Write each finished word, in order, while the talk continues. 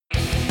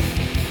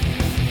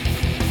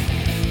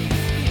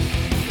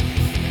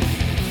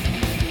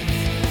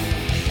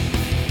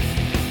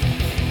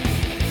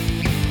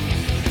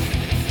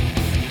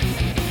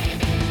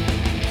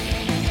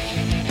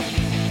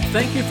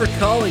Thank you for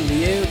calling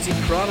the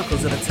AOT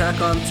Chronicles at Attack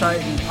on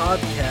Titan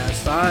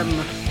podcast. I'm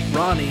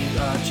Ronnie.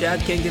 Chad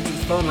can't get to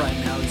his phone right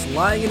now. He's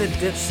lying in a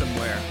ditch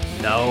somewhere.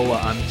 No,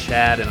 I'm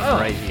Chad, and I'm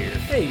right here.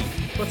 Hey,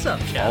 what's up,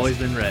 Chad? Always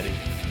been ready.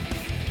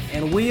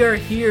 And we are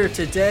here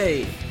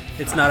today.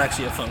 It's not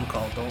actually a phone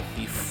call. Don't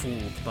be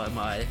fooled by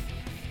my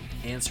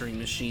answering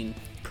machine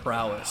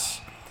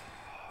prowess.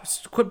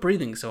 Just quit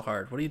breathing so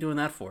hard. What are you doing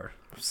that for?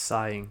 I'm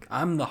sighing.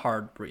 I'm the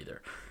hard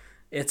breather.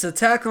 It's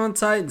Attack on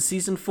Titan,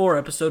 Season 4,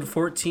 Episode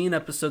 14,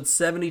 Episode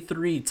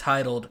 73,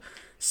 titled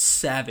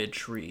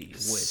Savagery.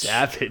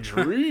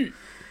 Savagery?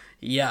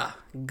 Yeah,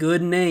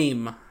 good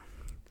name.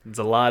 There's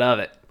a lot of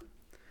it.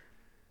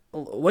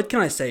 What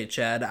can I say,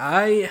 Chad?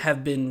 I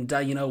have been,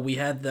 we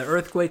had the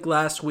earthquake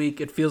last week.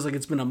 It feels like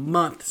it's been a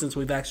month since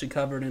we've actually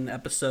covered an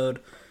episode.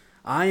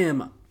 I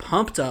am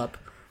pumped up.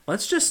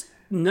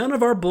 None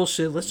of our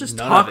bullshit. Let's just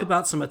talk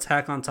about some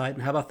Attack on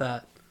Titan. How about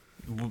that?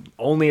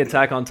 Only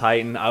Attack on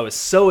Titan. I was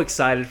so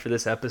excited for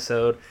this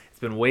episode. It's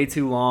been way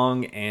too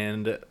long,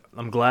 and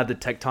I'm glad the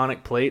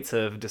tectonic plates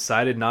have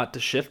decided not to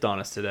shift on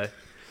us today.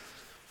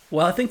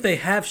 Well, I think they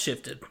have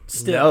shifted.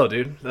 Still. No,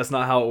 dude. That's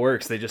not how it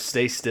works. They just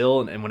stay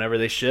still, and whenever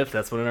they shift,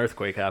 that's when an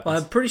earthquake happens.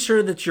 Well, I'm pretty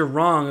sure that you're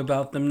wrong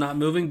about them not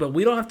moving, but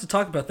we don't have to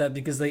talk about that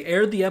because they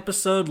aired the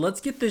episode.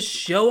 Let's get this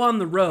show on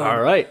the road.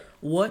 All right.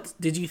 What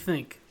did you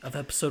think of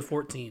episode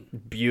 14?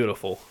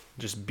 Beautiful.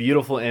 Just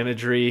beautiful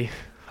imagery.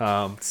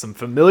 Some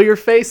familiar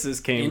faces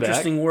came back.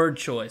 Interesting word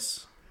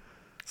choice.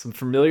 Some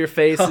familiar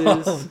faces.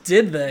 Oh,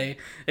 did they?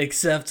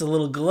 Except a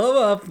little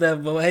glow up.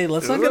 Hey,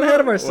 let's not get ahead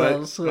of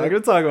ourselves. We're not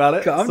going to talk about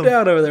it. Calm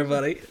down over there,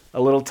 buddy.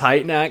 A little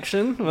Titan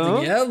action.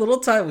 Well, yeah, a little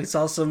Titan. We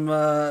saw some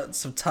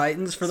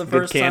Titans for the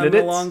first time in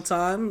a long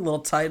time. A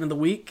little Titan of the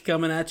week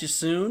coming at you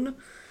soon.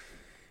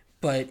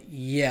 But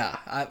yeah,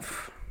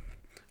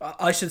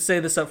 I should say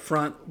this up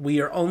front.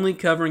 We are only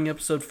covering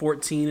episode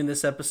 14 in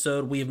this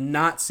episode. We have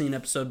not seen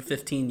episode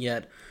 15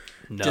 yet.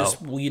 No.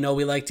 We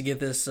like to get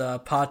this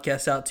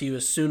podcast out to you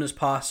as soon as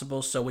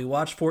possible. So we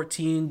watched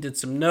 14, did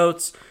some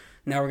notes.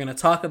 Now we're going to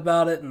talk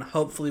about it and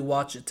hopefully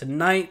watch it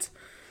tonight.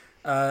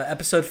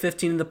 Episode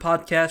 15 of the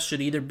podcast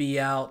should either be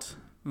out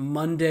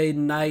Monday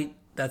night.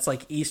 That's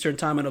like Eastern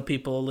time. I know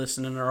people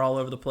listening are all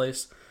over the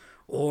place.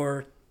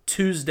 Or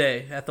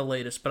Tuesday at the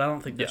latest. But I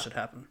don't think that should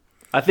happen.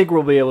 I think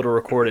we'll be able to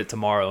record it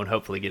tomorrow and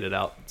hopefully get it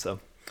out. So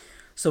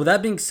with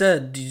that being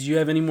said, did you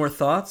have any more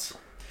thoughts?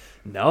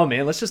 No,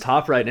 man. Let's just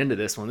hop right into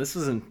this one. This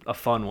isn't a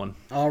fun one.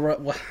 All right.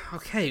 Well,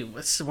 okay.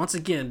 Once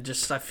again,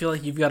 I feel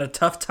like you've got a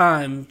tough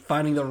time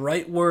finding the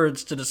right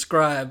words to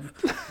describe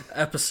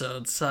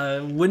episodes.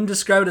 I wouldn't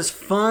describe it as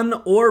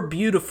fun or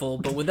beautiful,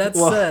 but with that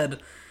said,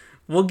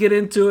 we'll get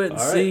into it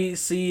and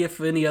see if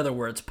any other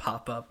words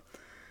pop up.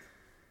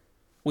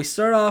 We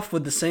start off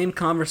with the same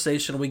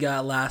conversation we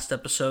got last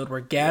episode where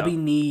Gabby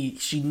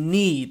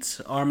needs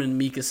Armin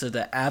and Mikasa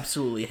to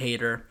absolutely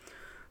hate her.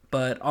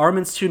 But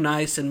Armin's too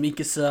nice, and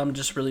Mikasa, I'm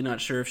just really not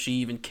sure if she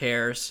even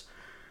cares.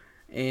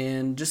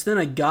 And just then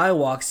a guy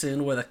walks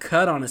in with a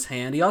cut on his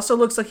hand. He also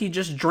looks like he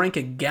just drank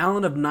a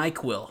gallon of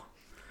NyQuil.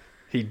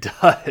 He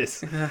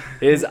does.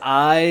 His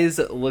eyes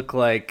look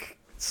like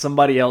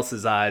somebody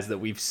else's eyes that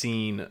we've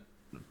seen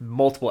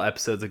multiple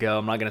episodes ago.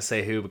 I'm not going to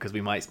say who because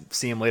we might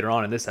see him later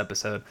on in this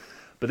episode.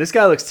 But this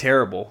guy looks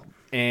terrible.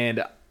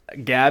 And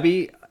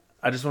Gabby,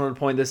 I just wanted to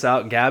point this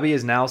out. Gabby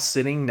is now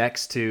sitting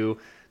next to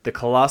the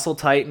Colossal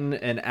Titan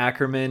and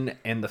Ackerman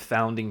and the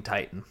Founding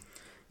Titan.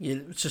 Yeah,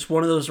 it's just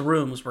one of those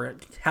rooms where,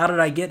 how did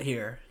I get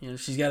here?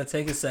 She's got to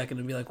take a second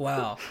and be like,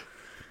 wow,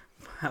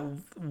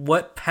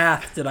 what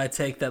path did I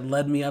take that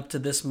led me up to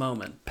this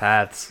moment?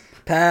 Paths.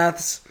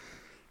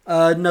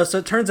 No, so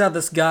it turns out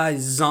this guy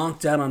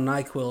zonked out on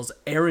NyQuil's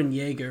Eren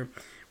Yeager.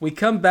 We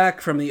come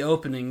back from the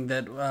opening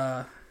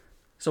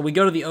so we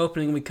go to the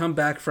opening, we come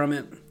back from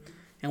it,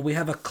 and we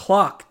have a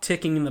clock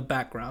ticking in the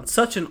background.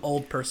 Such an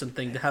old person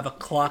thing to have a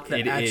clock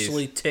that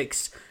actually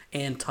ticks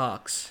and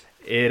talks.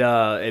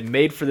 It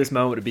made for this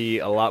moment to be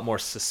a lot more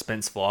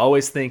suspenseful. I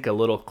always think a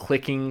little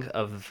clicking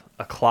of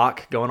a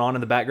clock going on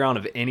in the background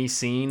of any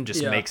scene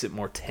just makes it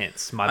more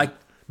tense. My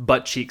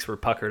butt cheeks were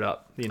puckered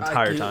up the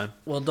entire time.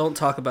 Well, don't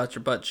talk about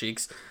your butt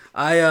cheeks.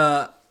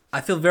 I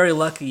feel very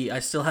lucky. I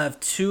still have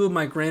two of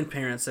my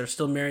grandparents that are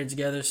still married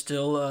together,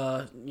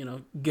 still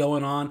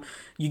going on.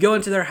 You go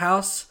into their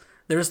house,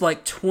 there's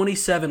like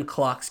 27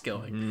 clocks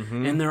going,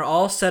 and they're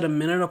all set a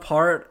minute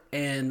apart,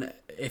 and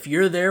if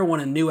you're there when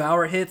a new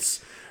hour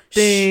hits,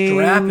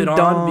 strap it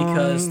on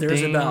because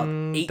there's about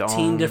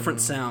 18 different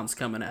sounds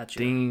coming at you.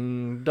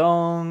 Ding,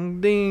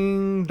 dong,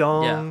 ding,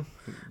 dong.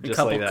 Yeah. Just a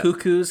couple like that.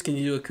 Cuckoos. Can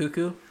you do a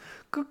cuckoo?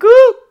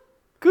 Cuckoo!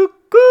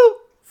 Cuckoo!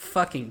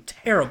 Fucking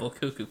terrible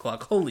cuckoo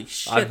clock. Holy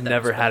shit. I've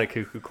never had a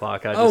cuckoo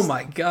clock. Oh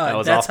my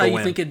god. That's how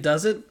you think it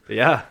does it?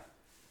 Yeah.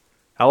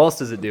 How else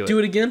does it do it? Do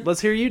it again? Let's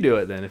hear you do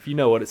it then, if you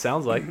know what it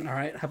sounds like. All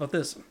right, how about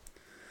this?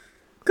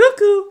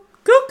 Cuckoo,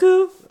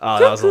 cuckoo. Oh,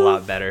 that was a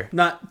lot better.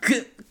 Not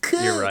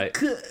You're right.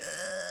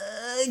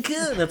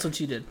 That's what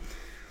you did.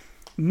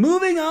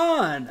 Moving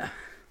on.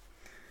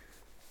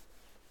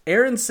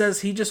 Aaron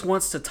says he just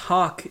wants to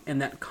talk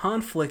and that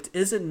conflict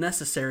isn't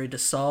necessary to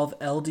solve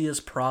Eldia's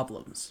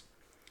problems.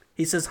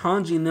 He says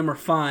Hanji and them are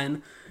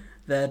fine,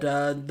 that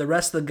the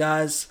rest of the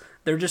guys,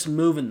 they're just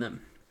moving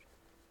them.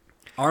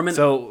 Armin.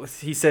 So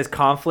he says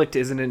conflict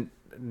isn't in...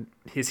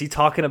 Is he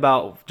talking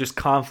about just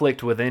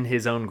conflict within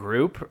his own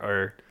group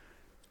or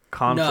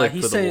conflict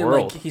with the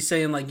world? He's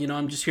saying,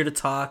 I'm just here to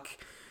talk.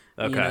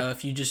 Okay.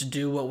 If you just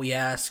do what we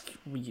ask,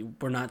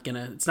 we're not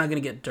gonna. It's not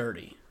gonna get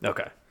dirty.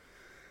 Okay.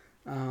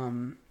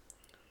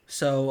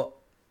 So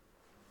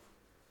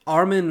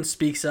Armin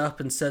speaks up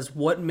and says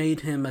what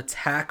made him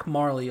attack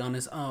Marley on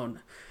his own.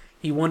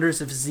 He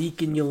wonders if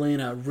Zeke and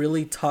Yelena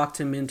really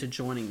talked him into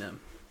joining them.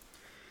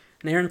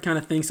 And Aaron kind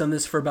of thinks on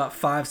this for about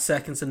 5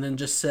 seconds and then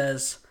just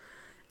says,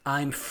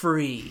 I'm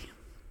free.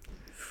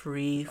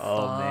 Free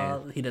fall. Oh,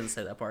 man. He didn't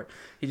say that part.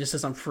 He just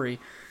says, I'm free.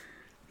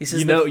 He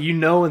says, you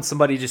know when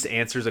somebody just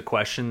answers a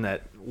question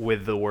that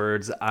with the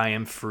words "I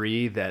am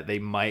free," that they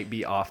might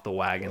be off the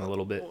wagon a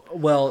little bit.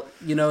 Well,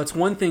 it's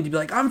one thing to be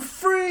like, I'm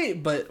free,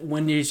 but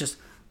when he's just,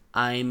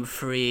 I'm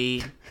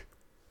free,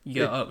 you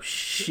go, oh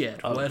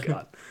shit. Oh what?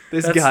 God,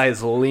 this guy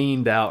is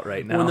leaned out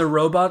right now. When the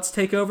robots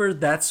take over,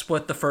 that's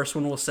what the first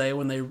one will say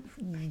when they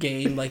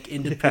gain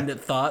independent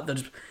thought. They're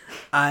just,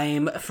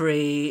 I'm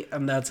free,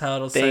 and that's how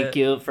it'll say. Thank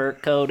you for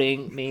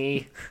coding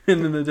me.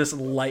 And then they just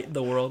light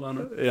the world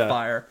on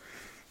fire.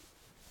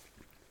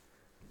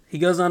 He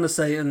goes on to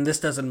say, and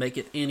this doesn't make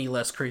it any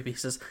less creepy, he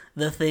says,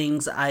 the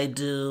things I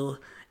do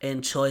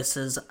and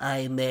choices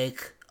I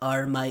make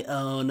are my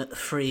own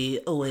free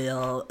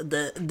will.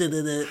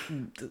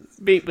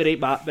 Beep-bitty,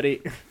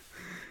 bop-bitty.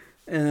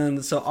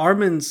 And so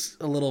Armin's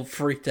a little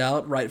freaked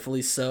out,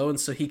 rightfully so, and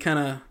so he kind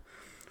of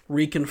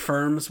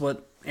reconfirms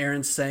what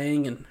Aaron's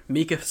saying, and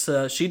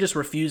Mikasa, she just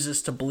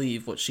refuses to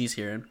believe what she's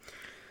hearing.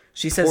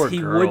 She says Poor he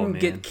girl, wouldn't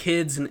man. get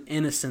kids and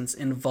innocents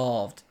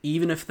involved,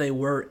 even if they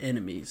were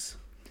enemies.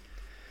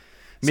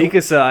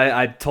 Mikasa,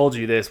 I told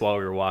you this while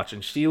we were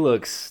watching. She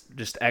looks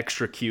just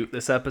extra cute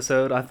this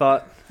episode, I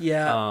thought.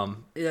 Yeah.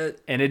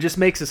 And it just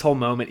makes this whole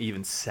moment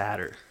even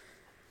sadder.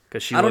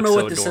 Because she I don't know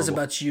what so this adorable. says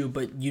about you,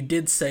 but you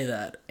did say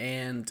that.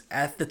 And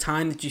at the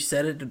time that you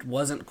said it, it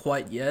wasn't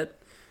quite yet.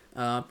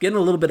 Getting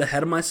a little bit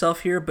ahead of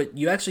myself here, but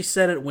you actually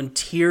said it when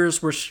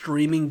tears were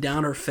streaming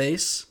down her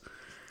face,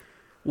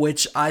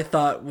 which I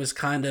thought was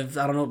kind of,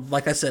 I don't know,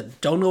 like I said,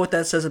 don't know what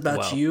that says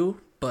about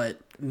you, but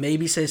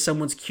maybe say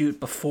someone's cute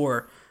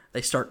before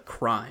they start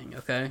crying,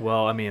 okay?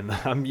 Well, I mean,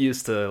 I'm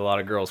used to a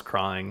lot of girls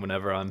crying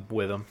whenever I'm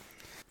with them.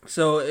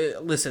 So,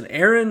 listen,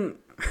 Aaron's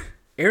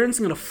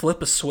going to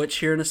flip a switch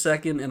here in a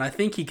second, and I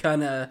think he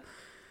kind of...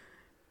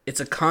 It's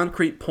a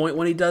concrete point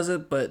when he does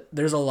it, but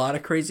there's a lot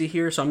of crazy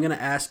here, so I'm going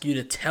to ask you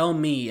to tell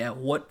me at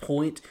what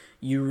point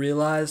you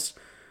realized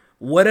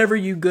whatever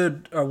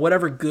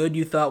good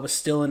you thought was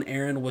still in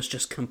Aaron was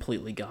just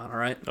completely gone, all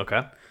right?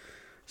 Okay.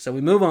 So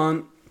we move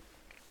on.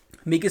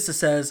 Mikasa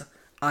says,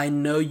 I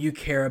know you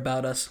care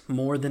about us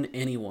more than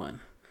anyone.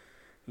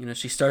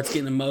 She starts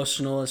getting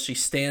emotional as she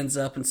stands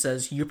up and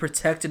says, you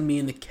protected me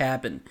in the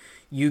cabin.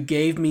 You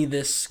gave me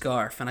this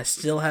scarf, and I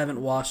still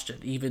haven't washed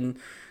it, even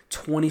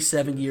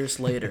 27 years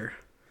later.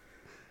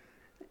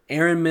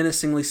 Aaron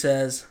menacingly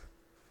says,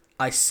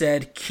 I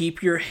said,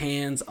 keep your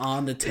hands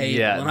on the table.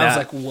 Yeah, and I was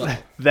like,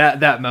 what?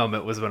 That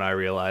moment was when I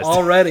realized.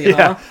 Already,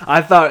 yeah, huh?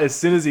 I thought as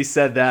soon as he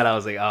said that, I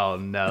was like, oh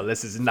no,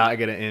 this is not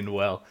going to end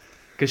well.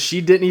 Because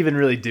she didn't even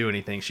really do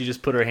anything. She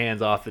just put her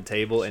hands off the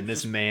table, and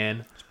this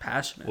man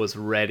was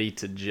ready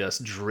to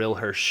just drill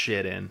her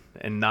shit in,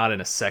 and not in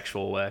a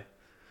sexual way.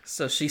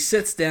 So she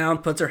sits down,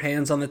 puts her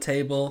hands on the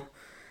table,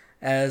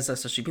 so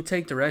she can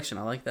take direction.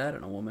 I like that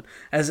in a woman.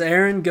 As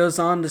Aaron goes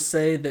on to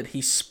say that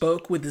he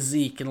spoke with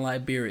Zeke in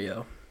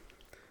Liberia.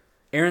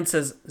 Aaron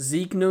says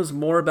Zeke knows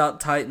more about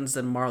Titans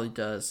than Marley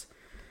does.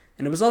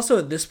 And it was also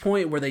at this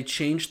point where they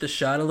changed the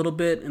shot a little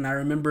bit, and I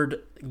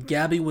remembered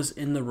Gabby was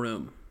in the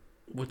room,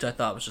 which I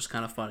thought was just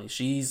kind of funny.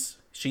 She's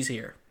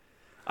here.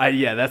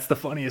 Yeah, that's the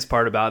funniest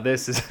part about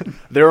this is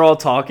they're all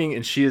talking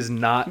and she is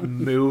not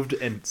moved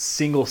a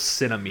single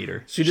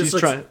centimeter. She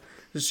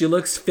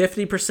looks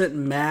 50%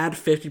 mad,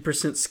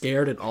 50%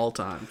 scared at all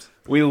times.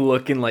 We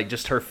looking like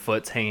just her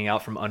foot's hanging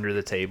out from under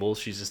the table.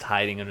 She's just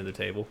hiding under the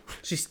table.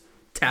 She's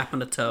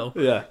tapping a toe.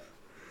 Yeah.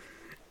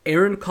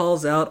 Aaron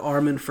calls out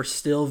Armin for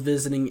still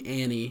visiting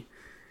Annie,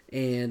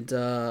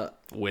 and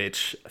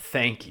which,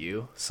 thank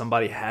you.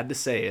 Somebody had to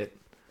say it.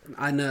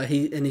 I know.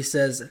 He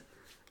says,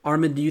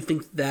 Armin, do you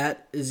think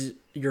that is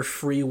your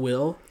free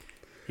will?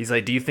 He's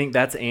like, do you think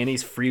that's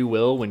Annie's free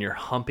will when you're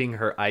humping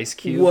her ice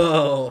cube?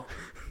 Whoa.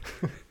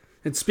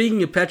 And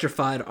speaking of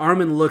petrified,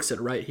 Armin looks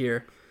it right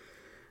here.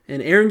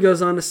 And Aaron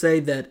goes on to say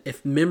that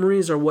if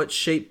memories are what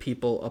shape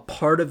people, a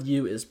part of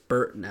you is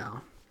burnt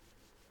now.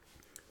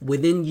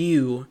 Within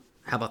you,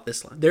 how about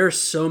this line? There are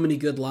so many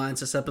good lines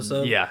this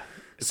episode. Yeah,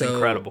 it's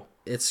incredible.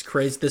 It's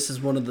crazy. This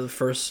is one of the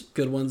first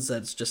good ones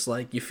that's just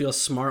like, you feel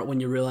smart when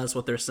you realize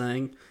what they're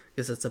saying,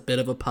 because it's a bit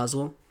of a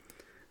puzzle.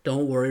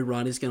 Don't worry,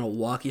 Ronnie's going to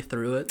walk you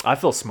through it. I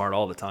feel smart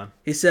all the time.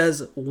 He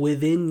says,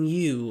 within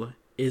you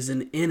is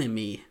an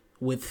enemy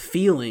with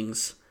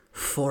feelings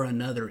for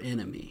another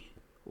enemy.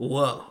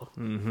 Whoa.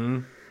 Mm-hmm.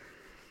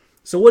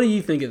 So what do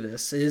you think of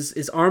this?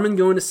 Is Armin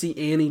going to see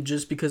Annie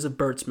just because of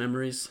Bert's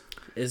memories?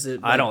 Is it?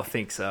 I don't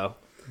think so.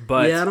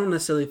 But yeah, I don't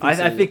necessarily think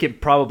so. I think it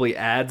probably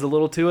adds a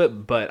little to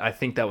it, but I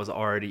think that was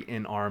already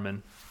in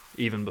Armin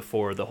even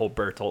before the whole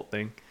Bertolt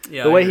thing.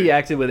 Yeah, the way he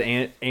acted with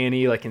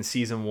Annie, like in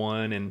season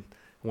 1, and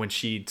when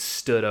she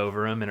stood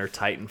over him in her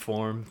Titan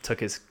form, took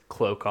his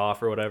cloak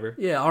off or whatever.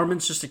 Yeah,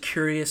 Armin's just a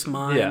curious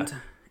mind.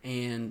 Yeah.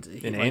 And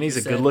like Annie's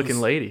a good-looking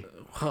lady.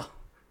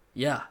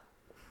 Yeah.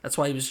 That's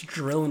why he was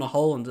drilling a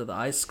hole into the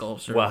ice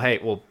sculpture.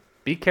 Well,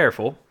 be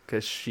careful,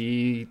 because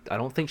I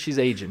don't think she's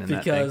aging in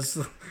that thing.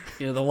 Because,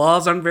 the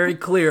laws aren't very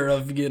clear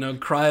of,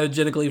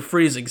 cryogenically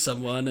freezing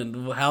someone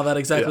and how that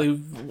exactly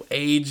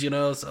age,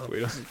 so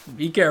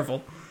be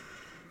careful.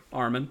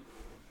 Armin.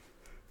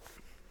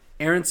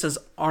 Aaron says,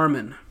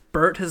 Armin,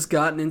 Bert has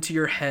gotten into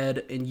your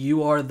head and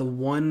you are the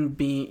one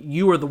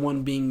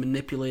being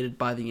manipulated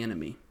by the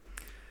enemy.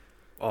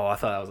 Oh, I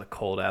thought that was a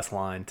cold-ass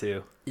line,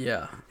 too.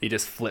 Yeah. He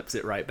just flips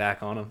it right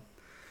back on him.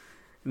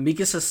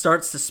 Mikasa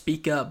starts to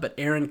speak up, but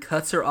Aaron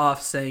cuts her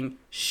off, saying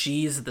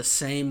she's the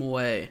same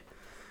way.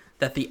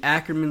 That the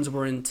Ackermans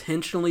were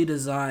intentionally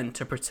designed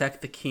to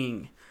protect the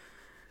king.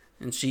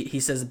 And he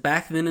says,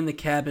 back then in the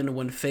cabin,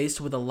 when faced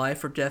with a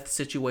life or death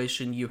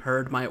situation, you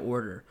heard my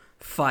order.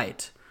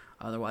 Fight.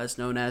 Otherwise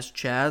known as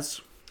Chaz.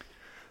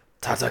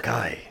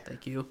 Tatakai.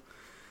 Thank you.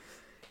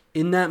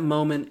 In that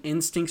moment,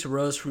 instincts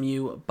rose from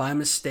you. By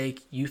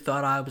mistake, you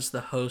thought I was the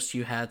host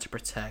you had to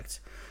protect.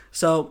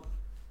 So,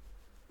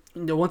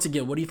 once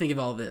again, what do you think of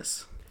all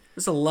this?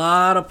 There's a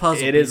lot of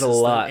puzzle pieces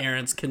that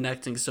Aaron's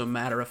connecting so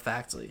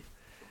matter-of-factly.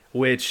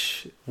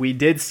 Which we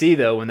did see,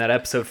 though, when that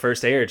episode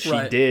first aired. She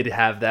did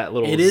have that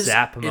little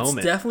zap moment.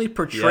 It's definitely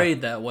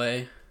portrayed that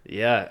way.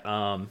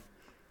 Yeah.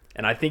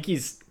 And I think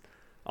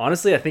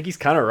honestly, I think he's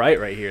kind of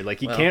right here.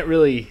 Like, you can't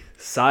really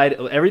side...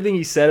 Everything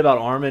he said about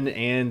Armin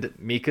and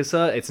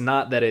Mikasa, it's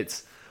not that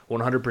it's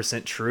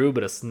 100% true,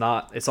 but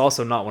it's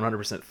also not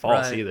 100%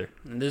 false either.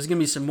 And there's going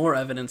to be some more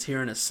evidence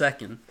here in a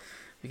second.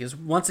 Because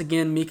once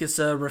again,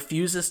 Mikasa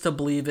refuses to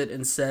believe it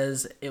and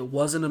says it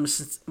wasn't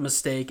a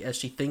mistake as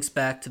she thinks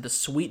back to the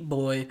sweet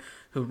boy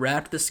who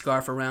wrapped the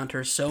scarf around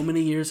her so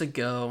many years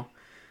ago.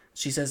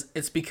 She says,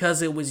 it's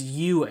because it was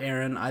you,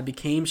 Aaron. I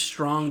became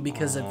strong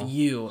because of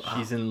you.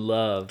 She's in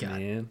love,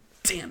 man.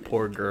 Damn it.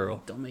 Poor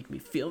girl. Don't make me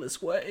feel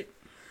this way.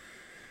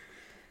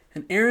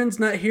 And Aaron's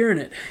not hearing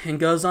it and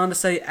goes on to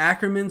say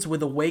Ackermans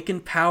with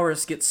awakened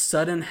powers get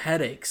sudden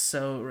headaches.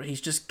 So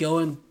he's just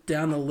going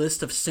down the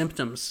list of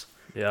symptoms.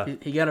 Yeah.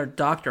 He got our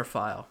doctor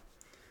file.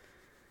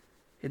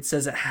 It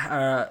says...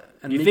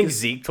 you think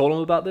Zeke told him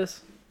about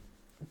this?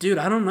 Dude,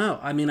 I don't know.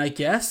 I mean, I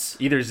guess.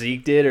 Either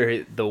Zeke did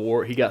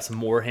or he got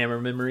some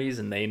Warhammer memories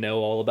and they know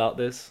all about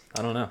this.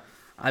 I don't know.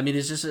 I mean,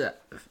 it's just...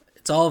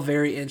 It's all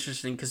very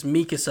interesting because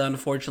Mikasa,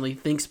 unfortunately,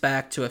 thinks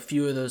back to a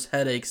few of those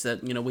headaches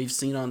that, we've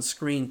seen on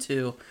screen,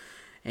 too,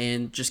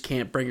 and just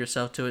can't bring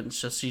herself to it. And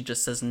so she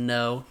just says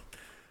no.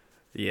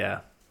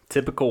 Yeah.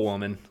 Typical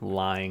woman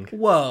lying.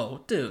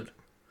 Whoa, dude.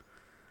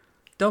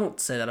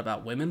 Don't say that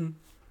about women.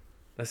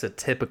 That's a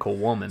typical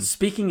woman.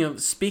 Speaking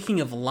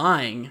of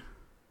lying,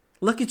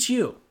 look at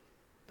you.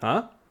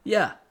 Huh?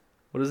 Yeah.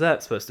 What is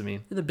that supposed to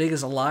mean? You're the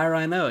biggest liar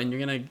I know, and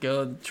you're going to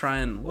go try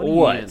and...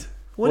 What?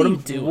 What are you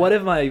doing? What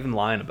am I even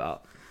lying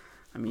about?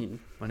 I mean...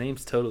 My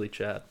name's totally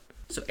Chad.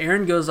 So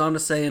Aaron goes on to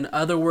say, in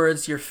other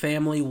words, your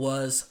family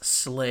was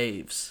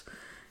slaves.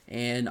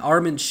 And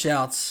Armin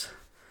shouts,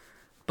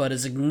 but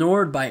is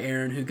ignored by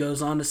Aaron, who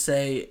goes on to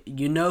say,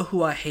 you know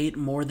who I hate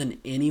more than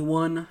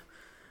anyone?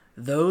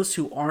 Those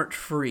who aren't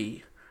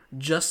free,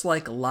 just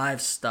like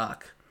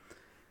livestock.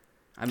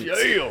 I mean,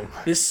 damn.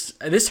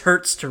 This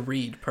hurts to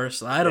read,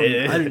 personally.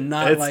 I do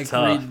not like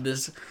reading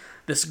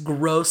this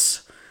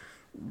gross...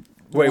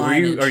 Wait,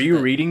 are you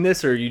reading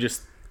this, or are you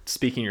just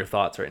speaking your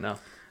thoughts right now?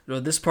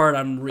 No, this part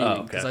I'm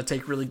reading because I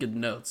take really good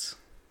notes.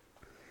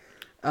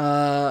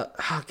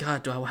 Oh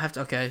God, do I have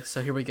to? Okay,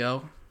 so here we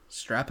go.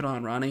 Strap it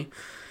on, Ronnie.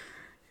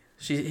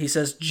 He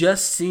says,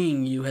 just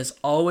seeing you has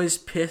always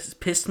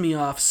pissed me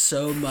off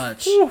so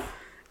much,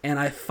 and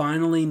I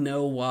finally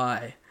know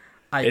why.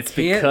 It's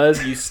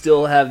because you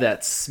still have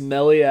that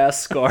smelly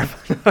ass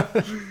scarf.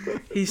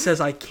 He says,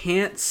 I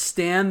can't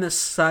stand the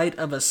sight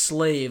of a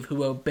slave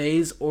who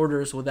obeys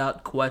orders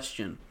without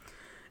question.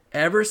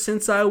 Ever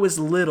since I was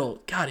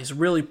little, God, he's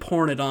really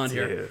pouring it on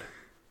here.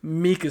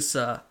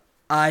 Mikasa,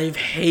 I've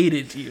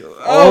hated you.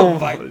 Oh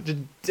my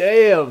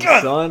damn,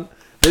 God. Son.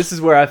 This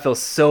is where I feel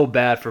so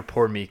bad for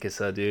poor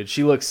Mikasa, dude.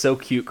 She looks so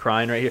cute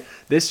crying right here.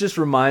 This just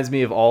reminds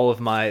me of all of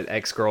my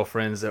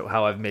ex-girlfriends,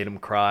 how I've made them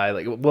cry.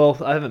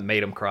 I haven't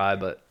made them cry,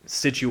 but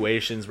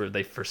situations where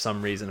they, for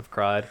some reason, have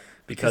cried.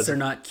 Because they're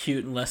not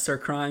cute unless they're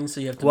crying,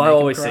 so you have to I make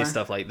always them cry. say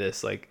stuff like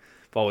this, like,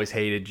 I've always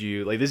hated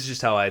you. Like, this is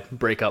just how I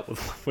break up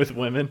with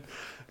women.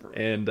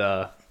 And,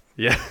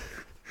 yeah.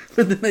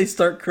 But then they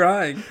start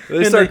crying.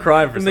 They start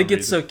crying for some reason. And they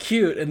get so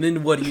cute, and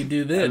then what do you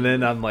do then? And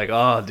then I'm like,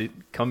 oh, dude,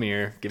 come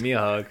here. Give me a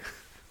hug.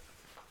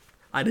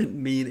 I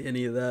didn't mean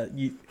any of that.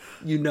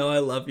 You know I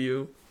love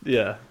you.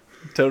 Yeah.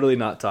 Totally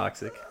not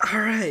toxic. All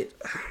right.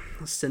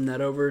 Let's send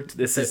that over to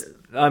This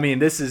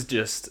is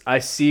just, I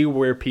see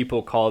where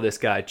people call this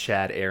guy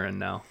Chad Aaron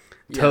now.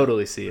 Yeah.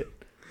 Totally see it.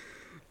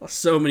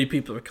 So many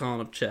people are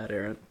calling him Chad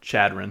Aaron.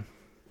 Chadron.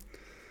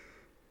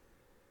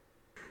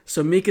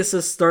 So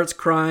Mikasa starts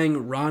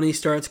crying. Ronnie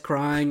starts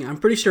crying. I'm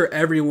pretty sure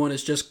everyone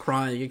is just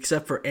crying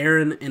except for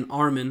Aaron and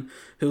Armin,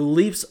 who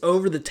leaps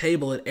over the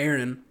table at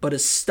Aaron, but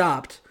is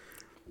stopped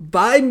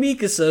by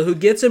Mikasa, who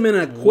gets him in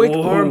a quick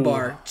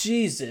armbar.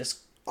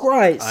 Jesus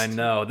Christ. I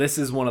know. This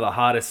is one of the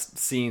hottest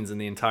scenes in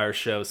the entire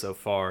show so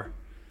far.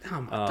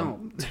 Oh my,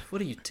 don't.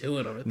 What are you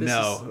doing over this?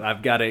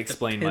 I've got to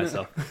explain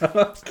myself.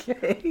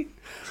 Okay.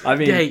 I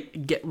mean, hey,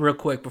 real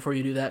quick before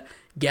you do that,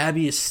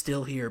 Gabby is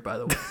still here, by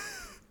the way.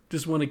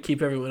 Just want to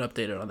keep everyone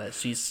updated on that.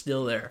 She's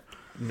still there.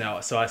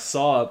 No, so I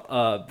saw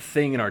a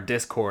thing in our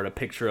Discord, a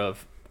picture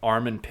of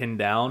Armin pinned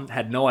down.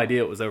 Had no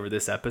idea it was over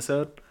this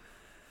episode.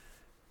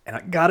 And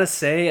I gotta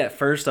say, at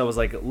first I was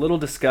like, a little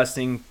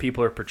disgusting.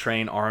 People are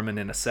portraying Armin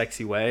in a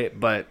sexy way.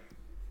 But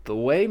the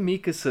way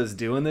Mikasa's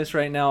doing this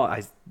right now,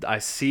 I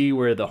see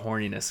where the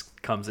horniness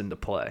comes into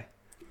play.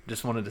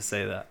 Just wanted to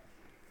say that.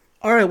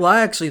 All right, well, I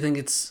actually think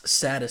it's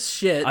sad as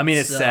shit. I mean,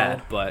 it's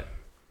sad, but...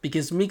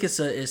 Because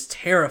Mikasa is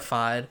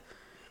terrified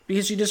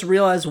because she just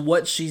realized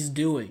what she's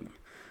doing.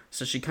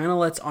 So she kind of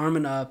lets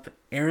Armin up.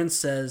 Aaron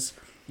says,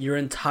 "Your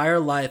entire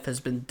life has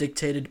been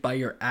dictated by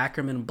your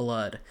Ackerman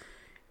blood.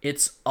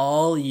 It's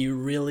all you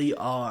really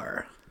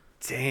are."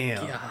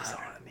 Damn. God.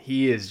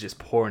 He is just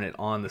pouring it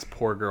on this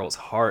poor girl's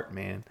heart,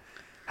 man.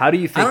 How do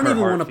you think her heart feels? I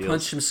don't even want to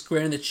punch him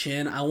square in the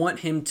chin. I want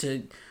him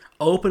to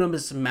open up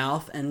his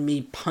mouth and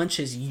me punch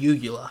his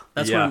uvula.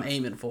 That's what I'm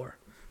aiming for.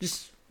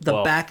 Just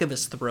the back of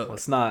his throat.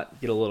 Let's not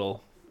get a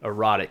little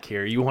erotic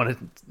here. You wanted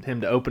him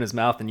to open his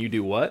mouth and you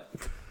do what?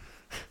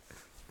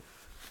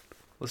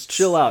 Let's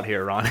chill out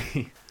here,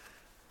 Ronnie.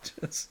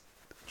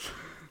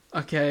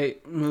 Okay,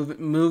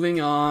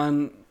 moving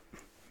on.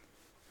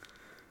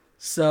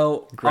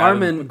 So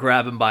grab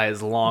him by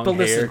his long hair. But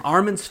listen,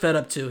 Armin's fed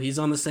up too. He's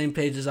on the same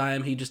page as I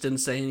am. He just didn't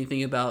say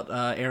anything about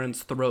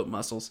Aaron's throat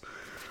muscles.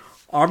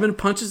 Armin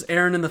punches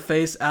Aaron in the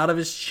face out of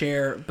his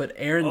chair, but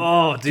Aaron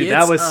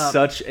that was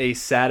such a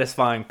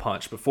satisfying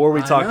punch. Before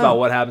we talk about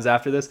what happens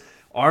after this,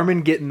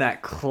 Armin getting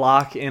that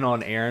clock in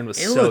on Aaron was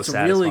so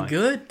satisfying. It looks really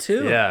good,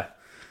 too. Yeah.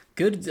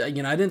 Good. I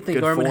didn't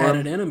think Armin had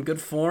it in him.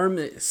 Good form.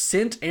 It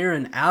sent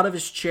Aaron out of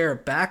his chair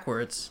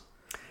backwards.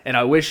 And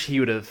I wish he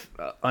would have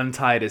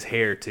untied his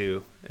hair,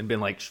 too, and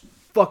been like,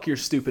 fuck your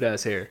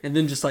stupid-ass hair. And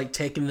then just,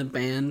 taking the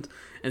band,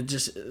 and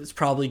it's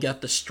probably got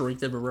the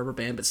strength of a rubber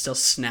band, but still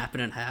snapping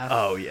in half.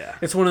 Oh, yeah.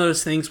 It's one of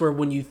those things where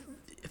when you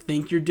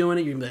think you're doing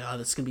it, you're going to be like, oh,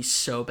 this is going to be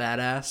so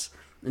badass.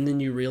 And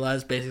then you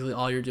realize basically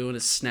all you're doing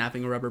is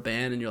snapping a rubber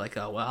band, and you're like,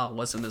 oh, wow, it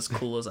wasn't as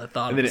cool as I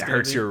thought and it was. And then it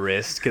hurts your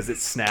wrist because it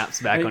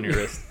snaps back on your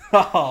wrist.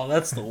 Oh,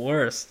 that's the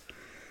worst.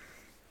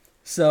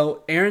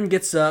 So Aaron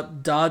gets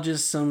up,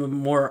 dodges some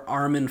more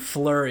Armin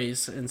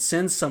flurries, and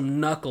sends some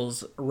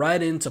knuckles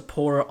right into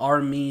poor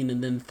Armin,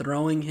 and then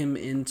throwing him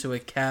into a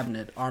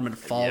cabinet. Armin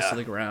falls to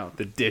the ground.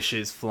 The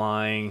dishes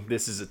flying.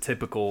 This is a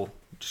typical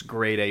just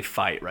grade A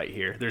fight right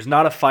here. There's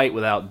not a fight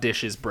without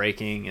dishes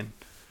breaking and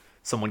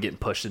someone getting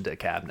pushed into a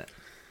cabinet.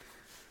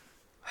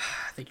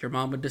 I think your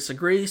mom would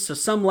disagree. So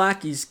some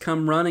lackeys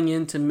come running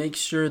in to make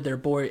sure their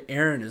boy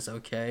Aaron is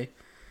okay.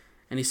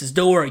 And he says,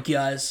 "Don't worry,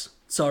 guys.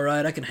 It's all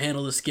right. I can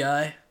handle this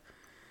guy."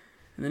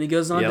 And then he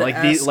goes on to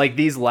ask...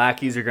 these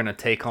lackeys are going to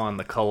take on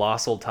the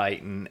Colossal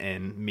Titan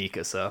and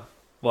Mikasa.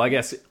 Well, I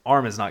guess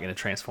Armin's not going to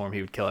transform. He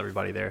would kill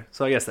everybody there.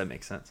 So I guess that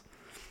makes sense.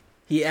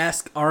 He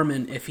asks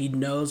Armin if he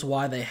knows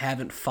why they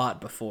haven't fought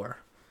before.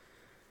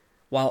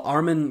 While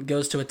Armin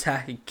goes to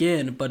attack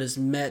again, but is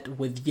met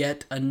with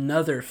yet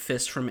another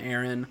fist from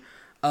Aaron.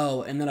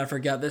 Oh, and then I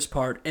forgot this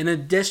part. An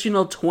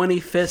additional 20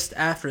 fists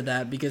after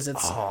that because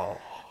it's...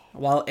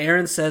 While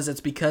Aaron says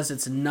it's because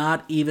it's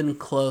not even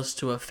close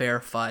to a fair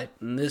fight.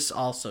 And this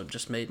also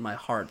just made my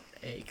heart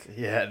ache.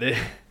 Yeah,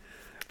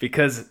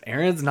 because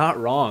Aaron's not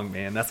wrong,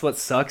 man. That's what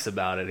sucks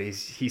about it.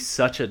 He's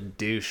such a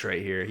douche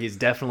right here. He's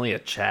definitely a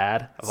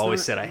Chad. I've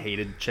always said I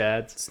hated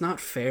Chads. It's not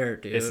fair,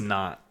 dude. It's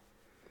not.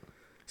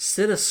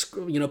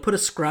 Put a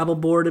Scrabble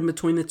board in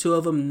between the two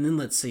of them, and then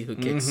let's see who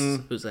kicks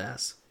whose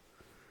ass.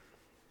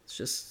 It's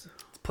just...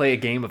 Let's play a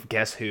game of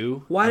Guess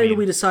Who. Why did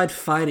we decide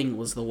fighting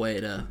was the way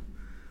to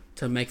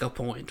make a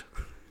point?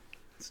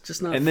 It's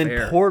just not fair. And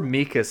then poor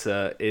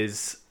Mikasa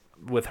is,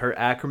 with her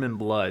Ackerman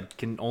blood,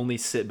 can only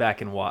sit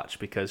back and watch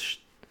because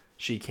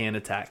she can't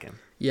attack him.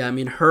 Yeah, I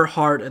mean, her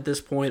heart at this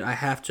point, I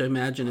have to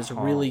imagine, is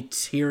really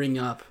tearing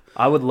up.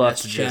 I would love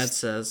to Chad just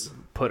says.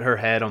 Put her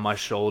head on my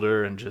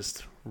shoulder and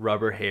just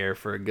rub her hair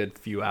for a good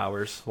few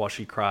hours while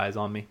she cries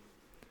on me.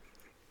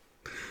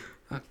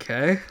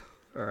 Okay.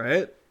 All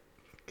right.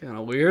 Kind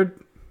of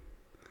weird.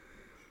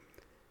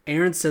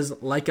 Aaron says,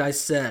 "Like I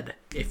said,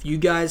 if you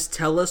guys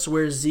tell us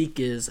where Zeke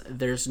is,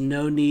 there's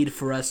no need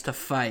for us to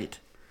fight."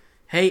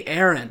 Hey,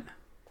 Aaron.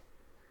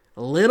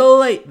 A little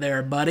late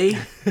there, buddy.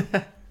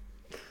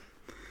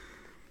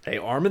 Hey,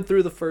 Armin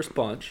threw the first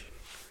punch.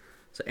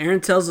 So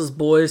Aaron tells his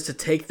boys to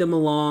take them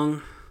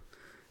along.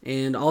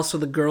 And also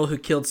the girl who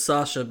killed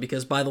Sasha,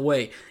 because, by the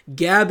way,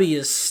 Gabby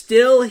is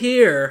still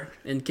here,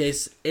 in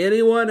case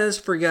anyone has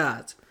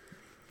forgot.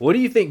 What do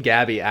you think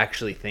Gabby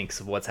actually thinks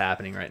of what's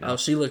happening right now? Oh,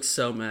 she looks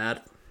so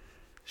mad.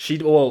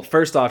 Well,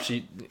 first off,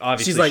 she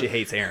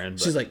hates Aaron.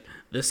 But she's like,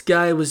 this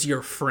guy was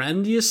your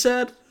friend, you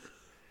said?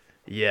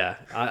 Yeah.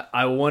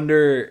 I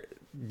wonder,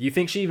 do you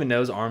think she even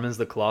knows Armin's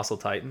the Colossal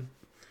Titan?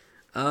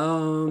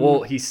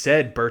 Well, he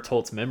said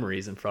Bertolt's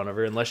memories in front of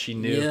her, unless she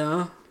knew.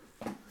 Yeah.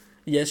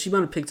 Yeah, she might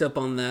have picked up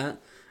on that.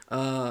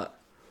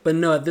 But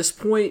no, at this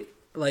point,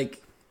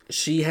 like,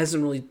 she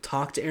hasn't really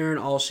talked to Aaron.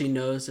 All she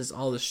knows is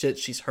all the shit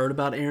she's heard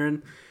about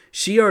Aaron.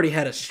 She already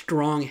had a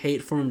strong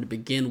hate for him to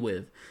begin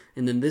with.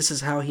 And then this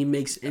is how he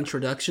makes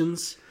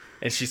introductions.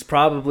 And she's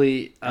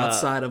probably...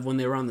 outside of when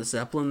they were on the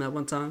Zeppelin that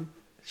one time.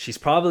 She's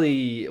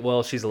probably...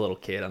 Well, she's a little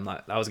kid.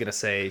 I was going to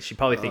say, she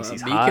probably thinks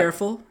he's hot. Be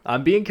careful.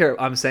 I'm being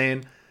careful. I'm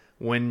saying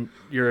when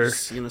you're...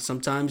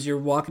 Sometimes you're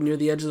walking near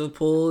the edge of the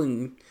pool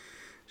and...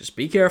 Just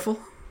be careful.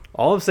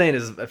 All I'm saying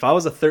is, if I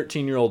was a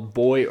 13-year-old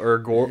boy or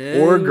girl...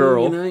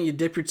 You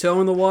dip your toe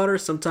in the water.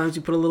 Sometimes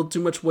you put a little too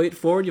much weight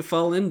forward, you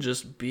fall in.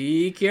 Just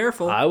be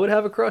careful. I would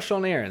have a crush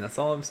on Aaron. That's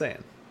all I'm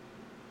saying.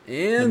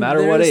 And no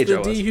matter what age I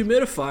was. The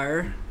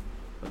dehumidifier.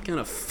 What kind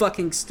of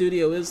fucking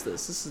studio is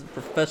this? This isn't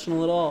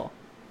professional at all.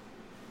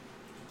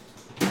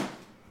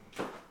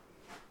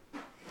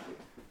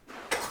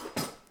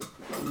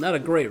 Not a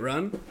great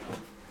run.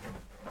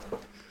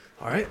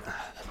 All right.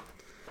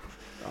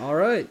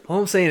 All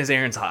I'm saying is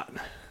Aaron's hot.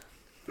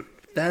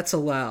 That's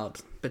allowed,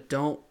 but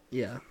don't...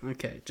 Yeah,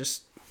 okay,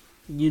 just...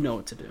 You know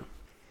what to do.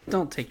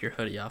 Don't take your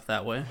hoodie off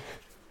that way.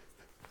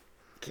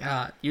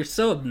 God, you're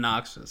so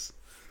obnoxious.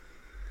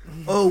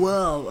 Oh,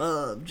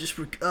 well, just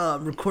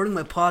recording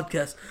my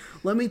podcast.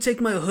 Let me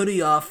take my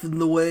hoodie off in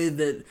the way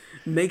that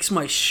makes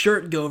my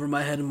shirt go over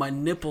my head and my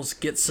nipples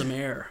get some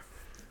air.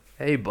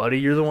 Hey, buddy,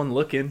 you're the one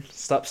looking.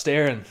 Stop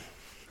staring.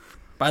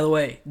 By the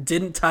way,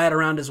 didn't tie it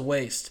around his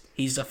waist.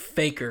 He's a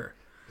faker.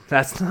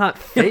 That's not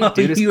fake,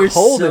 dude. It's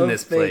cold in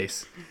this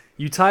place.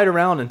 You tie it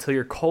around until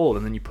you're cold,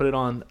 and then you put it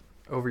on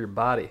over your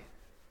body.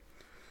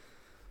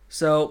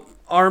 So,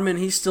 Armin,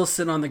 he's still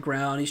sitting on the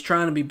ground. He's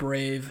trying to be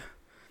brave.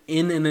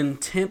 In an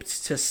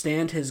attempt to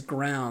stand his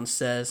ground,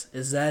 says,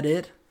 "Is that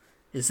it?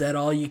 Is that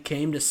all you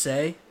came to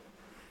say?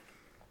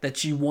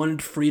 That you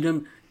wanted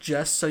freedom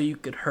just so you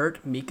could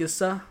hurt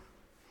Mikasa?"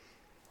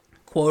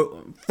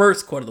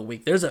 First quote of the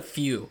week. There's a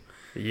few.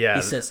 Yeah.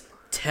 He says,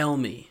 "Tell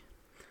me.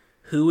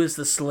 Who is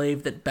the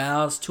slave that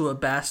bows to a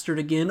bastard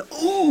again?"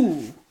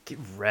 Ooh! Get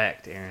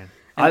wrecked, Aaron.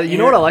 You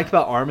know what I liked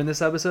about Armin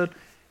this episode?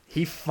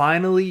 He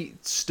finally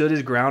stood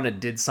his ground and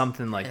did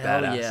something like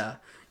badass. Yeah.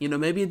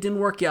 Maybe it didn't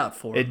work out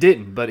for him. It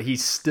didn't, but he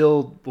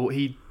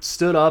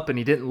stood up and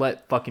he didn't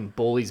let fucking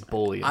bullies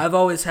bully him. I've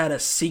always had a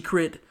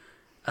secret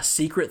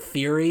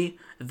theory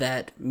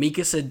that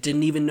Mikasa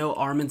didn't even know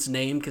Armin's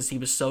name because he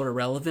was so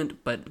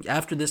irrelevant, but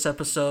after this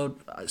episode,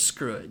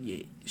 screw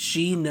it.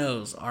 She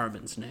knows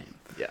Armin's name.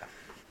 Yeah.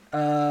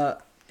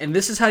 And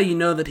this is how you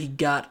know that he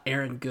got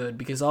Aaron good,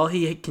 because all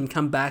he can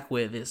come back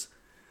with is,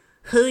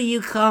 "Who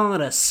you calling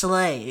a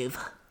slave?"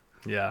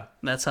 Yeah.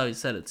 That's how he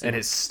said it, too. And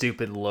his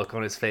stupid look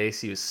on his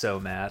face, he was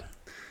so mad.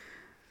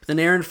 But then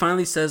Aaron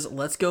finally says,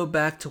 "Let's go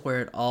back to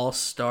where it all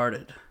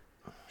started.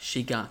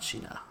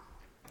 Shiganshina."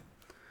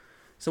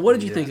 So what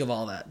did you think of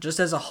all that? Just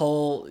as a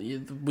whole,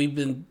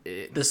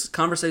 this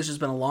conversation's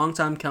been a long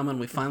time coming.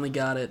 We finally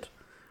got it.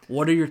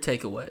 What are your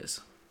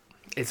takeaways?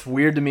 It's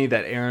weird to me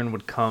that Aaron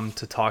would come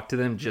to talk to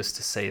them just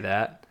to say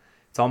that.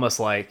 It's almost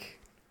like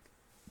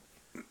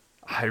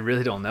I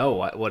really don't know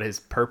what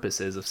his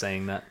purpose is of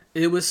saying that.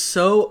 It was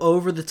so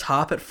over the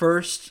top at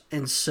first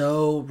and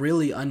so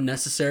really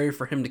unnecessary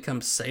for him to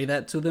come say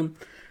that to them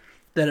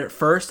that at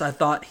first I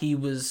thought he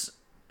was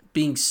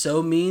being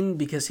so mean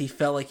because he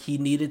felt like he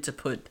needed to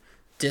put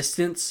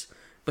distance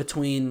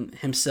between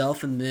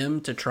himself and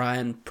them to try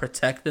and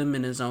protect them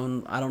in his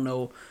own... I don't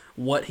know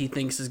what he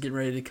thinks is getting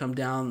ready to come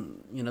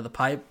down, the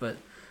pipe, but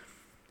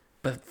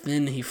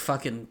then he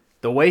fucking...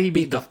 The way he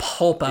beat the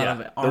pulp out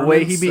of it. The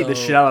way he beat the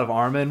shit out of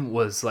Armin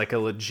was like a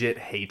legit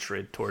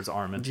hatred towards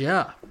Armin.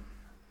 Yeah.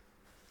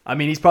 I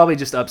mean, he's probably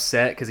just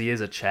upset because he is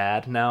a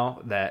Chad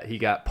now that he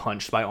got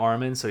punched by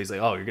Armin. So he's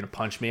like, "Oh, you're going to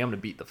punch me? I'm going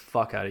to beat the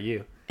fuck out of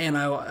you."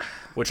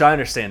 Which I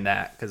understand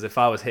that, because if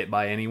I was hit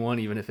by anyone,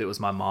 even if it was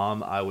my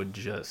mom, I would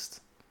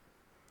just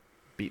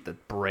beat the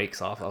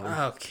brakes off of him.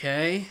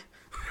 Okay.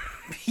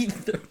 Beat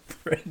the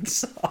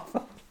brakes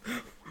off.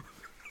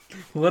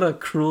 What a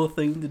cruel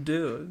thing to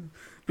do.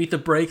 Beat the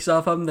brakes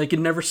off of them. They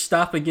can never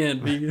stop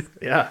again.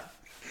 Yeah.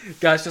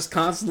 Guy's just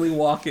constantly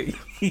walking.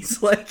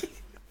 He's like,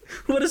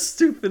 what a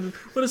stupid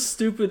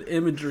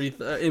image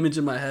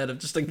in my head of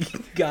just a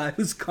guy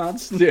who's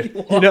constantly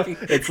walking.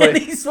 It's like, and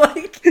he's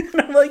like,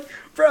 and I'm like,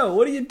 bro,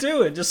 what are you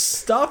doing? Just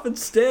stop and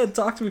stand.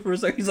 Talk to me for a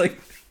second. He's like,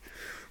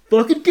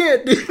 fucking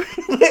can't, dude.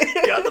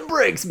 Got the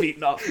brakes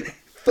beaten off.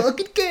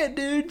 Fucking can't,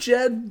 dude.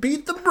 Chad,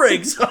 beat the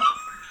brakes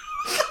off.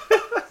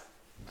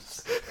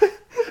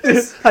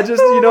 I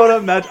just,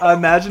 I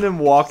imagine him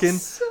walking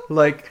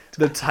like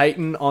the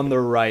Titan on the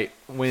right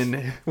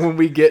when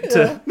we get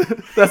to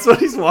that's what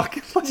he's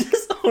walking like.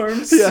 Just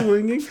arms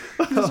swinging.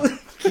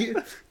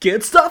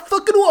 Can't stop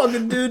fucking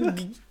walking,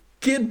 dude.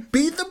 Can't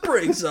beat the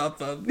brakes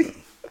off of me.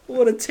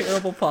 What a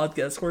terrible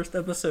podcast. Worst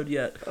episode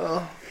yet.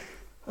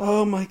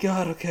 Oh my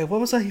god. Okay, what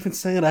was I even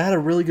saying? I had a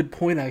really good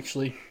point,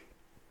 actually.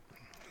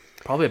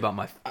 Probably about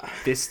my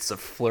fists of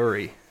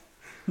flurry.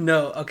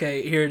 No,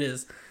 okay, here it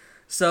is.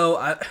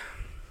 So,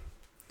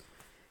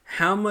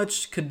 how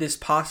much could this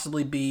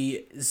possibly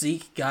be?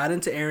 Zeke got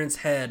into Aaron's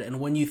head, and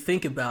when you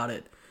think about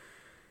it,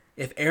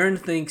 if Aaron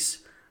thinks,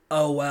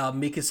 oh wow,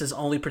 Mika has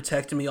only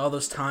protected me all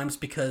those times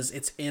because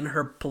it's in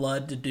her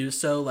blood to do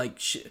so, like,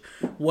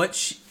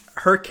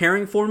 her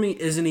caring for me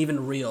isn't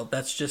even real.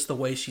 That's just the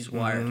way she's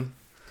wired. Mm-hmm.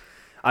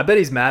 I bet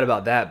he's mad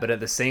about that, but at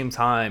the same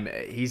time,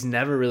 he's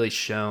never really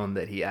shown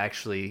that he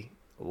actually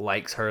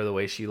likes her the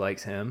way she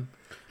likes him.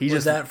 He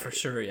just that for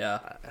sure, yeah.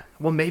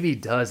 Well, maybe he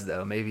does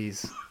though. Maybe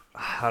he's.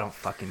 I don't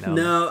fucking know.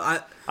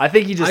 No, I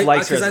think he just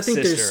likes her as a sister,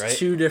 right? Because I think there's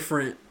two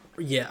different.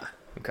 Yeah.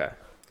 Okay.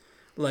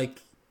 Like,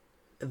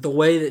 the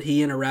way that he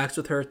interacts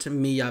with her, to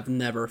me, I've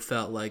never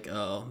felt like,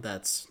 oh,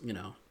 that's,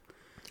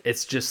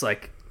 It's just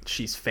like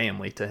she's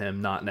family to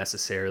him, not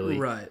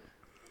necessarily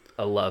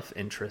a love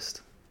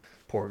interest.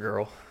 Poor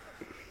girl.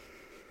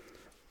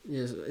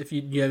 Yes. If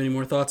you have any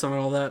more thoughts on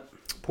all that?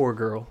 Poor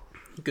girl.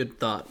 Good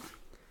thought.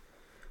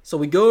 So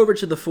we go over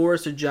to the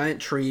forest of giant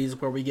trees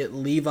where we get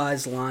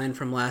Levi's line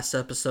from last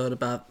episode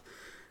about,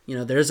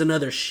 there's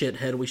another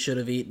shithead we should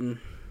have eaten.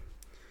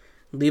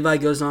 Levi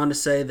goes on to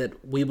say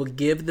that we will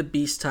give the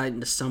Beast Titan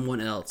to someone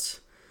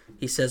else.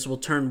 He says we'll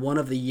turn one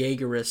of the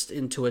Jaegerists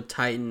into a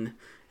Titan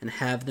and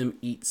have them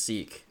eat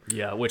Zeke.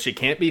 Yeah, which it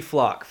can't be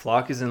Flock.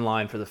 Flock is in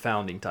line for the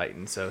founding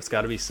Titan, so it's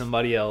got to be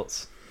somebody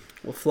else.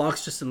 Well,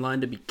 Flock's just in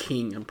line to be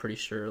king, I'm pretty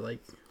sure. Like,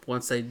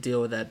 once they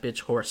deal with that bitch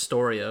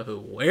Horastoria,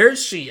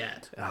 where's she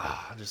at?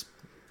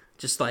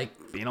 Just like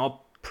being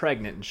all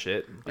pregnant and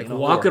shit. Like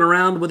walking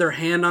around with her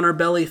hand on her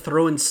belly,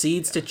 throwing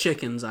seeds to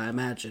chickens, I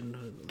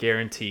imagine.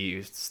 Guarantee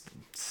you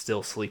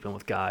still sleeping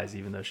with guys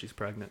even though she's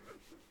pregnant.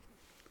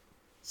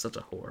 Such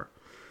a whore.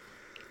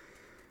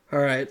 All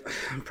right,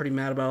 I'm pretty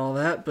mad about all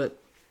that, but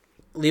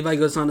Levi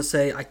goes on to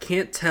say, I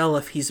can't tell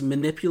if he's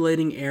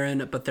manipulating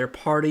Aaron, but their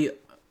party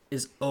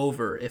is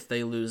over if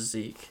they lose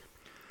Zeke.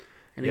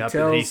 And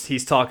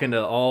he's talking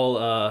to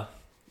all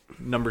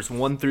numbers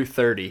 1 through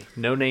 30.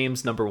 No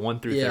names, number 1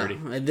 through 30.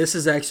 Yeah, this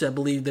is actually, I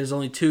believe, there's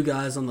only 2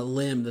 guys on the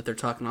limb that they're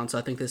talking on, so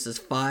I think this is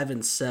 5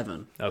 and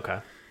 7. Okay.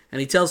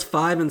 And he tells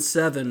 5 and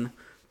 7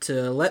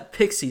 to let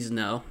Pixies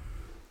know.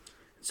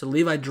 So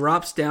Levi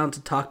drops down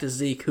to talk to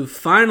Zeke, who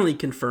finally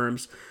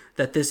confirms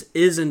that this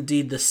is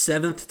indeed the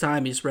 7th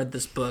time he's read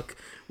this book,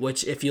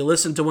 which, if you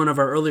listen to one of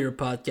our earlier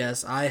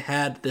podcasts, I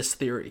had this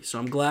theory. So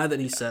I'm glad that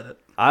he said it.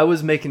 I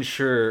was making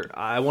sure.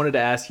 I wanted to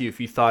ask you if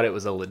you thought it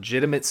was a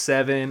legitimate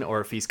 7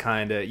 or if he's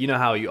kind of,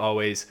 how you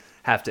always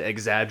have to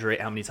exaggerate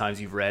how many times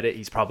you've read it.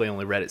 He's probably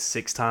only read it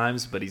 6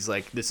 times, but he's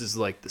like, this is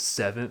like the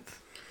 7th.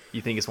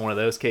 You think it's one of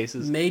those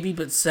cases? Maybe,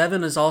 but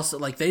 7 is also,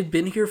 like, they've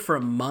been here for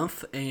a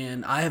month,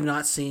 and I have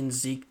not seen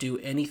Zeke do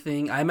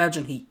anything. I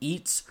imagine he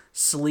eats,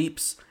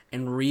 sleeps,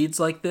 and reads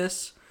like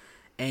this.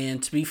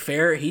 And to be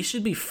fair, he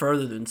should be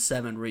further than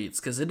 7 reads,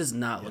 because it does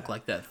not look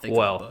like that thick of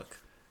a book.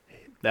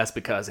 That's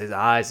because his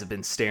eyes have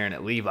been staring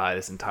at Levi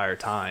this entire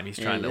time. He's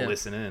trying to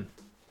listen in.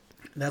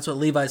 That's what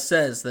Levi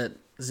says, that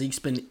Zeke's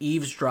been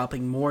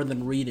eavesdropping more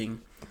than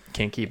reading.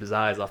 Can't keep his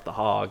eyes off the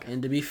hog.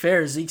 And to be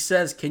fair, Zeke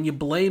says, can you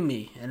blame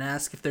me? And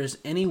ask if there's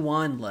any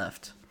wine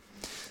left.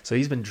 So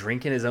he's been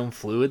drinking his own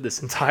fluid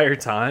this entire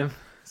time?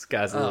 This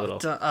guy's a little...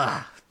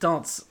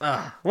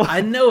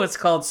 I know it's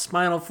called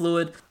spinal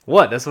fluid.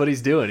 What? That's what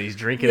he's doing. He's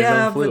drinking his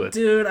own fluid. But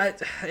dude,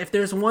 if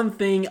there's one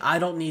thing I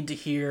don't need to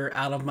hear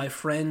out of my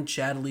friend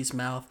Chadley's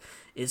mouth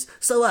is,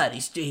 so what?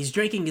 He's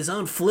drinking his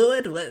own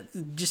fluid?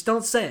 Just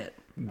don't say it.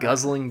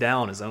 Guzzling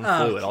down his own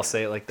fluid. I'll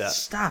say it like that.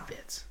 Stop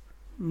it.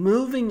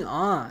 Moving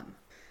on.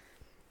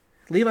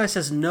 Levi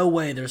says, no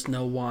way there's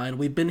no wine.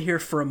 We've been here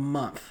for a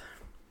month.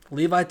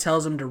 Levi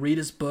tells him to read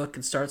his book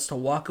and starts to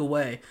walk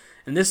away.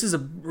 And this is a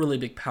really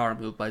big power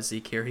move by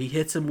Zeke here. He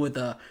hits him with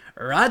a,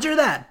 Roger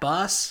that,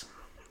 boss.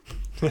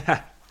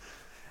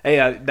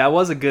 Hey, that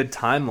was a good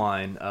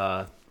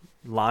timeline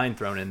line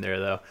thrown in there,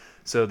 though.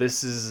 So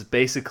this is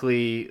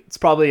basically, it's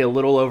probably a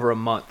little over a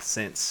month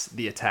since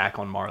the attack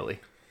on Marley.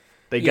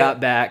 They got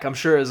back. I'm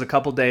sure it was a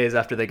couple days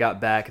after they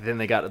got back. Then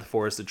they got to the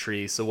Forest of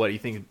Trees. So what do you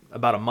think?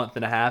 About a month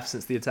and a half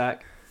since the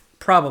attack?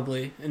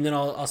 Probably. And then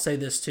I'll say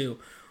this too.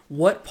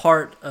 What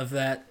part of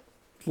that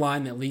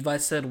line that Levi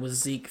said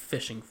was Zeke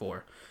fishing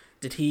for?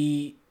 Did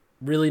he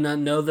really not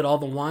know that all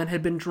the wine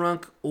had been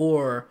drunk?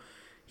 Or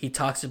he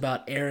talks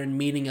about Aaron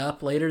meeting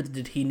up later?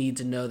 Did he need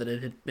to know that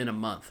it had been a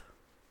month?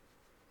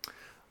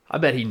 I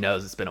bet he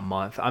knows it's been a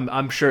month.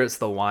 I'm sure it's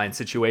the wine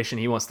situation.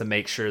 He wants to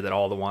make sure that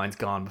all the wine's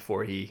gone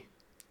before he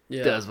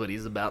does what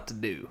he's about to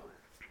do.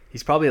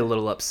 He's probably a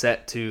little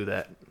upset, too,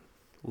 that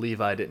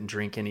Levi didn't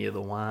drink any of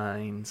the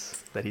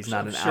wines, that he's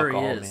not an sure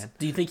alcohol he is. man.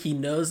 Do you think he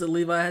knows that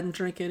Levi hadn't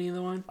drank any of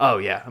the wine? Oh,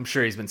 yeah. I'm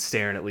sure he's been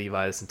staring at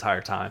Levi this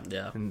entire time.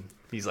 Yeah. And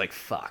he's like,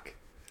 fuck.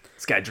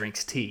 This guy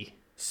drinks tea.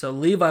 So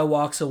Levi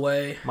walks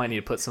away. Might need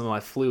to put some of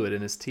my fluid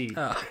in his tea.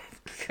 Oh,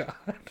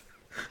 God.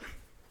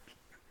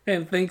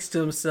 And thinks to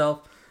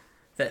himself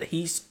that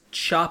he's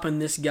chopping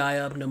this guy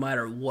up no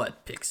matter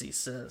what Pixie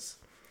says.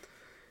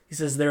 He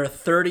says there are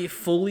 30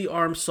 fully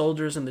armed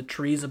soldiers in the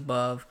trees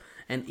above,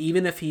 and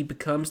even if he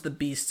becomes the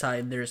Beast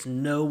Titan, there's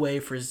no way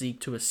for Zeke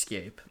to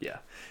escape. Yeah.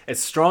 As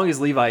strong as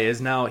Levi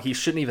is now, he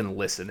shouldn't even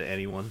listen to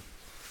anyone.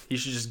 He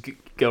should just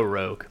go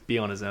rogue, be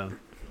on his own.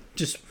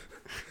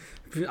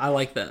 I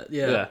like that.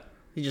 Yeah.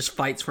 He just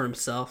fights for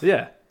himself.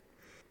 Yeah.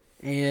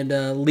 And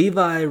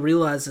Levi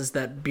realizes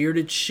that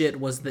bearded shit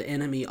was the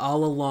enemy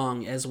all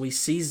along as we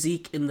see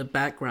Zeke in the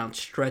background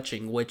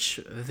stretching,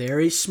 which,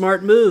 very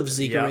smart move,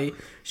 Zekery. Yep.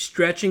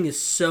 Stretching is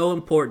so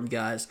important,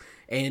 guys.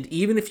 And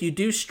even if you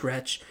do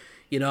stretch,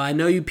 I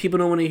know you people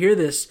don't want to hear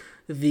this,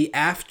 the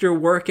after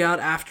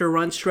workout, after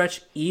run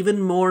stretch, even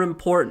more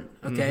important,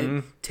 okay?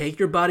 Mm-hmm. Take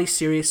your body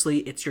seriously.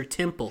 It's your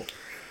temple.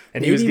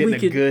 And he was getting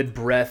a good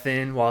breath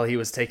in while he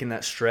was taking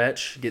that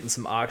stretch, getting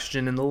some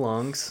oxygen in the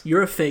lungs.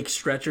 You're a fake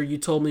stretcher. You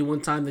told me one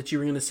time that you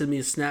were going to send me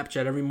a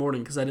Snapchat every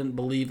morning because I didn't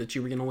believe that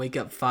you were going to wake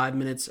up 5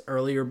 minutes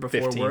earlier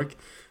before 15. work,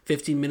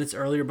 15 minutes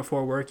earlier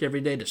before work every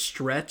day to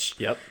stretch.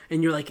 Yep.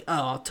 And you're like, oh,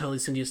 I'll totally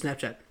send you a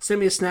Snapchat. Send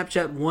me a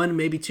Snapchat 1,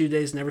 maybe 2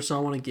 days, never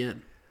saw one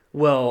again.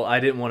 Well,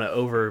 I didn't want to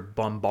over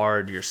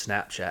bombard your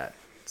Snapchat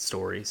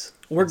stories.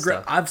 We're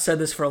great. I've said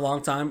this for a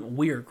long time.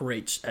 We are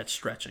great at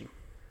stretching.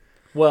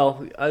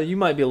 Well, you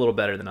might be a little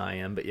better than I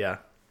am, but yeah.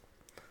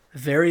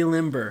 Very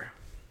limber.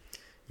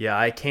 Yeah,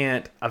 I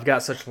can't. I've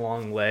got such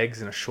long legs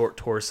and a short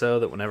torso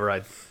that whenever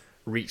I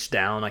reach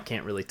down, I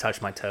can't really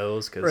touch my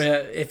toes. Cause...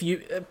 If you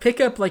pick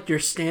up like your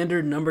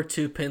standard number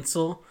 2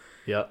 pencil,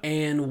 yep.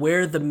 And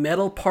where the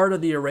metal part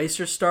of the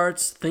eraser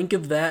starts, think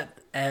of that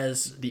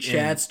as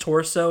Chad's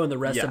torso and the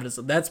rest of it is.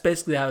 That's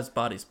basically how his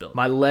body's built.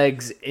 My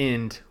legs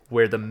end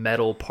where the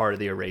metal part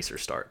of the eraser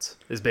starts,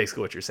 is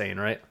basically what you're saying,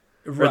 right?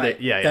 Right.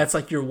 That's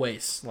like your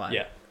waistline.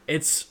 Yeah.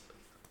 It's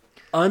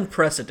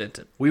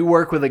unprecedented. We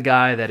work with a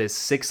guy that is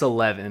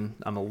 6'11".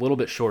 I'm a little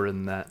bit shorter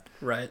than that.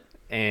 Right.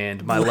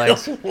 And my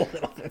legs...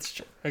 That's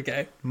true.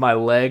 Okay. My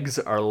legs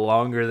are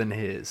longer than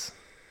his,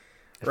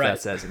 if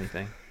that says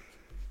anything.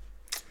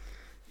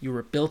 You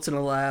were built in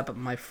a lab,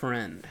 my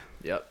friend.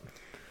 Yep.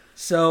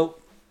 So...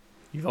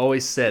 You've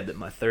always said that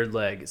my third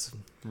leg is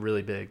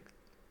really big.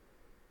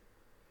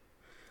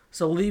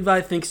 So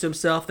Levi thinks to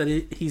himself that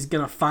he's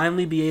going to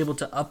finally be able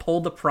to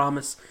uphold the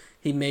promise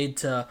he made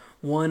to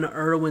one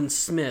Erwin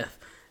Smith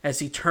as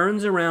he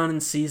turns around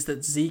and sees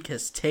that Zeke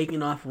has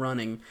taken off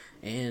running,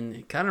 and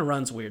it kind of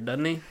runs weird,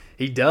 doesn't he?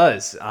 He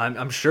does.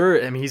 I'm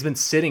sure. I mean, he's been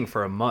sitting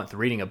for a month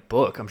reading a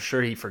book. I'm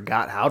sure he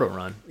forgot how to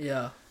run.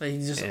 Yeah.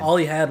 All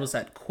he had was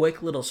that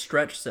quick little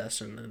stretch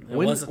session. And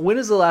when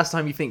is the last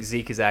time you think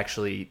Zeke has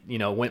actually,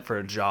 went for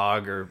a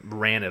jog or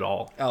ran at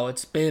all? Oh,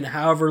 it's been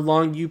however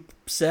long you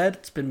said.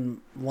 It's been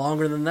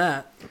longer than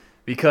that.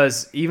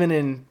 Because even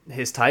in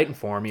his Titan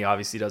form, he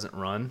obviously doesn't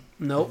run.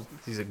 Nope.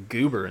 He's a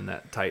goober in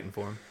that Titan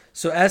form.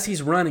 So as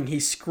he's running,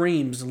 he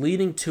screams,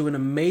 leading to an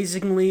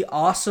amazingly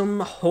awesome,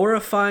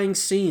 horrifying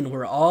scene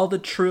where all the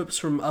troops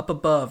from up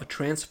above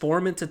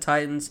transform into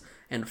Titans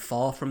and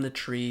fall from the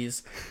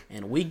trees,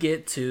 and we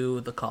get to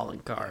the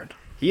calling card.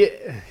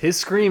 His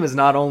scream is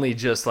not only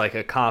just like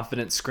a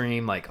confident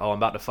scream, like, oh, I'm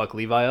about to fuck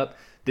Levi up.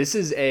 This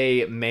is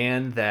a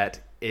man that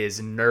is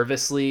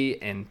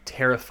nervously and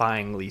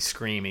terrifyingly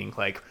screaming,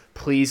 like,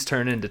 please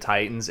turn into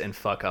Titans and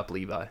fuck up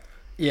Levi.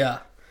 Yeah.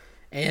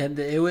 And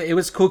it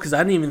was cool because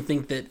I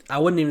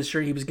wasn't even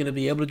sure he was going to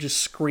be able to just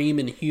scream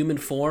in human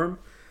form.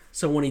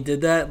 So when he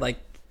did that, like,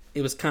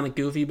 it was kind of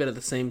goofy, but at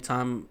the same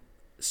time,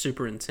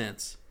 super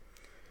intense.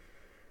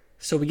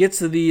 So we get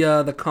to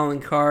the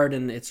calling card,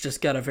 and it's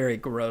just got a very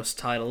gross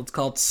title. It's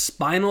called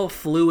Spinal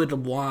Fluid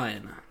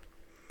Wine.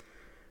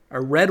 A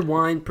red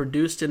wine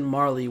produced in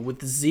Marley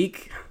with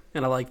Zeke,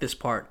 and I like this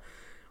part,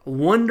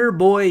 Wonder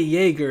Boy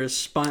Jaeger's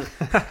spine.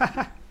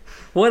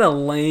 What a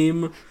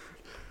lame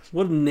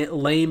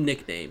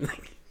nickname.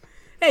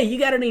 Hey, you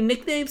got any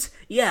nicknames?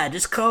 Yeah,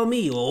 just call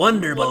me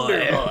Wonder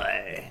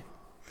Boy.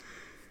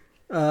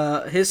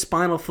 His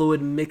spinal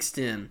fluid mixed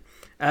in.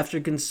 After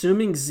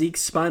consuming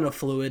Zeke's spinal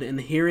fluid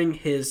and hearing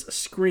his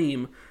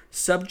scream,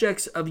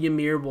 subjects of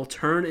Ymir will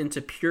turn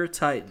into pure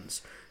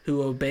Titans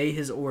who obey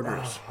his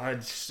orders. Oh,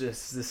 this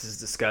is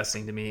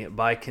disgusting to me.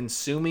 By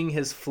consuming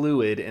his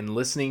fluid and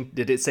listening,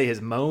 did it say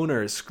his moan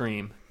or his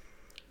scream?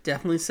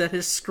 Definitely said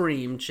his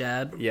scream,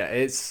 Chad. Yeah,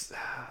 it's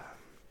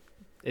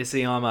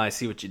Iyama, I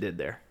see what you did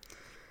there.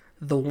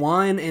 The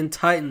wine and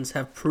Titans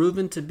have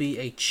proven to be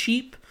a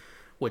cheap,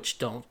 which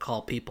don't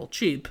call people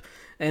cheap,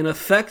 an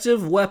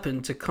effective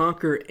weapon to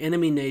conquer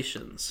enemy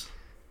nations.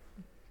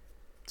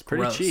 It's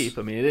pretty cheap.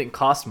 I mean, it didn't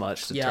cost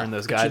much to turn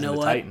those guys into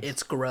Titans.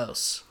 It's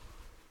gross.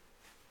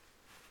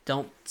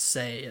 Don't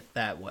say it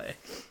that way.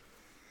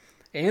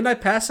 And I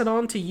pass it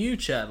on to you,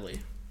 Chadley.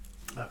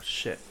 Oh,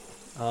 shit.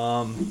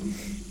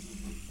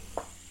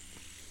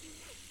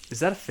 Is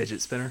that a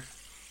fidget spinner?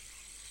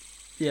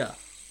 Yeah.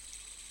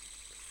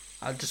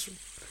 I just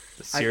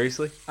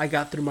Seriously? I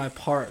got through my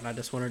part and I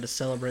just wanted to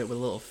celebrate with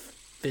a little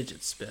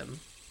fidget spin.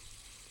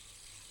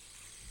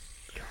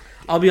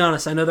 I'll be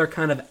honest, I know they're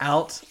kind of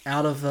out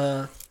of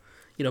pop.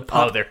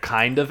 Oh, they're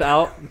kind of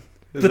out?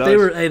 But they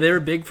were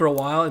big for a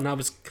while, and I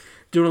was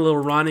doing a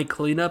little Ronnie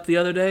cleanup the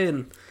other day,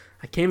 and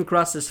I came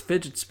across this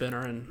fidget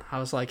spinner, and I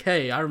was like,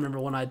 hey, I remember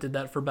when I did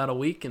that for about a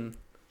week, and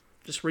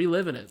just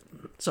reliving it.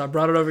 So I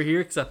brought it over here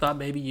because I thought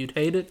maybe you'd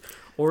hate it,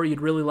 or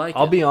you'd really like it.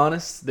 I'll be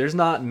honest, there's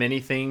not many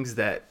things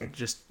that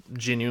just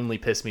genuinely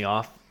piss me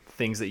off,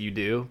 things that you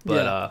do,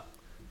 but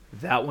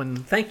that one...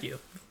 Thank you.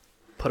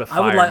 Put a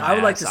fire I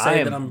would like to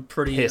say that I'm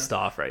pretty pissed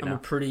off right now. I'm a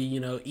pretty,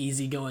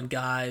 easygoing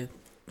guy.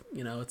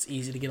 It's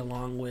easy to get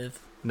along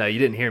with. No, you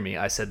didn't hear me.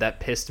 I said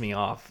that pissed me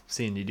off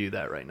seeing you do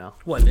that right now.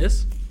 What,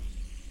 this?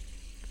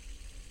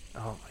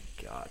 Oh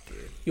my god, dude.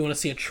 You want to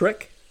see a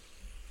trick?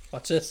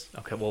 Watch this.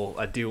 Okay, well,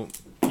 I do.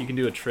 You can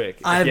do a trick.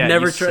 I've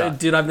never tried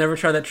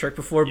that trick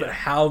before, but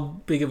how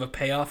big of a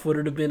payoff would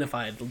it have been if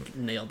I had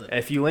nailed it?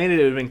 If you landed,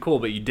 it would have been cool,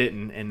 but you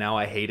didn't, and now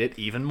I hate it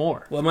even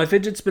more. Well, my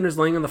fidget spinner's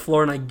laying on the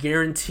floor, and I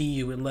guarantee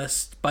you,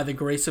 unless by the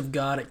grace of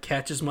God it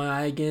catches my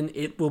eye again,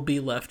 it will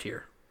be left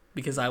here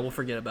because I will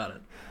forget about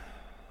it.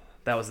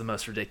 That was the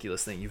most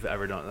ridiculous thing you've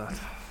ever done.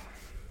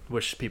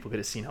 Wish people could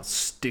have seen how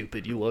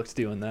stupid you looked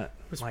doing that.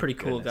 It was pretty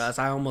cool, guys.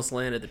 I almost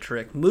landed the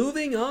trick.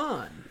 Moving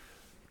on.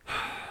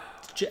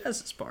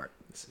 Jazz's part.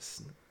 This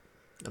is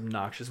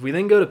obnoxious. We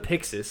then go to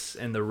Pixis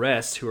and the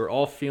rest, who are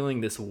all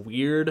feeling this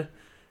weird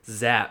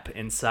zap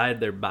inside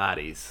their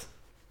bodies.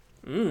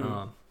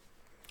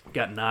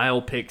 Got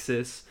Niall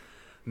Pixis,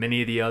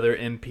 many of the other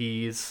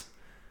MPs,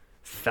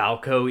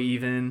 Falco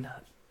even.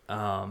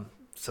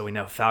 So we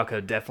know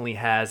Falco definitely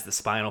has the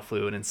spinal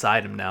fluid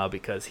inside him now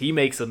because he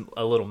makes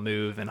a little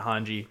move and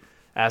Hanji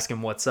asks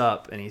him what's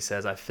up and he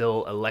says, I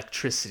feel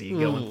electricity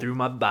going through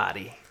my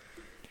body.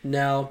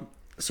 Now...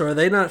 So are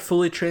they not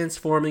fully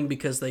transforming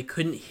because they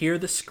couldn't hear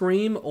the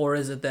scream, or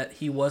is it that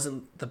he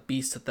wasn't the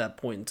beast at that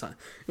point in time?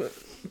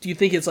 Do you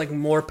think it's like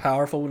more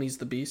powerful when he's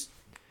the beast?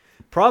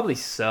 Probably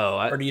so.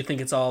 Or do you think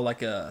it's all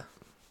like a...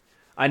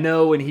 I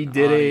know when he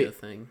did it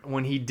thing?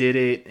 When he did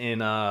it in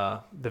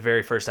the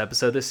very first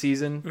episode this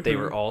season, they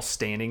were all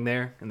standing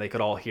there and they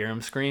could all hear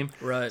him scream.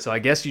 Right. So I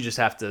guess you just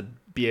have to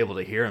be able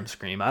to hear him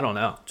scream. I don't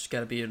know. Just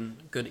got to be in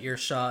good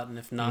earshot, and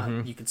if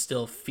not, you can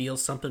still feel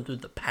something through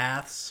the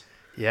paths.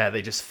 Yeah,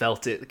 they just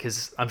felt it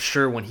because I'm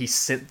sure when he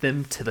sent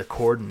them to the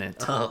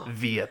coordinate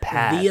via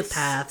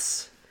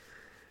paths,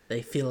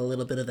 they feel a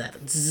little bit of that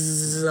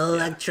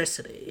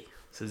electricity.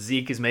 So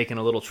Zeke is making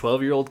a little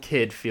 12-year-old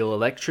kid feel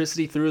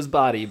electricity through his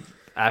body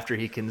after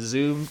he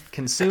consumed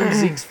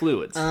Zeke's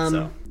fluids.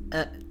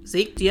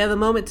 Zeke, do you have a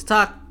moment to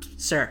talk?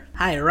 Sir.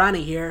 Hi,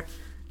 Ronnie here.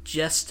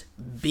 Just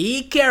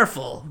be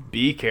careful.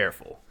 Be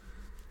careful.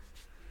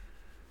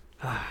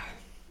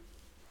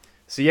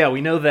 So yeah,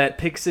 we know that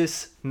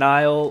Pixis,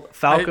 Niall,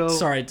 Falco...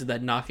 Sorry, did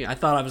that knock you? I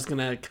thought I was going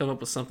to come up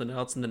with something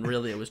else, and then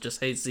really it was just,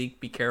 hey, Zeke,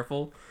 be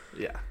careful.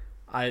 Yeah.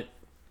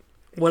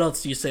 What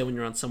else do you say when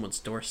you're on someone's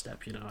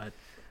doorstep,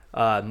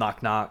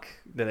 Knock, knock.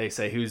 Then they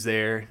say, who's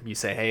there? You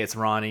say, hey, it's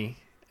Ronnie.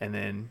 And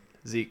then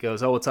Zeke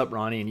goes, oh, what's up,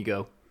 Ronnie? And you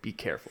go, be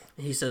careful.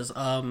 He says,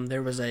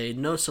 there was a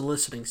no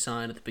soliciting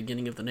sign at the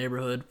beginning of the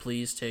neighborhood.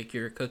 Please take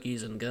your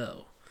cookies and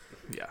go.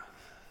 Yeah.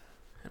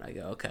 And I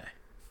go, okay.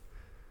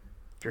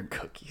 Your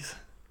cookies.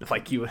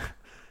 Like you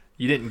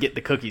didn't get the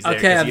cookies there.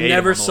 Okay, I've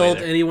never sold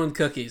anyone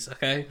cookies,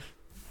 okay?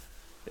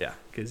 Yeah,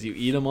 because you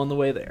eat them on the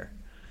way there.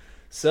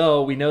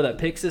 So we know that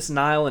Pixis,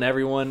 Niall, and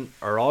everyone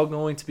are all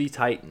going to be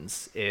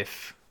Titans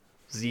if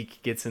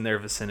Zeke gets in their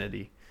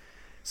vicinity.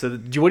 So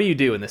what do you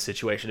do in this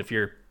situation? If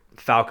you're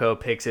Falco,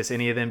 Pixis,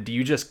 any of them, do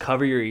you just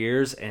cover your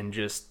ears and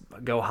just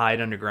go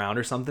hide underground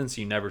or something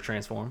so you never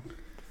transform?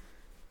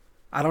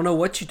 I don't know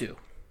what you do.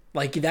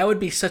 Like, that would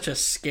be such a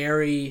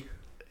scary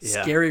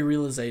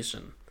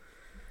realization.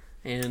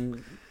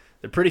 And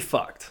they're pretty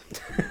fucked.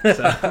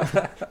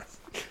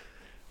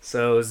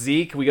 So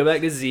Zeke, we go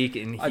back to Zeke,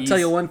 and I'll tell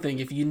you one thing.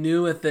 If you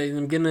knew,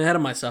 I'm getting ahead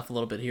of myself a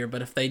little bit here,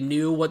 but if they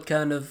knew what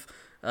kind of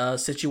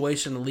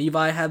situation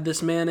Levi had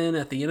this man in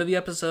at the end of the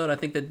episode, I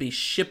think they'd be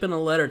shipping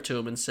a letter to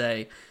him and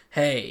say,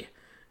 hey,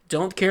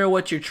 don't care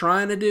what you're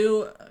trying to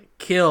do,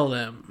 kill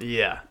them.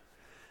 Yeah.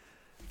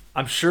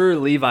 I'm sure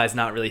Levi's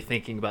not really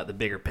thinking about the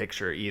bigger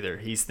picture either.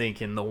 He's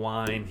thinking the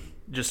wine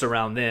just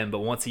around them, but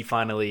once he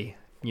finally...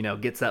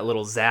 gets that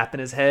little zap in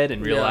his head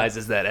and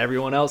realizes that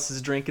everyone else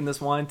is drinking this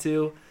wine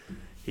too,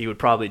 he would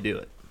probably do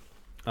it.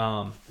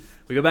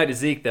 We go back to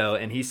Zeke, though,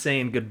 and he's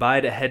saying goodbye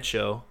to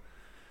Hecho,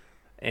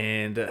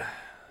 and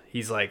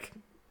he's like,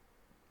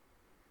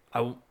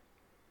 God,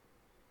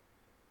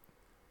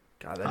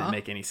 that didn't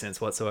make any sense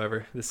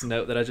whatsoever. This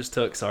note that I just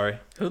took, sorry.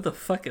 Who the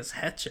fuck is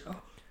Hecho?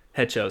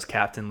 Hecho's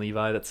Captain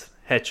Levi. That's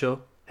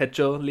Hecho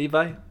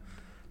Levi?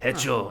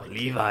 Hecho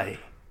Levi.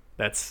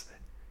 That's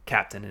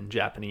Captain in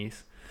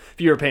Japanese. If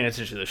you were paying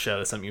attention to the show,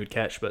 that's something you would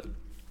catch.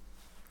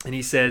 And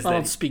he says I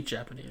don't speak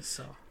Japanese,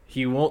 so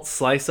he won't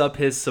slice up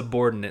his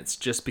subordinates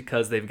just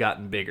because they've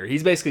gotten bigger.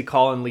 He's basically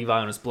calling Levi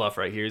on his bluff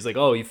right here. He's like,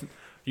 oh, you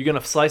going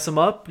to slice them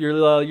up? Your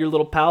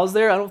little pals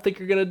there? I don't think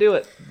you're going to do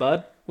it,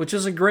 bud. Which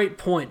is a great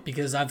point,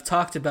 because I've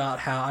talked about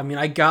how, I mean,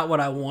 I got what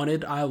I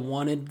wanted. I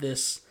wanted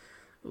this,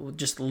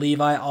 just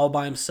Levi all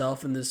by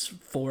himself in this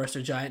forest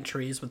of giant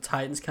trees with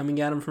Titans coming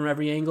at him from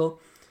every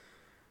angle.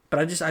 But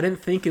I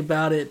didn't think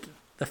about it,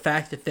 the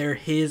fact that they're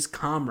his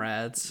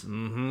comrades,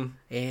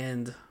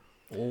 and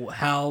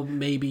how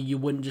maybe you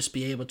wouldn't just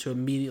be able to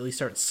immediately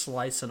start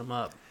slicing them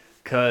up.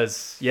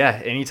 Because,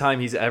 yeah,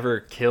 anytime he's ever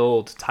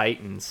killed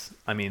Titans,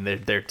 I mean,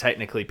 they're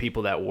technically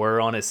people that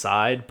were on his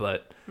side,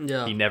 but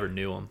he never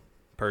knew them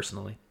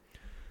personally.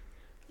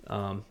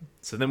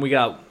 So then we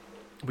go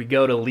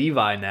to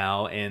Levi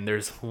now, and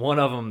there's one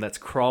of them that's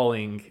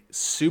crawling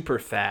super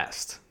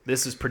fast.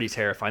 This is pretty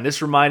terrifying.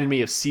 This reminded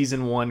me of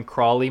Season 1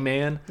 Crawly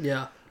Man.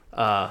 Yeah.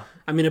 I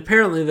mean,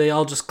 apparently they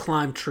all just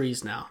climb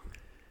trees now.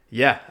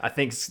 Yeah, I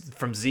think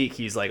from Zeke,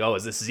 he's like, oh,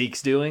 is this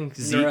Zeke's doing?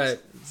 Right.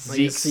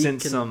 Zeke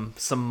sent some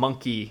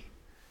monkey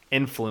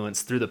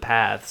influence through the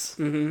paths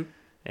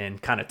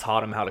and kind of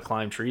taught him how to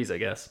climb trees, I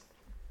guess.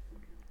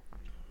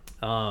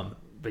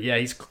 But yeah,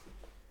 he's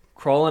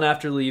crawling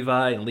after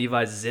Levi, and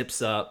Levi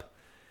zips up.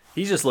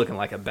 He's just looking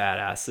like a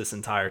badass this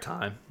entire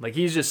time. Like,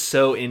 he's just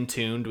so in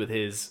tuned with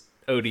his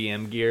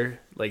ODM gear.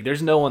 Like,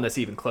 there's no one that's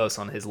even close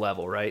on his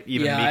level, right?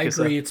 Even yeah,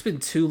 Mikasa. I agree. It's been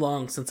too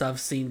long since I've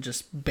seen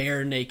just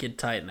bare naked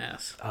Titan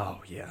ass.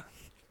 Oh, yeah.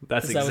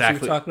 That's Is that exactly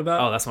what you were talking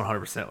about? Oh, that's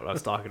 100% what I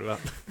was talking about.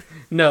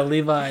 No,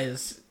 Levi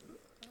is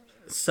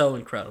so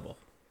incredible.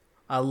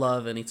 I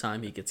love any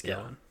time he gets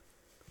going.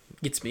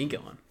 Gets me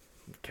going.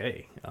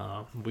 Okay.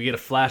 We get a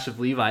flash of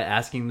Levi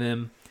asking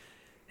them,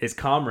 his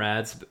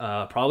comrades,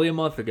 probably a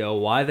month ago,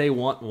 why they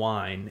want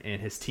wine,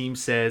 and his team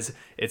says,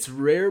 it's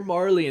rare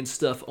Marley and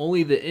stuff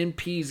only the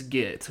NPs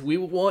get. We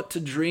want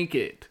to drink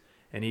it.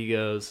 And he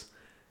goes,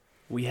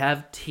 we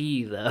have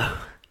tea, though.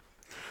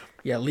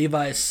 Yeah,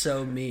 Levi is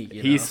so meat,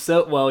 you know? He's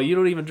so, well, you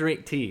don't even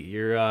drink tea.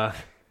 You're,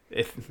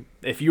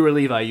 if you were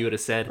Levi, you would have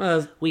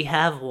said, we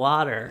have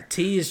water.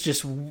 Tea is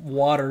just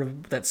water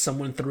that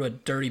someone threw a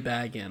dirty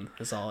bag in,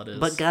 is all it is.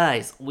 But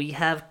guys, we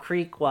have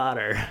creek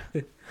water.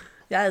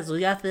 Guys, we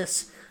got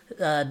this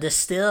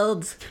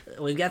distilled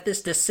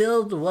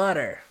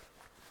water.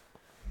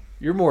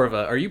 You're more of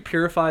are you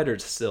purified or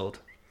distilled?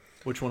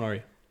 Which one are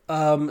you?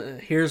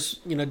 Here's,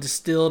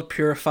 distilled,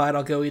 purified,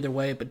 I'll go either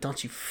way, but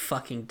don't you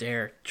fucking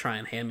dare try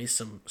and hand me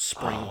some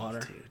spring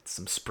water. Dude,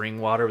 some spring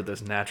water with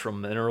those natural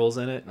minerals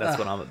in it. That's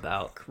what I'm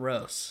about.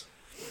 Gross.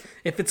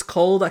 If it's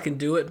cold, I can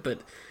do it, but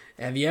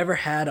have you ever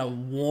had a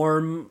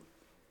warm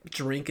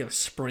drink of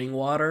spring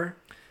water?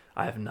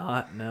 I have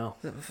not, no.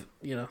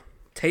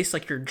 Tastes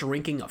like you're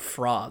drinking a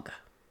frog.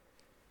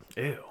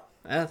 Ew.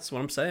 That's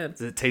what I'm saying.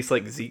 Does it taste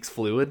like Zeke's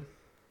fluid?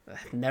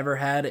 I've never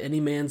had any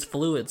man's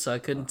fluid, so I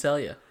couldn't tell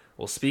you.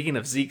 Well, speaking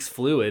of Zeke's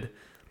fluid,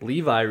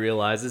 Levi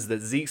realizes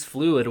that Zeke's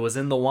fluid was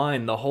in the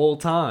wine the whole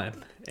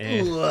time.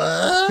 And,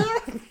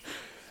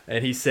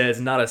 and he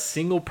says not a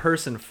single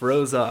person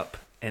froze up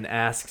and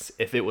asks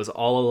if it was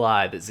all a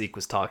lie that Zeke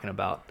was talking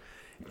about.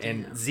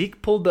 And damn.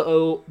 Zeke pulled the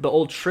old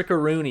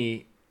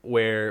trickaroony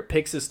where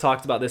Pixis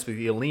talked about this with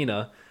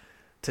Yelena.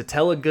 To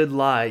tell a good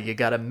lie, you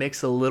got to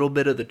mix a little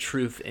bit of the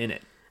truth in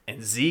it.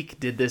 And Zeke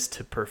did this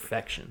to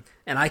perfection.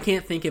 And I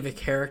can't think of a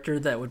character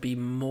that would be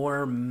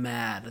more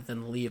mad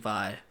than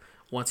Levi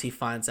once he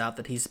finds out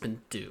that he's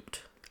been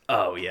duped.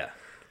 Oh, yeah.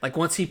 Like,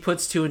 once he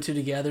puts two and two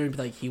together and be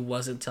like, he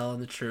wasn't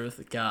telling the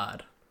truth.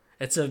 God.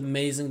 It's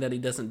amazing that he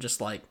doesn't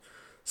just,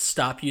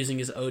 stop using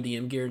his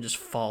ODM gear and just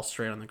fall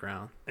straight on the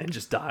ground. And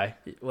just die.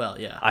 Well,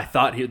 yeah. I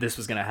thought this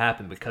was going to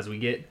happen because we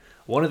get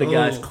one of the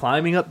guys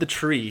climbing up the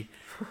tree,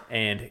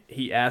 and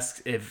he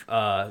asks if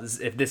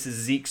this is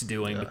Zeke's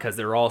doing because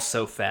they're all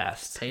so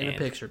fast. Paint a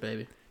picture,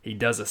 baby. He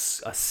does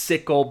a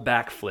sick old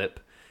backflip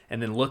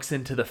and then looks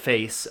into the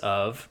face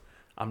of,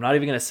 I'm not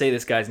even going to say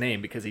this guy's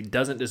name because he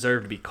doesn't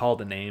deserve to be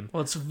called a name.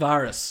 Well, it's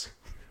Varus.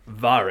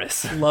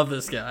 Varus. Love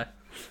this guy.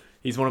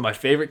 He's one of my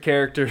favorite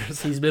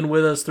characters. He's been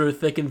with us through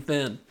thick and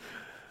thin.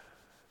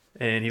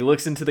 And he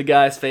looks into the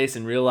guy's face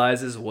and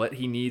realizes what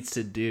he needs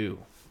to do.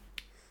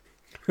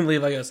 And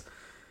Levi goes,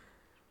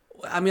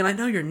 I mean, I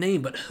know your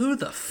name, but who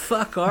the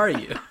fuck are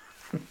you?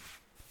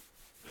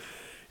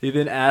 He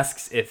then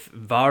asks if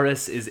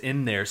Varus is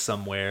in there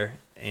somewhere,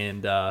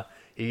 and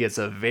he gets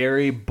a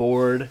very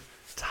bored,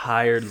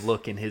 tired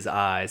look in his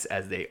eyes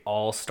as they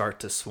all start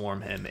to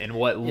swarm him. And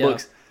what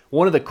looks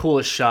one of the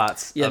coolest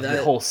shots of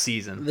the whole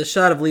season. The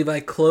shot of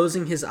Levi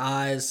closing his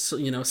eyes,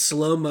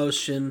 slow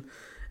motion,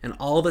 and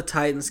all the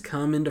Titans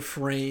come into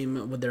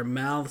frame with their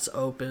mouths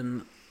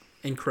open.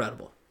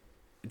 Incredible.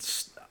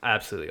 It's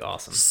absolutely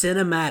awesome.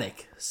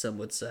 Cinematic, some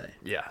would say.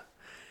 Yeah.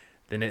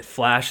 Then it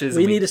flashes.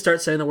 We need to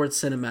start saying the word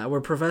cinematic.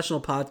 We're professional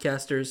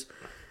podcasters.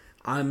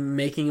 I'm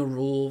making a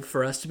rule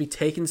for us to be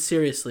taken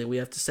seriously. We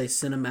have to say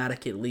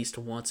cinematic at least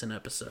once an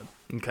episode.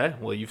 Okay.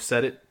 Well, you've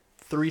said it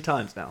 3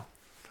 times now.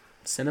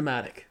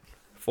 Cinematic.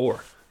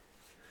 4.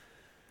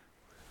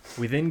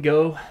 We then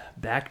go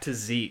back to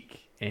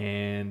Zeke,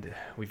 And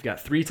we've got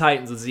 3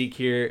 Titans with Zeke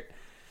here.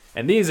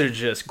 And these are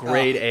just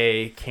grade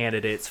A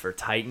candidates for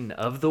Titan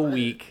of the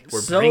Week.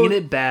 We're bringing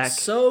it back.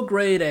 So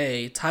grade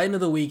A, Titan of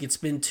the Week. It's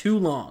been too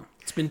long.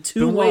 It's been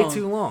way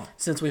too long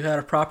since we've had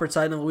a proper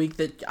Titan of the Week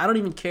that I don't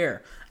even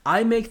care.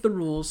 I make the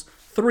rules.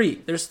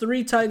 3. There's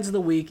 3 Titans of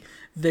the Week.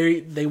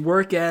 They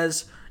work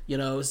as,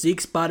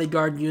 Zeke's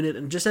bodyguard unit,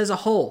 and just as a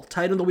whole,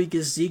 Titan of the Week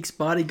is Zeke's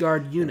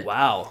bodyguard unit.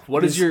 Wow.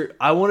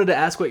 I wanted to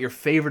ask what your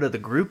favorite of the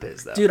group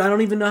is, though. Dude, I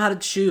don't even know how to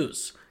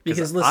choose.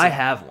 Because listen, I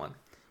have one.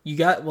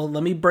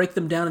 Let me break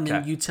them down and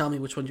then you tell me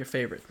which one's your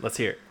favorite. Let's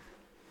hear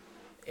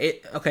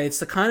it. It's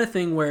the kind of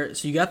thing where,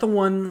 so you got the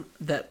one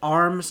that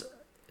arms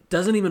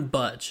doesn't even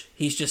budge.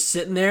 He's just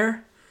sitting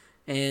there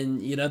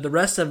and, the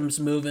rest of him's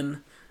moving,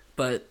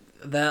 but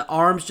the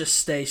arms just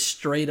stay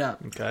straight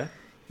up. Okay.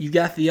 You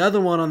got the other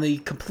one on the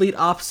complete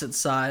opposite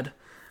side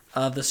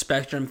of the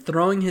spectrum,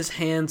 throwing his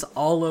hands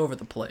all over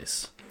the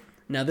place.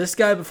 Now, this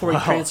guy, before he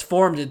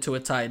transformed into a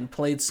Titan,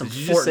 played some Fortnite. Did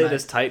you just say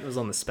this Titan was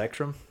on the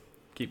spectrum?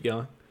 Keep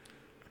going.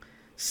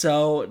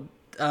 So,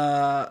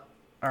 all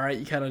right,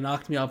 you kind of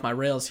knocked me off my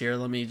rails here.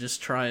 Let me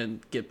just try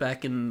and get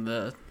back in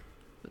the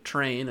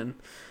train and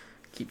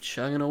keep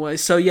chugging away.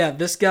 So, yeah,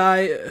 this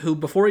guy who,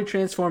 before he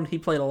transformed, he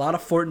played a lot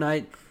of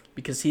Fortnite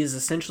because he is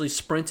essentially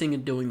sprinting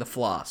and doing the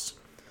floss.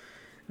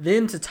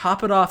 Then, to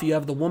top it off, you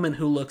have the woman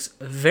who looks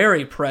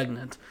very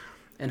pregnant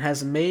and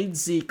has made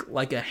Zeke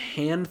like a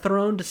hand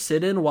throne to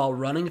sit in while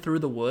running through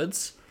the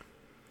woods.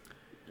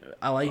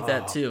 I like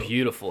that too.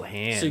 Beautiful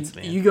hands,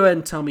 man. You go ahead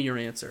and tell me your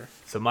answer.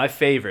 So my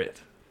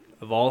favorite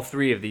of all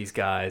 3 of these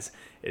guys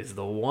is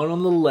the one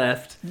on the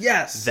left.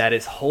 Yes. That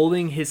is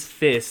holding his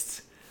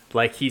fists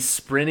like he's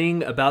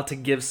sprinting, about to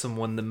give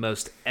someone the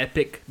most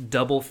epic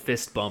double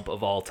fist bump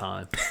of all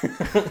time.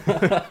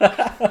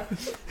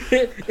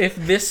 If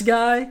this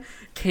guy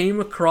came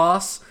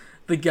across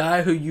the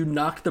guy who you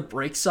knocked the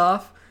brakes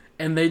off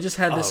and they just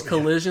had this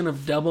collision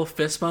of double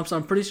fist bumps,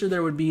 I'm pretty sure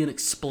there would be an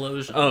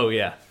explosion. Oh,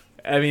 yeah.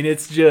 I mean,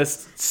 it's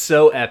just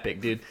so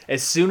epic, dude.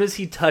 As soon as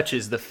he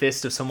touches the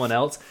fist of someone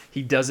else,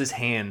 he does his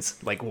hands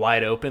like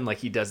wide open, like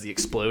he does the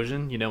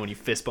explosion. When you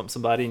fist bump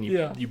somebody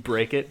and you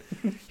break it,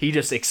 he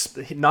just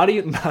not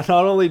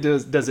only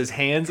does his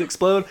hands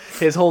explode,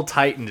 his whole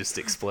Titan just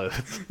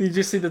explodes. You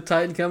just see the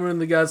Titan coming,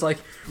 and the guy's like,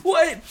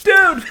 "Wait,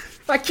 dude,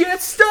 I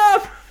can't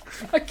stop.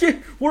 I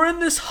can't. We're in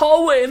this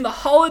hallway in the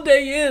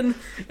Holiday Inn,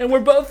 and we're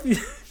both.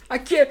 I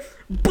can't."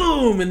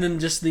 Boom! And then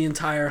just the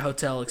entire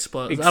hotel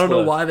explodes. I don't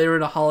know why they were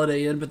in a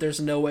Holiday Inn, but there's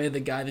no way the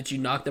guy that you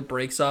knocked the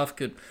brakes off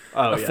could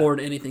afford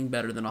anything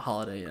better than a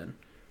Holiday Inn.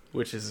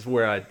 Which is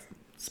where I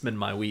spend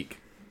my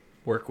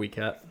work week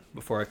at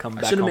before I come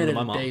back home to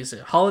my mom. Days Inn.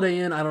 Holiday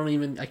Inn,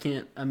 I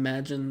can't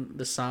imagine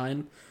the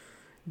sign.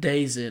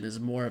 Days Inn is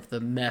more of the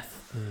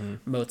meth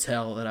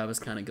motel that I was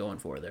kind of going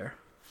for there.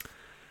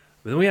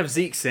 But then we have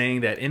Zeke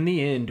saying that in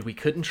the end, we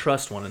couldn't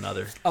trust one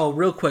another. Oh,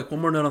 real quick,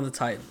 one more note on the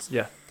Titans.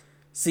 Yeah.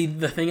 See,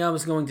 the thing I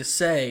was going to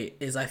say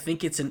is I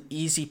think it's an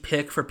easy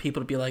pick for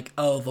people to be like,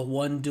 oh, the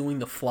one doing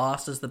the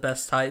floss is the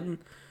best Titan.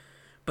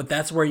 But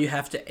that's where you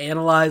have to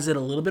analyze it a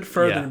little bit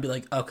further and be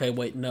like, okay,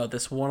 wait, no,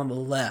 this one on the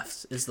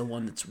left is the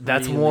one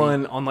that's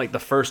one on like the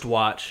first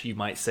watch, you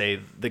might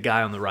say the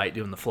guy on the right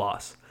doing the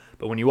floss.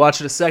 But when you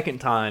watch it a second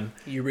time,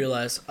 you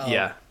realize,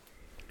 yeah.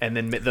 And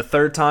then the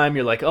third time,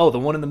 you're like, oh, the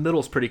one in the middle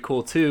is pretty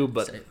cool too.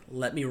 But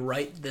let me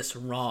right this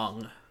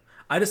wrong.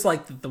 I just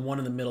like that the one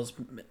in the middle's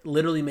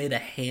literally made a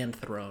hand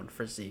throne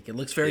for Zeke. It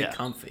looks very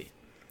comfy.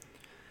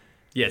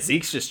 Yeah,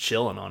 Zeke's just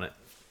chilling on it.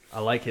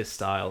 I like his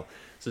style.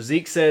 So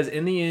Zeke says,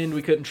 in the end,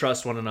 we couldn't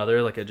trust one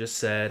another, like I just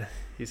said.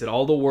 He said,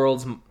 all the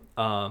world's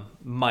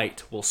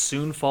might will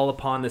soon fall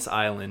upon this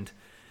island,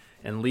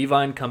 and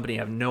Levi and company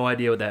have no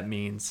idea what that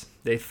means.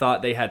 They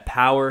thought they had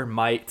power,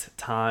 might,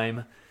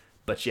 time,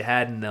 but you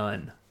had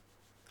none.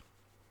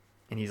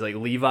 And he's like,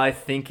 Levi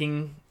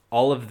thinking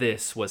all of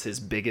this was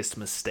his biggest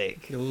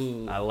mistake.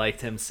 Ooh. I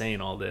liked him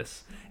saying all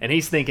this. And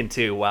he's thinking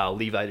too, wow,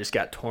 Levi just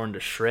got torn to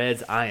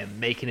shreds. I am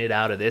making it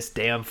out of this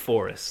damn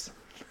forest.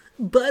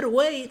 But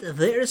wait,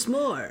 there's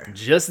more.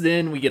 Just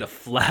then we get a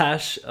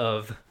flash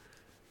of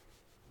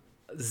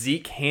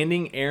Zeke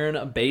handing Aaron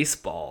a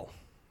baseball.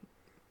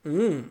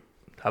 How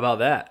about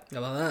that? How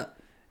about that?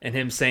 And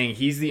him saying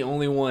he's the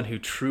only one who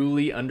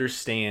truly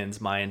understands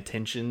my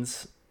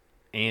intentions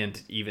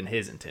and even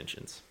his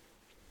intentions.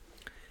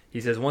 He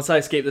says, once I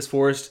escape this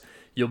forest,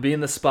 you'll be in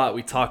the spot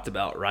we talked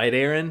about, right,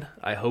 Aaron?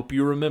 I hope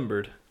you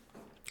remembered.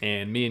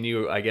 And me and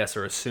you, I guess,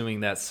 are assuming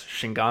that's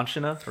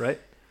Shinganshina,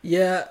 right?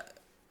 Yeah,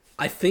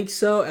 I think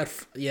so.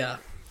 Yeah.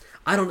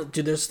 I don't know.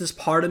 Dude, there's this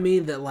part of me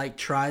that, like,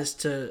 tries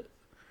to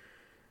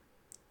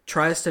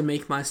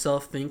make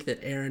myself think that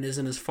Aaron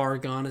isn't as far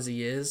gone as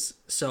he is.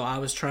 So I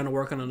was trying to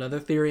work on another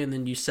theory, and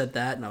then you said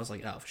that, and I was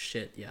like, oh,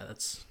 shit, yeah,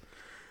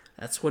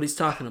 that's what he's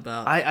talking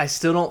about. I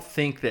still don't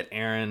think that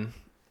Aaron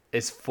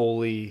is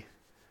fully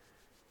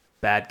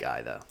bad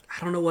guy, though.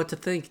 I don't know what to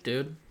think,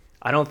 dude.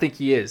 I don't think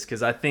he is,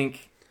 because I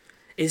think...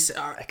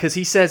 Because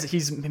he says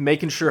he's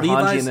making sure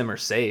Hanji and them are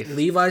safe.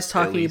 Levi's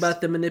talking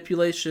about the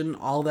manipulation,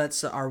 all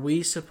that. Are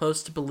we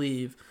supposed to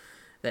believe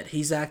that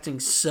he's acting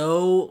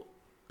so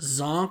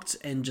zonked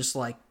and just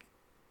like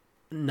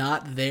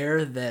not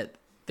there that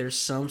there's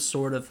some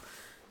sort of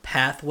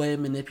pathway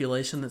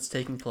manipulation that's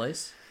taking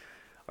place?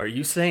 Are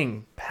you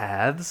saying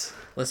paths?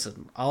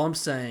 Listen, all I'm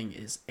saying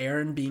is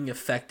Aaron being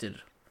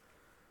affected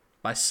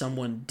by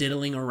someone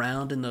diddling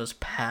around in those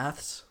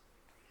paths.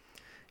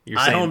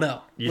 I don't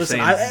know. Listen,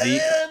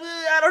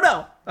 I don't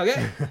know.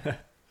 Okay.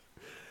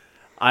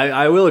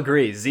 I will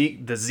agree.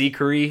 The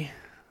Zekery,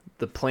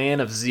 the plan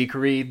of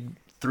Zekery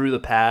through the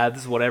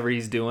paths, whatever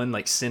he's doing,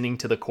 like sending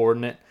to the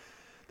coordinate.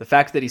 The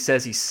fact that he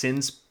says he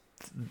sends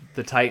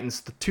the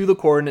Titans to the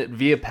coordinate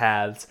via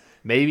paths,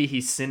 maybe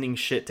he's sending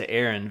shit to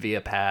Aaron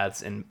via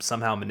paths and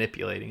somehow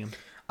manipulating him.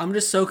 I'm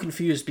just so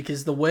confused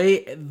because the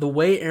way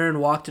Aaron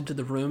walked into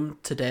the room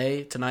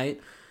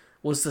tonight,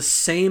 was the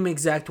same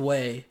exact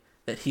way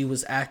that he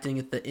was acting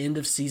at the end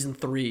of season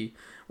 3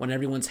 when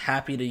everyone's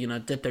happy to,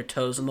 dip their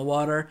toes in the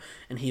water,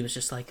 and he was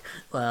just like,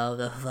 well,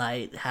 the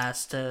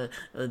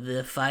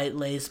fight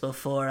lays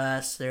before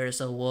us, there's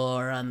a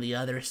war on the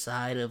other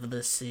side of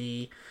the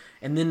sea.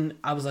 And then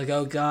I was like,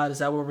 oh God, is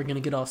that what we're going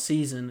to get all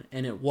season?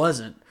 And it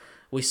wasn't.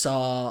 We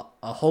saw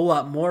a whole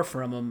lot more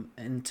from him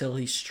until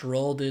he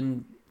strolled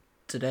in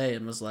today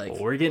and was like...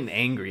 Well, we're getting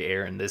angry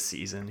Aaron this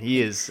season.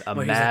 He is a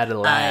mad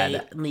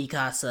lad.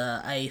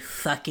 Mikasa, I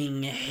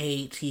fucking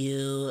hate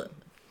you.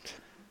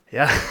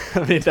 Yeah,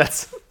 I mean,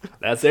 that's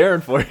Aaron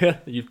for you.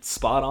 You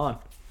spot on.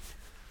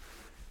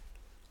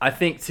 I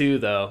think, too,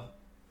 though,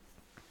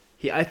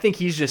 I think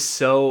he's just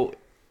so...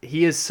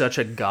 He is such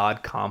a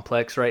god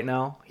complex right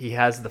now. He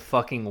has the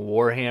fucking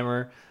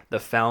Warhammer, the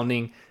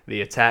Founding,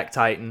 the Attack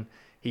Titan.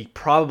 He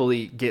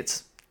probably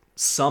gets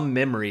some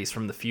memories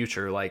from the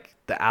future like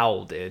the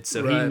Owl did.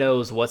 So He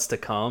knows what's to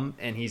come,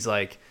 and he's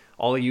like,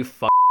 all of you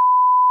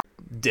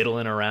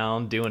diddling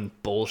around, doing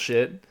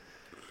bullshit.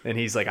 And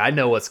he's like, I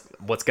know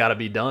what's got to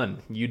be done.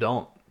 You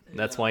don't.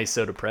 That's why he's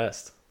so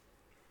depressed.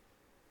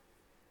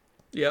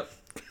 Yep.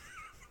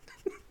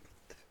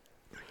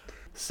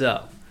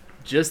 So,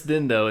 just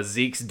then, though, as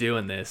Zeke's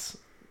doing this,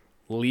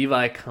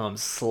 Levi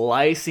comes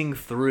slicing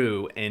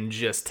through and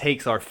just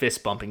takes our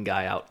fist-bumping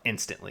guy out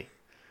instantly.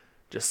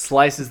 Just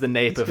slices the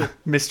nape of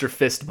Mr.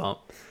 Fist Bump.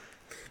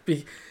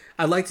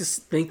 I'd like to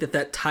think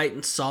that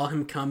Titan saw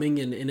him coming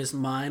and in his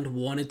mind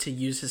wanted to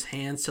use his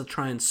hands to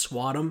try and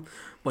swat him,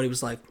 but he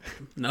was like,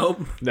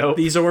 nope.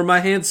 These are where my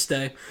hands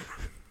stay.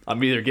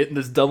 I'm either getting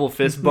this double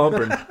fist bump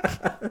or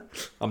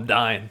I'm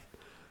dying.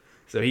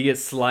 So he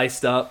gets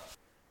sliced up.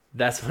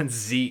 That's when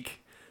Zeke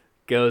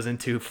goes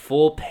into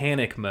full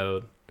panic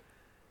mode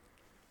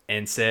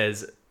and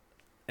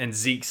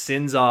Zeke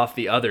sends off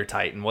the other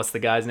Titan. What's the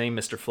guy's name?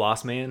 Mr.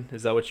 Flossman?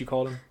 Is that what you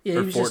called him? Yeah, he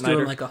was just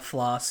doing like a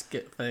floss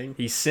thing.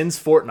 He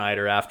sends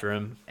Fortniter after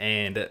him,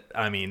 and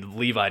I mean,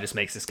 Levi just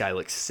makes this guy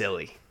look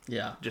silly.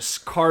 Yeah.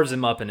 Just carves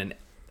him up in an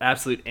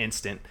absolute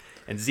instant,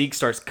 and Zeke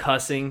starts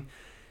cussing.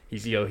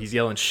 He's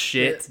yelling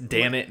shit,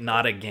 damn it,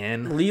 not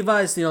again.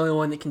 Levi's the only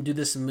one that can do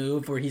this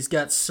move where he's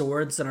got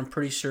swords that I'm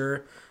pretty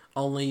sure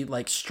only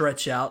like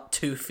stretch out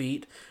 2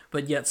 feet,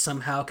 but yet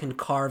somehow can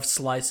carve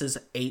slices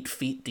 8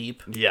 feet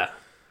deep. Yeah.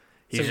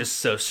 He's just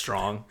so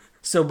strong.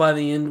 So by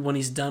the end, when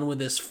he's done with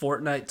this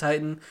Fortnite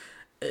Titan,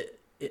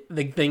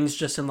 the thing's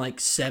just in like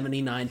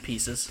 79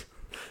 pieces.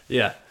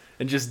 Yeah.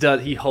 And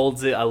he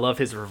holds it. I love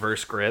his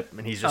reverse grip,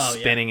 and he's just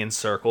spinning in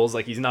circles.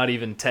 Like, he's not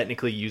even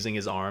technically using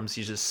his arms.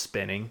 He's just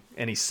spinning,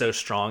 and he's so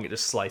strong, it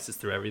just slices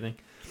through everything.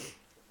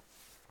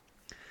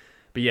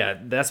 But yeah,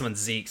 that's when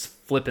Zeke's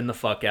flipping the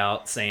fuck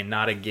out, saying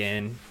not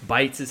again,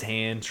 bites his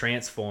hand,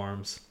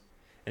 transforms.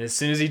 And as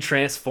soon as he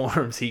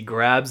transforms, he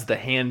grabs the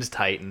hand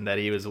Titan that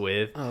he was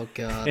with. Oh,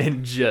 God.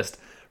 And just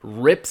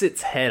rips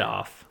its head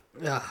off.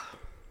 Ugh.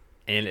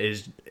 And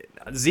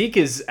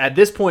at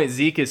this point,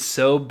 Zeke is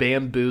so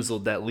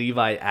bamboozled that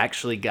Levi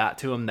actually got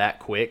to him that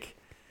quick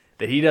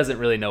that he doesn't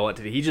really know what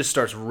to do. He just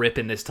starts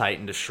ripping this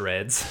Titan to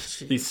shreds.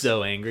 Jeez. He's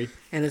so angry.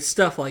 And it's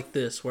stuff like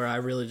this where I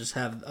really just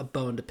have a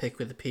bone to pick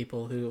with the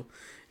people who,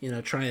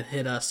 try and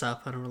hit us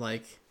up and are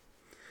like,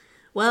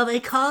 well, they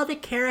called the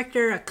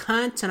character a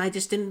cunt, and I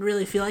just didn't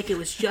really feel like it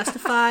was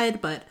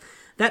justified. But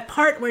that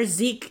part where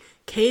Zeke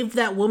caved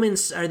that woman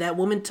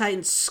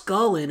Titan's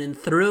skull in and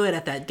threw it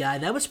at that guy,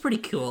 that was pretty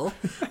cool.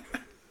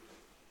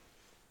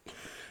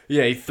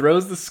 Yeah, he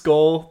throws the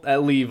skull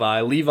at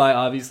Levi. Levi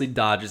obviously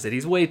dodges it.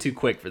 He's way too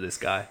quick for this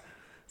guy.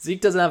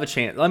 Zeke doesn't have a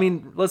chance. I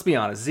mean, let's be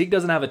honest. Zeke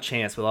doesn't have a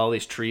chance with all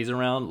these trees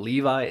around.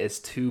 Levi is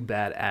too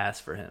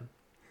badass for him.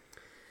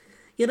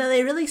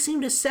 They really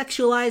seem to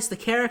sexualize the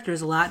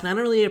characters a lot, and I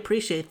don't really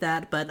appreciate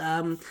that, but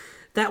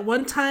that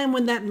one time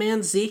when that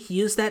man Zeke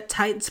used that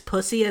Titan's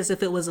pussy as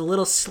if it was a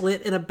little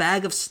slit in a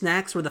bag of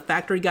snacks where the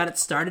factory got it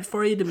started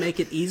for you to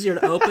make it easier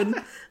to open,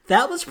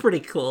 that was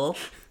pretty cool.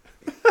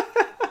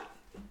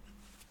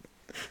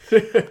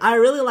 I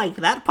really liked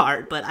that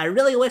part, but I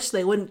really wish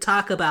they wouldn't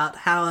talk about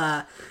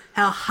how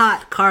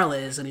hot Carla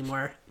is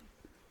anymore.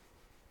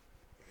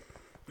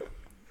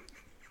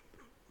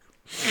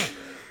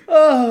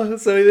 Oh,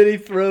 so then he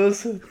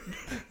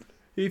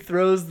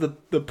throws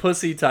the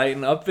pussy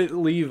Titan up at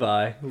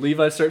Levi.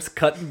 Levi starts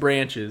cutting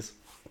branches.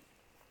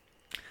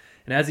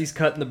 And as he's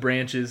cutting the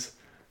branches,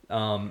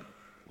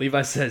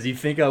 Levi says, "You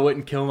think I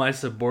wouldn't kill my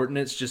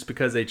subordinates just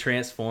because they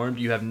transformed?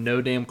 You have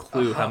no damn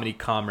clue how many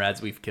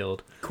comrades we've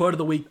killed." Quote of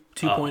the week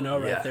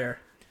 2.0 right there.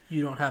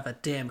 You don't have a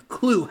damn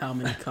clue how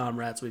many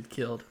comrades we've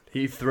killed.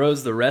 He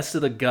throws the rest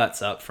of the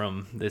guts up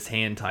from this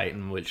hand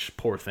titan, which,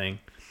 poor thing.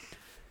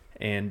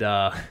 And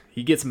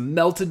he gets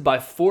melted by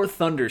 4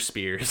 thunder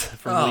spears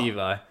from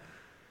Levi.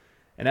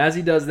 And as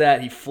he does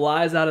that, he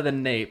flies out of the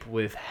nape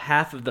with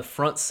half of the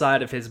front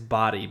side of his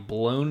body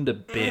blown to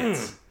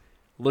bits,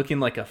 looking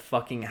like a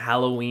fucking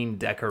Halloween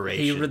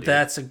decoration.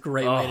 That's a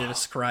great way to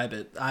describe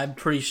it. I'm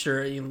pretty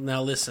sure.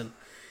 Now listen,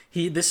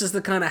 this is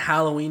the kind of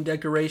Halloween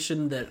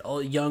decoration that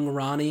young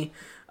Ronnie,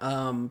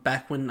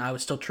 back when I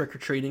was still trick or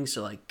treating,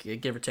 so like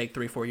give or take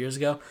 3-4 years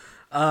ago.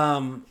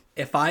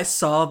 If I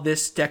saw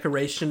this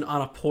decoration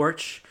on a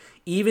porch,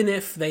 even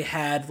if they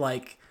had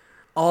like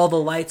all the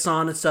lights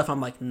on and stuff, I'm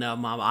like, no,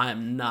 Mom, I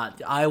am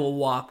not. I will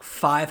walk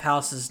 5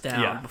 houses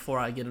down before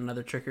I get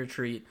another trick or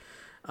treat.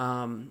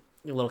 A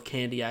little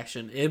candy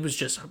action. It was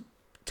just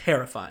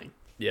terrifying.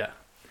 Yeah.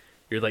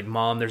 You're like,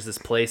 Mom, there's this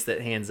place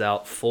that hands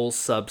out full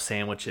sub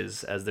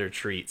sandwiches as their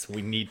treats.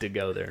 We need to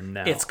go there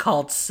now. It's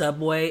called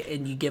Subway,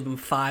 and you give them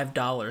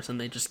 $5,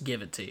 and they just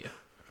give it to you.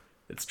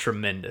 It's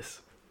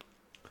tremendous.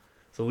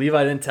 So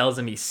Levi then tells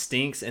him he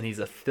stinks, and he's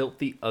a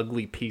filthy,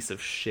 ugly piece of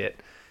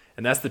shit.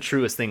 And that's the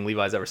truest thing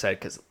Levi's ever said,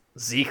 because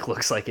Zeke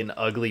looks like an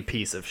ugly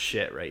piece of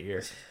shit right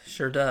here.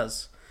 Sure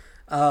does.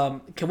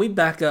 Can we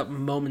back up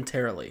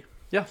momentarily?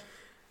 Yeah.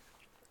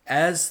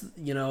 As,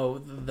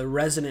 the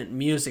resident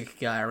music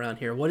guy around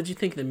here, what did you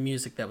think of the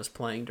music that was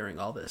playing during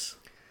all this?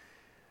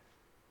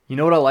 You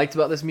know what I liked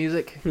about this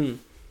music?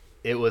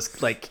 It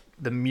was like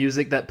the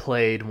music that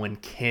played when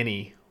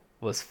Kenny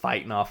was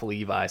fighting off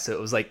Levi. So it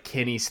was like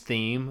Kenny's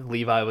theme.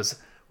 Levi was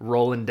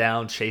rolling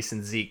down,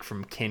 chasing Zeke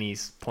from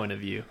Kenny's point of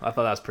view. I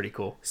thought that was pretty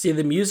cool. See,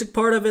 the music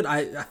part of it,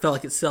 I felt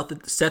like it set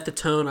the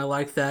tone. I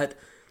liked that.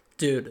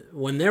 Dude,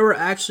 when there were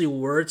actually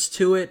words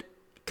to it,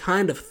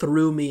 kind of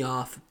threw me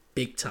off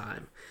big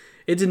time.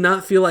 It did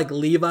not feel like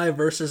Levi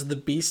versus the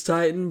Beast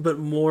Titan, but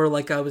more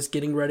like I was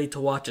getting ready to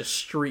watch a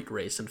street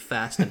race in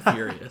Fast and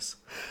Furious.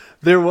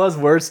 There was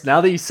words. Now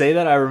that you say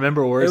that, I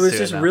remember words. It was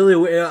just really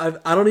weird.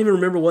 I don't even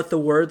remember what the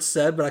words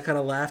said, but I kind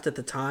of laughed at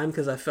the time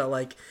because I felt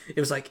like it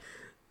was like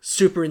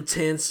super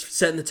intense,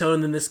 setting the tone,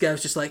 and then this guy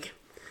was just like,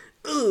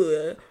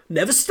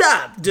 never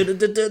stop,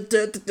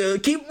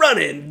 keep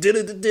running,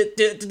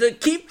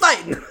 keep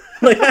fighting.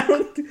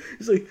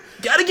 He's like,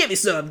 gotta give me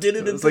some.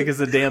 It's like it's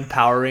a damn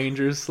Power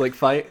Rangers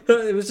fight.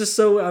 It was just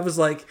so. I was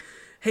like,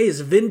 hey,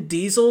 is Vin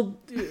Diesel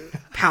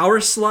power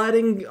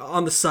sliding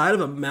on the side of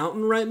a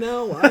mountain right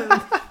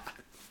now?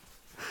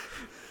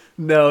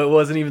 No, it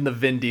wasn't even the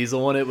Vin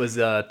Diesel one. It was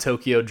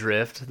Tokyo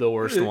Drift, the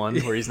worst one,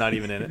 where he's not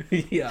even in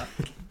it. Yeah.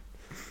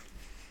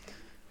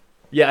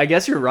 Yeah, I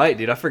guess you're right,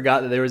 dude. I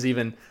forgot that there was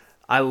even...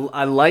 I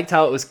liked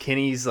how it was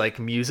Kenny's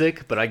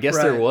music, but I guess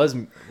there was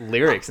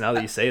lyrics now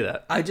that you say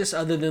that. I just,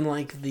 other than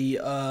the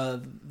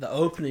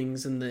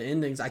openings and the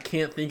endings, I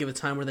can't think of a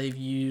time where they've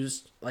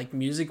used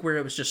music where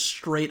it was just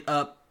straight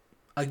up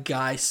a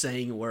guy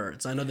saying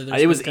words. I know that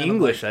it was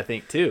English, I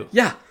think, too.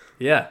 Yeah.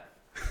 Yeah.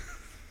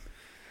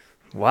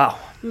 Wow.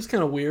 It was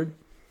kind of weird.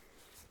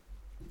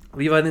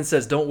 Levi then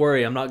says, "Don't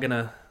worry, I'm not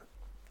gonna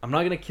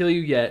kill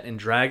you yet," and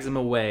drags him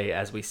away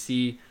as we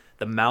see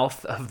the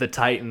mouth of the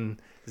Titan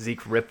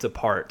Zeke ripped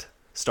apart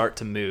start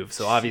to move.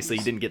 So obviously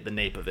you didn't get the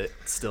nape of it.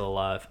 It's still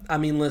alive. I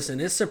mean, listen,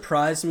 it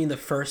surprised me the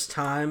first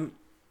time,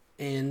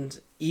 and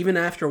even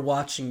after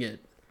watching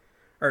it,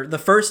 or the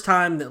first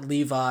time that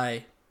Levi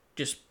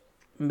just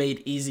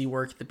made easy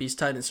work at the Beast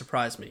Titan, it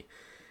surprised me.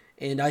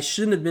 And I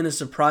shouldn't have been as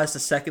surprised the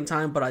second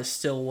time, but I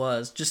still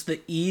was. Just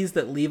the ease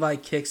that Levi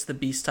kicks the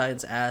Beast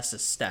Titan's ass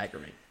is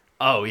staggering.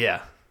 Oh,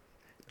 yeah.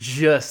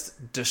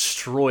 Just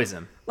destroys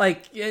him.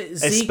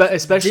 Zeke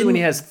especially when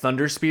he has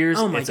thunder spears,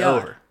 it's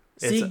over.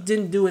 Zeke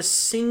didn't do a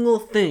single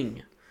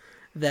thing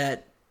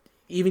that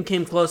even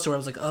came close to where I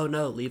was like, oh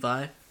no,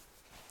 Levi.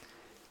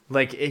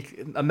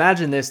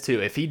 Imagine this too.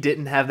 If he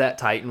didn't have that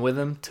Titan with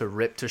him to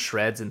rip to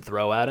shreds and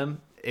throw at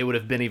him, it would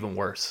have been even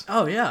worse.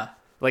 Oh, yeah.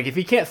 If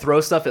he can't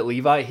throw stuff at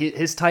Levi,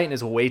 his Titan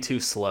is way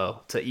too slow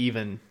to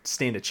even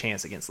stand a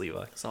chance against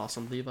Levi. It's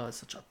awesome. Levi is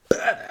such a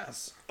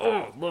badass.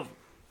 Oh, love him.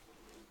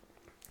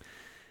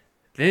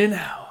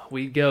 Then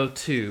we go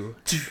to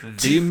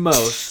the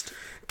most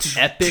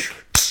epic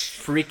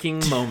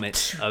freaking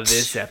moment of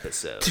this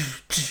episode.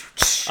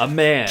 A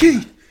man,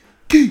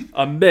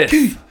 a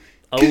myth,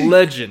 a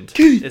legend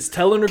is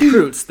telling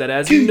recruits that,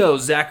 as you know,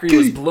 Zachary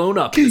was blown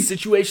up and the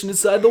situation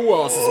inside the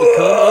walls has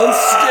become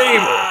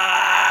unstable.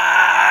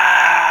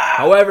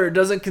 However, it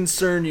doesn't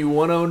concern you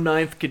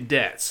 109th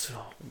cadets.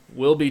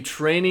 We'll be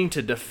training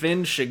to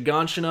defend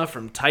Shiganshina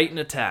from Titan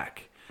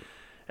attack.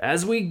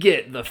 As we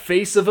get the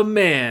face of a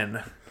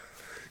man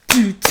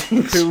who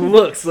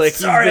looks like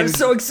I'm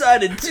so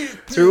excited.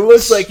 Who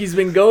looks like he's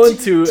been going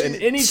to an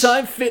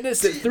Anytime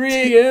Fitness at 3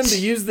 a.m. to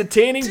use the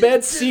tanning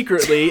bed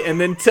secretly, and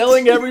then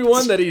telling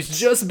everyone that he's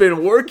just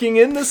been working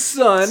in the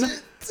sun,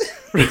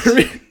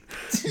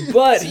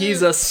 But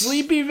he's a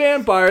sleepy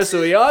vampire,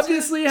 so he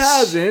obviously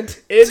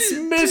hasn't. It's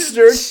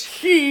Mr.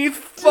 Keith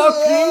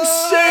fucking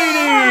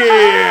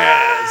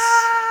Sadius!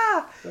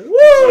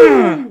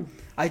 Woo!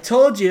 I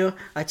told you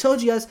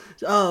guys.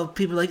 Oh,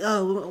 people are like,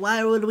 oh,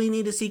 why would we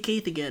need to see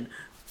Keith again?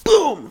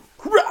 Boom!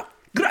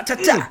 Let's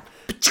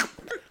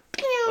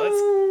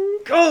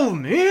go,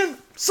 man!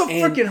 So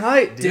freaking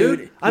hype,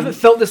 dude. I haven't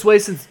felt this way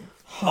since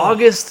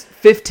August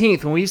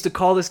 15th when we used to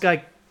call this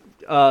guy,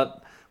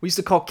 we used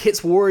to call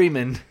Kit's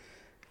Worryman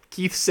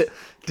Keith.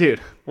 Dude,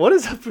 what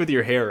is up with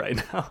your hair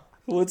right now?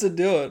 What's it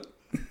doing?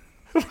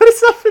 What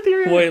is up with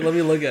your hair? Wait, let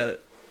me look at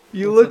it.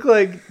 You look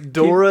like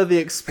Dora the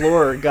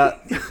Explorer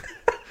got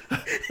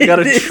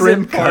a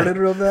trim cut. Parted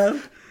real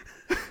bad.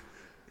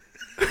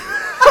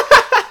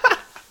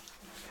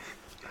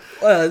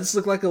 Well, it just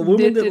looked like a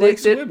woman that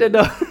likes women.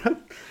 No.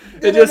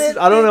 It just,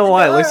 I don't know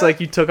why. It looks like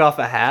you took off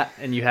a hat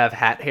and you have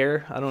hat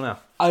hair. I don't know.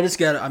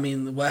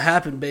 What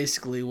happened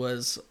basically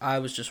was I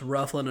was just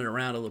ruffling it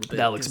around a little bit.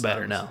 That looks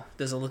better now.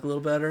 Does it look a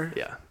little better?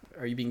 Yeah.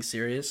 Are you being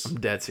serious? I'm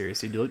dead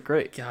serious. You look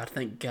great. God,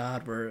 thank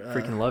God we're...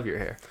 freaking love your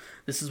hair.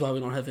 This is why we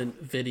don't have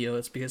video.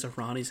 It's because of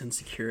Ronnie's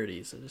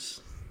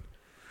insecurities.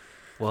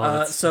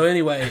 Well, so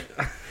anyway,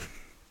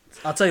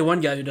 I'll tell you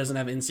one guy who doesn't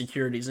have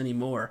insecurities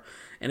anymore.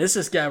 And it's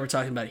this guy we're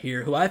talking about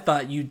here, who I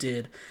thought you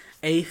did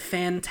a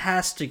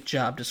fantastic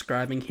job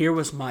describing. Here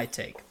was my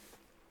take.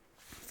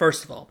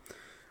 First of all,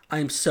 I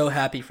am so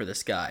happy for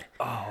this guy.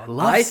 Oh, I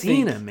love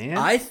seeing him, man.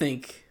 I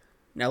think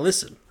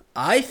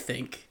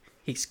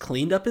he's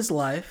cleaned up his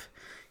life.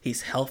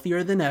 He's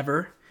healthier than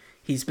ever.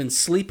 He's been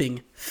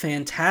sleeping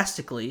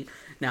fantastically.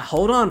 Now,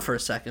 hold on for a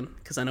second,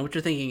 because I know what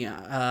you're thinking.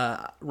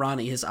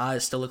 Ronnie, his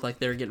eyes still look like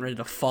they're getting ready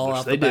to fall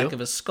out the back of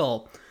his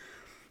skull.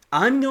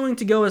 I'm going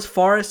to go as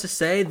far as to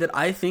say that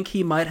I think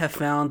he might have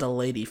found a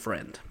lady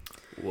friend.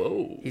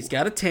 Whoa. He's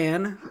got a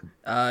tan.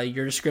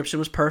 Your description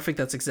was perfect.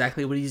 That's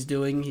exactly what he's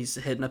doing. He's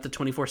hitting up the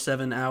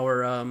 24/7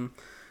 hour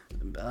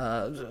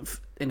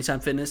Anytime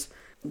Fitness.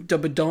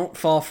 But don't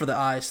fall for the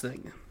eyes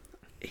thing.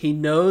 He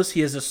knows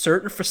he has a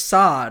certain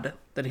facade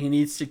that he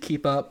needs to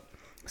keep up.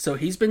 So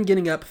he's been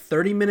getting up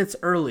 30 minutes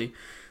early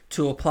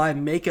to apply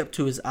makeup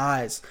to his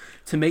eyes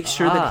to make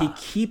sure that he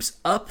keeps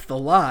up the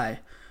lie.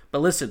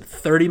 But listen,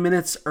 30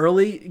 minutes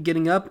early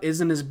getting up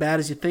isn't as bad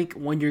as you think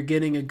when you're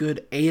getting a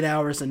good 8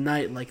 hours a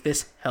night like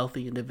this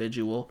healthy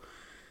individual.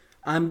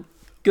 I'm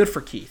good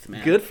for Keith,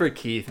 man. Good for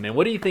Keith, man.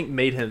 What do you think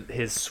made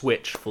his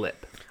switch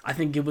flip? I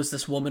think it was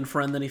this woman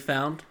friend that he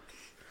found.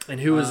 And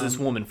who is this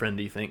woman friend,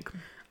 do you think?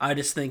 I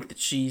just think that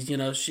she's,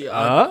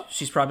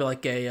 she's probably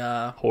like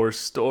a...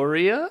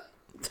 Horstoria?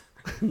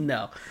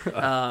 No,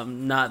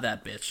 not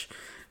that bitch.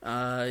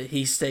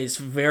 He stays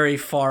very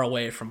far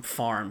away from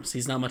farms.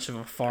 He's not much of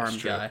a farm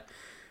guy.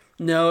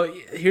 No,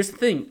 here's the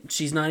thing.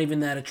 She's not even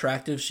that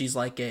attractive. She's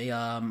like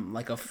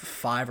a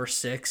 5 or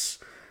 6.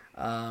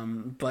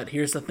 But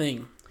here's the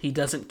thing. He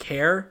doesn't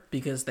care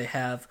because they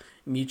have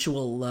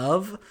mutual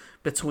love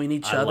between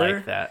each other. I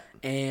like that.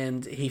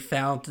 And he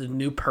found a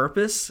new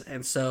purpose,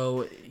 and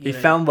so he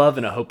found love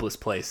in a hopeless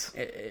place.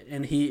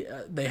 And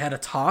they had a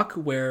talk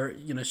where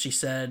she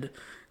said,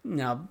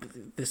 now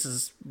this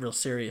is real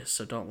serious,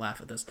 so don't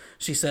laugh at this.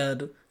 She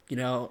said,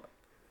 don't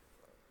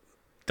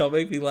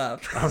make me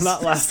laugh. I'm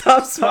not laughing.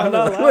 Stop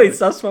smiling. Wait,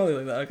 stop smiling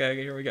like that.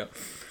 Okay, here we go.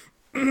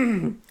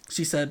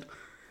 She said,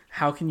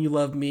 "How can you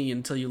love me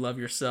until you love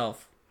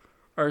yourself?"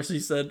 Or she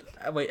said,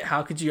 "Wait,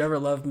 how could you ever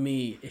love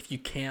me if you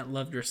can't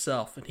love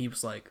yourself?" And he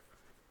was like,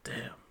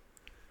 "Damn."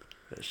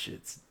 That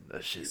shit's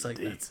he's like,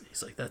 deep.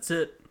 He's like, that's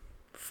it.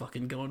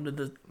 Fucking going to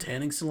the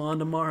tanning salon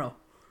tomorrow.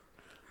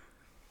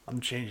 I'm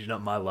changing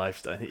up my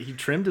lifestyle. He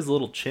trimmed his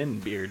little chin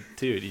beard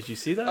too. Did you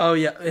see that? Oh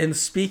yeah. And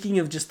speaking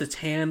of just the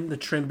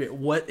trim beard,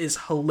 what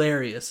is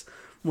hilarious?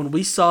 When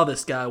we saw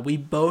this guy, we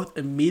both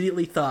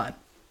immediately thought,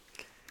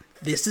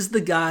 this is the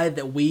guy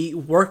that we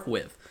work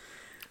with.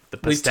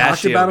 We've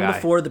talked about him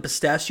before, the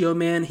pistachio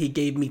man. He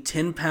gave me a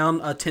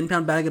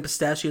 10-pound bag of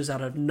pistachios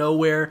out of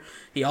nowhere.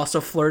 He also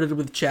flirted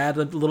with Chad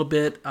a little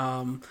bit.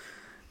 And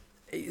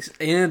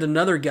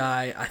another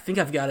guy, I think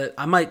I've got it.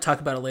 I might talk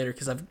about it later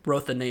because I've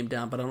wrote the name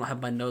down, but I don't have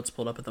my notes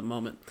pulled up at the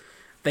moment.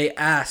 They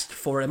asked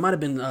for, it might have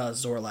been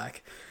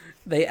Zorlak.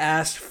 They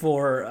asked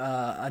for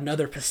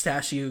another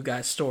pistachio guy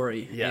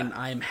story, and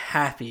I am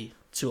happy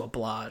to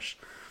oblige.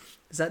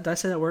 Did I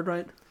say that word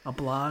right?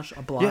 Oblige?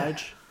 Yeah.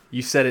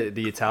 You said it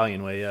the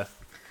Italian way, yeah.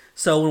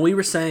 So when we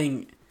were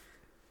saying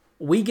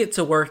we get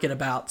to work at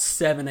about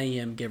 7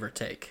 a.m., give or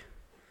take.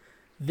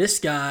 This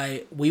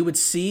guy, we would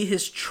see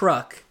his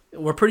truck.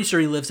 We're pretty sure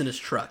he lives in his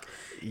truck.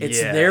 It's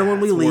there when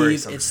we leave.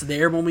 Worrisome. It's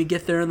there when we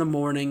get there in the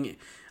morning.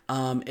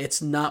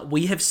 It's not.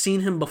 We have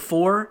seen him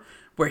before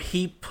where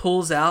he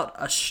pulls out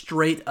a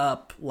straight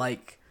up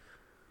like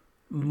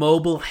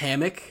mobile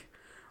hammock,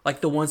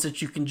 like the ones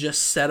that you can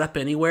just set up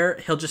anywhere.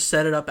 He'll just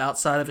set it up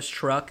outside of his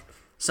truck.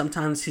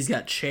 Sometimes he's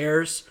got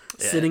chairs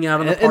sitting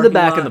out in the parking lot. In the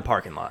back of the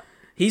parking lot.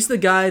 He's the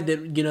guy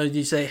that,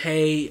 you say,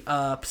 hey,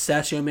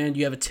 Pistachio Man,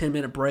 you have a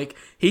 10-minute break.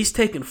 He's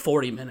taking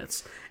 40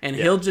 minutes. And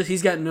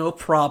he's got no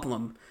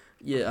problem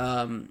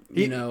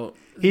you know,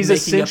 he's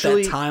making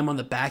essentially up that time on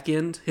the back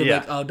end. He'll be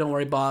like, oh, don't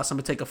worry, boss. I'm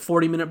going to take a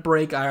 40-minute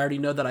break. I already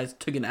know that I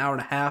took an hour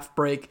and a half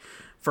break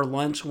for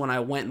lunch when I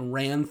went and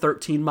ran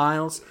 13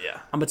 miles. Yeah.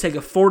 I'm going to take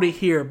a 40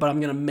 here, but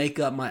I'm going to make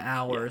up my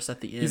hours at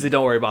the end. He's like,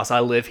 don't worry, boss. I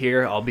live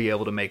here. I'll be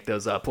able to make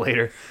those up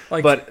later.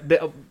 Like,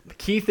 but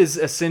Keith is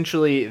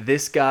essentially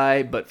this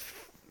guy, but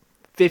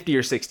 50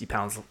 or 60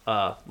 pounds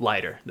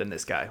lighter than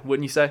this guy.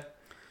 Wouldn't you say?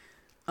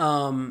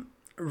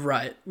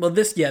 Right. Well,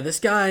 this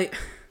guy,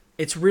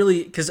 it's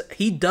really because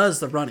he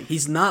does the running.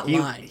 He's not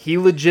lying. He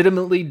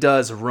legitimately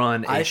does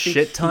run a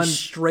shit ton. He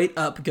straight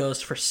up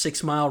goes for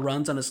 6-mile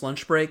runs on his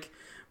lunch break.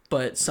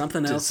 But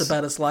something else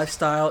about his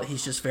lifestyle,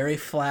 he's just very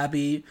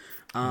flabby.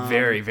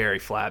 Very, very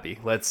flabby.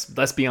 Let's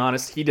be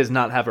honest. He does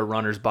not have a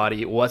runner's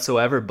body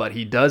whatsoever, but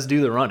he does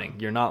do the running.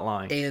 You're not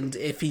lying. And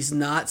if he's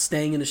not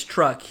staying in his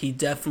truck, he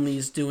definitely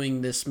is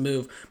doing this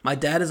move. My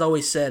dad has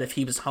always said if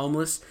he was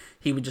homeless,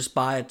 he would just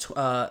buy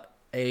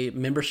a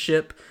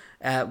membership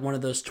at one of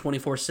those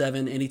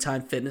 24/7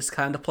 Anytime Fitness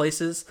kind of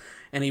places,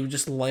 and he would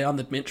just lay on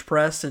the bench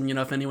press, and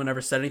if anyone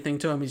ever said anything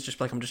to him, he's just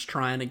like, I'm just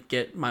trying to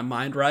get my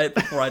mind right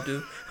before I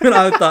do. And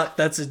I thought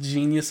that's a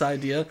genius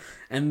idea,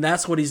 and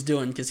that's what he's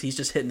doing because he's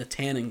just hitting the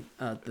tanning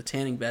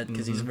bed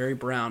because he's very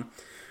brown.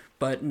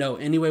 But no,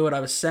 anyway, what I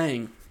was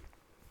saying,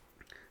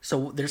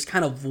 so there's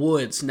kind of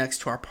woods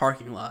next to our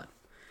parking lot,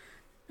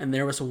 and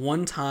there was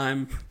one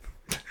time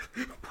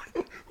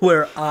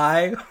where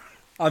I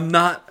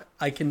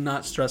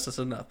cannot stress this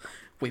enough.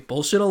 We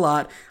bullshit a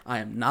lot. I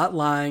am not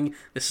lying.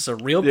 This is a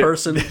real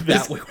person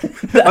that we work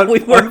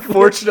with.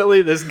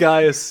 Unfortunately, this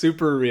guy is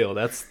super real.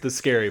 That's the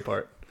scary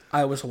part.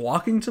 I was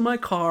walking to my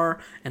car,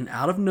 and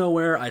out of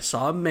nowhere, I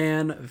saw a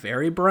man,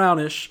 very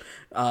brownish,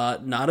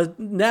 not a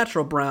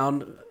natural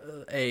brown,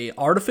 a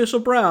artificial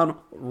brown,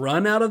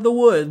 run out of the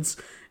woods,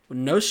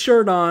 no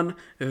shirt on,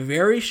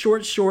 very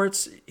short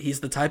shorts. He's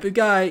the type of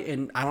guy,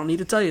 and I don't need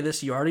to tell you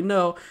this, you already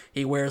know,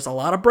 he wears a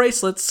lot of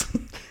bracelets,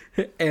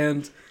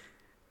 and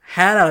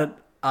had a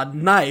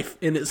knife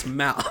in his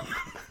mouth.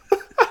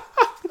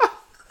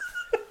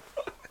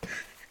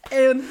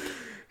 And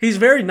he's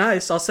very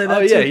nice, I'll say that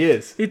too. Oh, yeah, he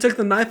is. He took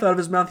the knife out of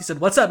his mouth. He said,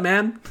 "What's up,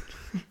 man?"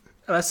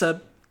 And I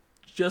said,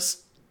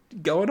 "Just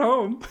going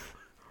home."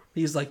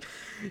 He's like,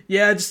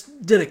 "Yeah, I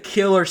just did a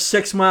killer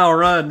 6-mile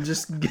run.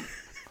 Just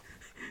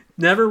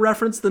never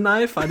referenced the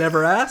knife. I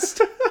never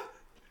asked."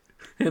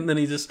 And then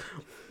he just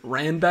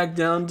ran back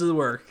down to the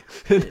work.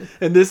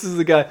 And this is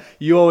the guy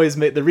you always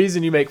make. The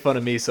reason you make fun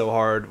of me so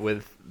hard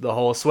with the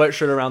whole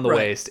sweatshirt around the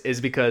waist is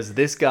because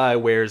this guy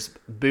wears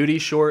booty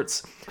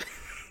shorts,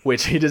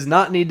 which he does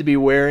not need to be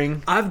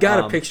wearing. I've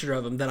got a picture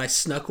of him that I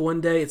snuck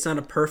one day. It's not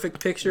a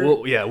perfect picture.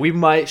 Well, yeah, we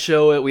might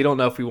show it. We don't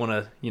know if we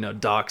want to,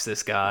 dox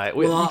this guy.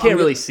 You can't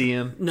really see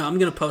him. No, I'm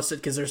going to post it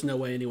because there's no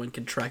way anyone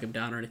can track him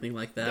down or anything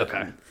like that.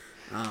 Okay.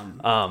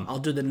 I'll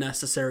do the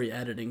necessary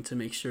editing to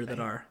make sure that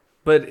our...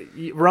 But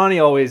Ronnie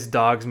always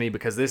dogs me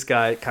because this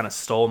guy kind of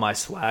stole my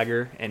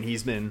swagger, and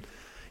he's been,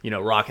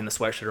 rocking the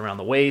sweatshirt around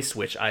the waist,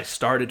 which I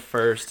started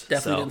first.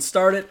 Definitely didn't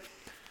start it.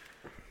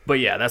 But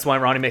yeah, that's why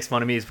Ronnie makes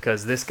fun of me, is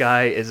because this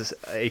guy is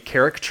a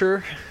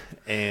caricature,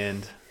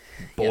 and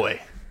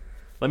boy,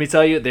 let me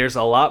tell you, there's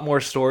a lot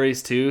more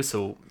stories too.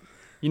 So,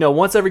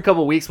 once every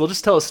couple of weeks, we'll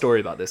just tell a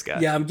story about this guy.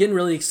 Yeah, I'm getting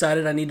really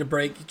excited. I need to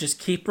break. Just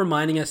keep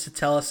reminding us to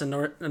tell us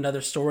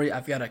another story.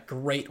 I've got a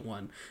great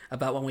one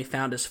about when we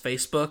found his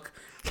Facebook.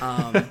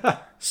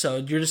 So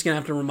you're just going to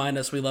have to remind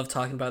us. We love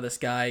talking about this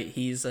guy.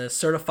 He's a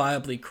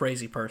certifiably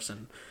crazy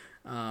person.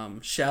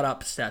 Shout out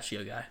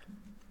Pistachio Guy.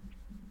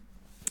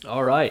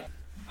 All right.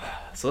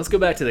 So let's go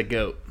back to the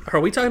GOAT.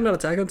 Are we talking about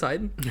Attack on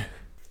Titan?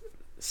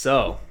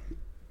 So,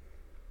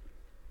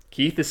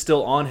 Keith is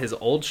still on his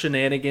old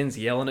shenanigans,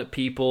 yelling at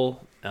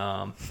people.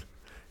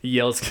 He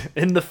yells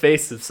in the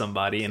face of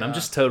somebody, and I'm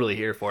just totally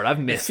here for it. I've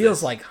missed it. It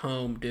feels like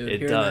home, dude. It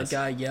Hearing does. that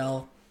guy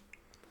yell.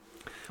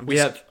 We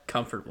have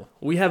comfortable.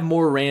 We have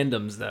more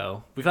randoms,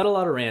 though. We've had a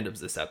lot of randoms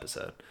this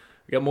episode.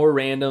 We got more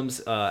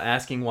randoms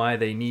asking why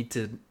they need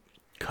to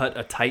cut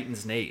a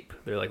Titan's nape.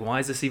 They're like, why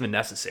is this even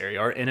necessary?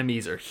 Our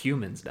enemies are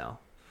humans now.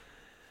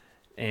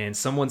 And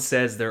someone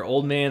says their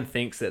old man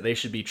thinks that they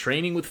should be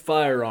training with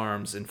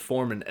firearms and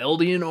form an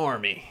Eldian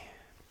army.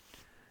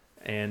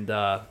 And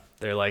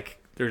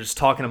they're just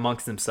talking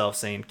amongst themselves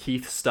saying,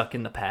 Keith's stuck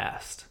in the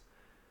past.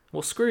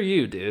 Well, screw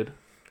you, dude.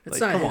 It's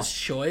not his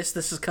choice.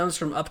 This comes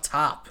from up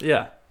top.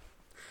 Yeah.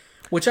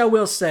 Which I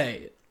will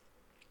say,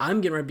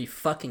 I'm getting ready to be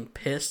fucking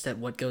pissed at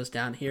what goes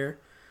down here.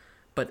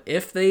 But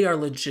if they are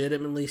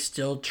legitimately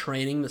still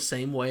training the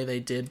same way they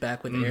did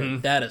back with Air,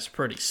 that is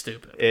pretty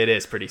stupid. It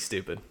is pretty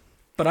stupid.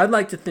 But I'd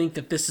like to think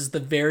that this is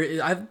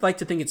I'd like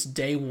to think it's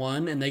day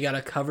one and they got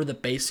to cover the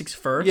basics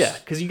first. Yeah,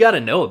 because you got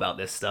to know about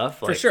this stuff.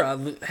 For sure.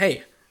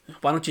 Hey,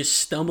 why don't you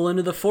stumble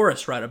into the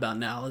forest right about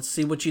now? Let's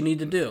see what you need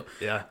to do.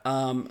 Yeah.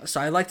 So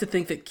I like to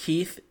think that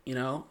Keith,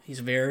 he's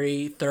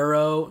very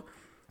thorough.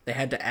 They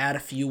had to add a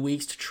few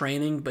weeks to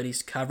training, but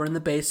he's covering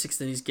the basics,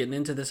 then he's getting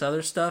into this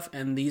other stuff,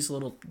 and these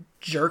little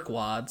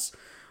jerkwads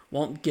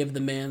won't give the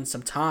man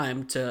some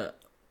time to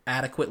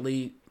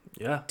adequately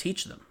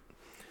teach them.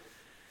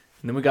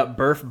 And then we got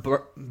Buff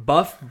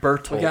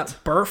Bertolt. We got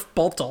Burf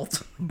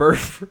Boltolt.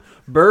 Burf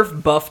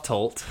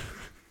Bufftolt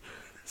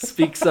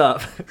speaks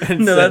up. And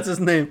No, says, that's his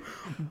name.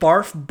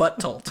 Barf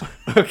Butttolt.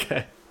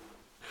 Okay.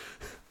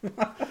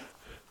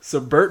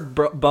 So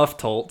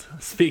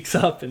Bufftolt speaks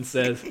up and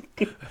says,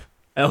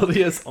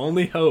 Eldia's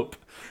only hope.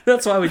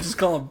 That's why we just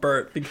call him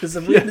Bert, because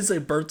if we had to say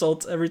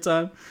Bertolt every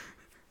time.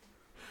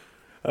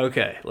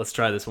 Okay, let's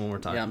try this one more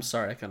time. Yeah, I'm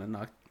sorry. I kind of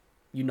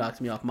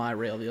knocked me off my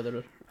rail the other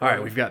day. All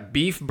right, we've got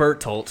Beef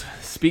Bertolt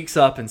speaks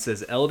up and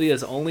says,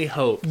 Eldia's only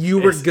hope. You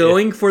were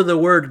going for the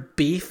word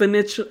beef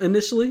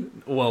initially?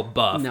 Well,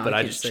 buff, No, but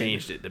I can't just say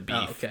changed it to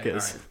beef okay,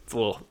 because right. it's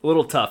a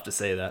little tough to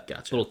say that.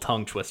 Gotcha. A little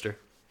tongue twister.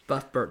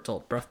 Buff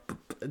Bertolt.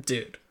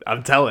 Dude.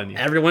 I'm telling you.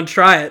 Everyone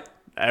try it.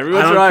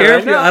 Everyone I don't try care right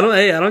if you. now. I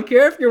don't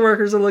care if your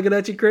workers are looking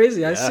at you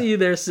crazy. I Yeah. see you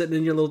there sitting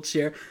in your little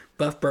chair.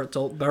 Buff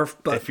Bertolt. Buff.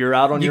 If you're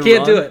out on you your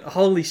can't run, do it.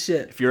 Holy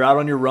shit. If you're out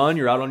on your run,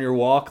 you're out on your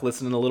walk,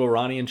 listening to little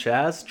Ronnie and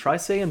Chaz, try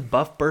saying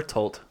Buff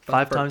Bertolt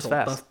five times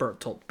fast. Buff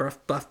Bertolt. Buff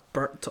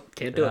Bertolt.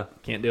 Can't do it.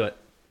 Can't do it.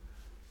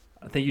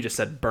 I think you just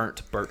said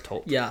burnt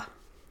Bertolt. Yeah.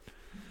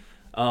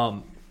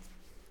 But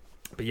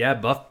yeah,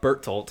 Buff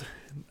Bertolt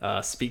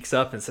speaks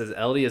up and says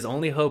Eldia's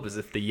only hope is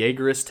if the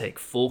Jaegerists take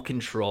full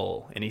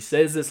control. And he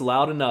says this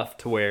loud enough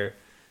to where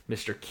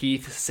Mr.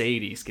 Keith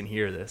Sadie's can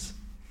hear this.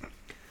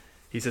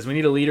 He says, we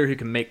need a leader who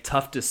can make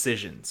tough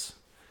decisions.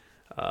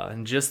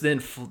 And just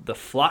then, the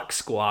Flock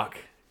Squawk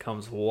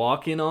comes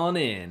walking on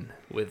in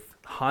with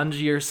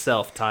Hanji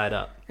herself tied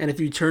up. And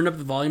if you turn up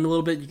the volume a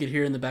little bit, you could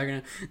hear in the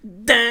background,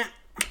 da,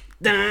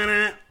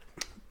 da,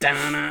 da,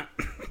 da.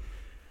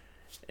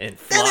 And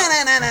Flock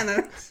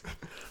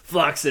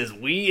says,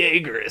 we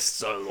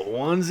Jaegerists are the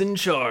ones in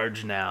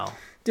charge now.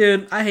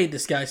 Dude, I hate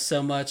this guy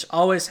so much.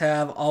 Always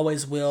have,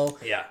 always will.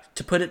 Yeah.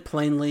 To put it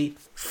plainly,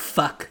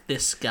 fuck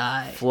this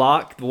guy.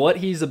 Flock, what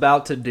he's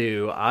about to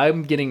do,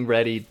 I'm getting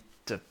ready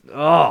to...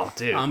 Oh,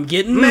 dude. I'm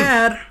getting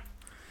mad.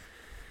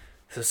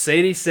 So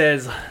Sadie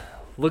says,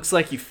 looks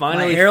like you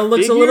finally My hair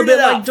looks a little bit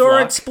like Dora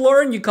Flock.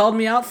 Explorer, and you called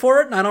me out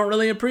for it, and I don't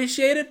really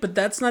appreciate it, but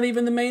that's not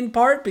even the main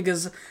part,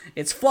 because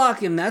it's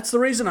Flock, and that's the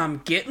reason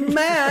I'm getting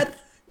mad.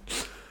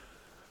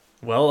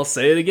 Well, I'll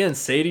say it again.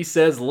 Sadie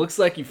says, looks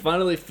like you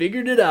finally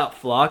figured it out,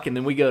 Flock. And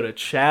then we go to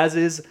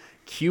Chaz's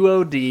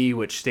QOD,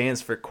 which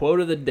stands for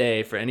Quote of the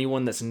Day for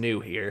anyone that's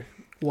new here.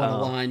 What a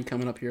line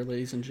coming up here,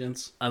 ladies and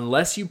gents.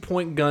 Unless you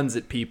point guns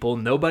at people,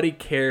 nobody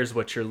cares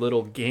what your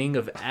little gang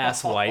of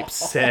asswipes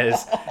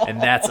says,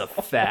 and that's a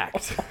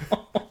fact.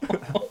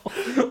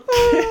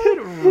 Get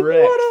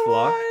wrecked,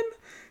 Flock. Line.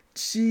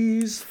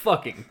 Jeez.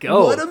 Fucking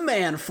go. What a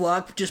man,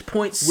 Flock. Just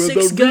point Will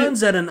 6 the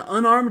guns at an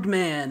unarmed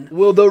man.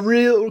 Will the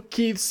real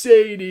Keith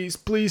Sadies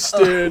please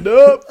stand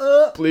up?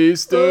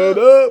 Please stand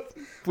up.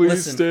 Please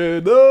Listen.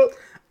 stand up.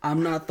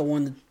 I'm not the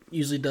one that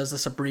usually does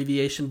this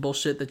abbreviation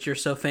bullshit that you're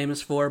so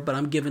famous for, but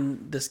I'm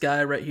giving this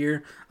guy right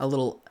here a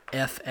little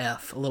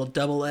FF, a little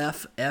double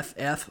F,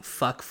 FF,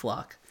 fuck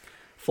Flock.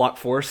 Flock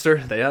Forrester?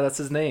 Yeah, that's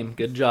his name.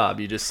 Good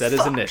job. You just said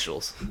his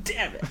initials.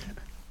 Damn it.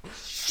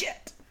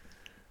 Shit.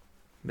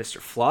 Mr.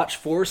 Flock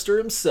Forrester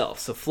himself.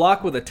 So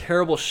Flock with a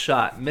terrible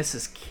shot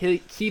misses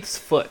Keith's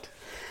foot.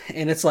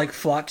 And it's like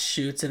Flock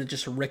shoots and it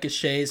just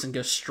ricochets and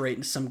goes straight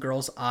into some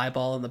girl's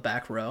eyeball in the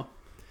back row.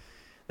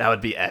 That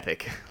would be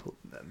epic.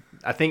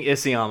 I think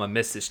Isayama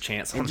missed his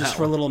chance on And just that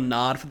for a one. little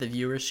nod for the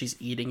viewers, she's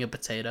eating a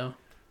potato.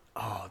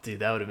 Oh, dude,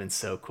 that would have been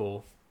so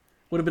cool.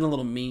 Would have been a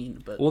little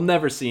mean, but... We'll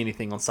never see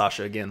anything on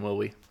Sasha again, will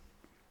we?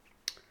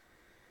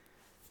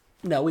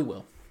 No, we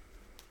will.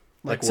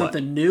 Like what?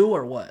 Something new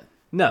or what?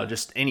 No,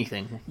 just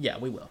anything. Yeah,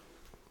 we will.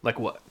 Like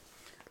what?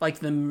 Like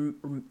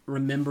them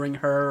remembering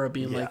her or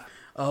being Yeah. like,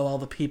 oh, all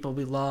the people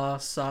we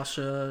lost,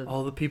 Sasha.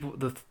 All the people,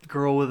 the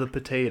girl with a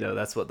potato,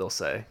 that's what they'll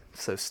say.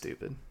 So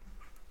stupid.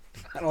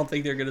 I don't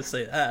think they're going to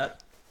say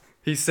that.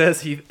 He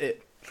says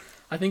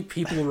I think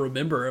people will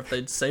remember if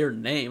they'd say her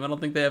name. I don't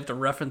think they have to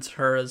reference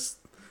her as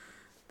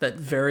that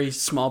very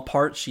small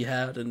part she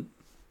had in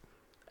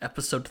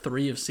episode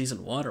 3 of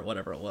season 1 or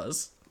whatever it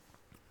was.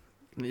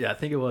 Yeah, I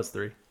think it was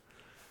 3.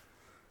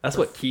 That's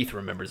what Keith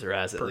remembers her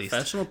as, at least.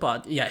 Professional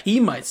pod. Yeah, he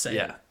might say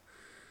Yeah. it.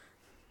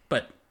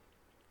 But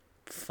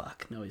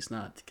fuck, no, he's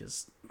not,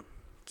 because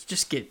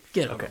just get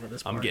over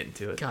this part. I'm getting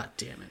to it. God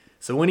damn it.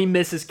 So when he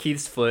misses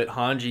Keith's foot,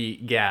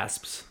 Hanji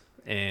gasps,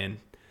 and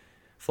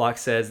Flock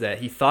says that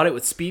he thought it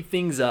would speed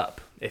things up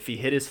if he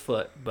hit his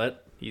foot,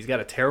 but he's got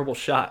a terrible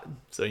shot,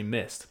 so he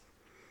missed.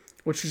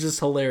 Which is just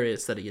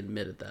hilarious that he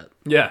admitted that.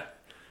 Yeah,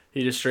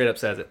 he just straight up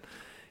says it.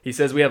 He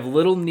says we have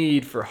little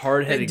need for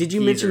hard-headed Did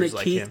you mention that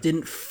like Keith him.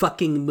 didn't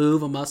fucking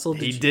move a muscle?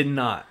 He did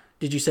not.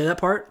 Did you say that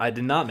part? I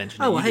did not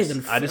mention it. Oh, well, hey,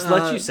 then, then I just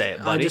let you say it,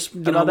 buddy. I just,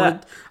 How about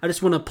that? I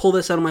just want to pull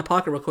this out of my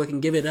pocket real quick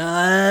and give it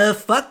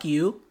fuck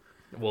you.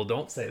 Well,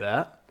 don't say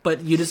that.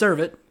 But you deserve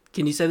it.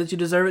 Can you say that you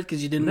deserve it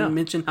because you didn't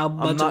mention how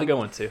much? I'm not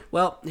going to.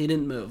 Well, he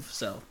didn't move,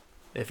 so.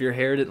 If your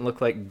hair didn't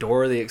look like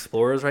Dora the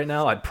Explorer's right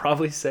now, I'd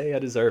probably say I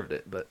deserved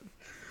it, but...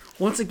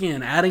 Once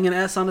again, adding an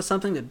S onto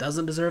something that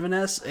doesn't deserve an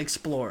S,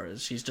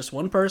 Explorers. She's just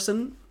one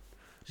person.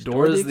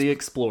 Dora's the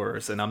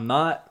Explorers, and I'm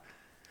not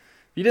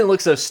You didn't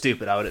look so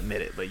stupid, I would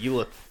admit it, but you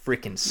look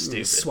freaking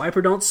stupid. Swipe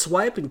or don't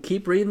swipe and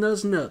keep reading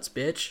those notes,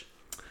 bitch.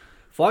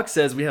 Flock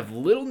says, we have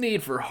little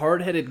need for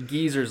hard-headed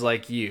geezers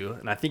like you,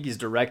 and I think he's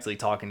directly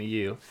talking to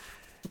you.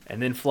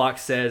 And then Flock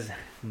says,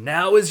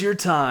 now is your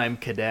time,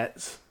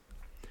 cadets.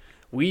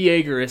 We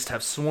Jaegerists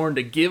have sworn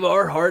to give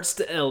our hearts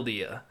to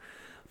Eldia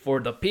for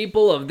the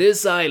people of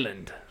this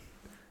island.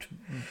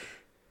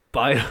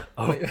 Wait,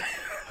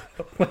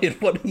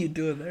 what are you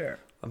doing there?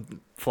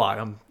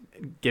 I'm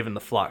giving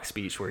the Flock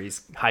speech where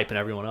he's hyping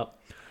everyone up.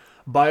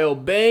 By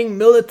obeying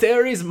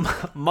military's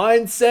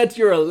mindset,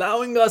 you're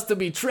allowing us to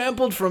be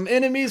trampled from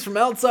enemies from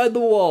outside the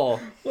wall.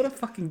 What a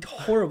fucking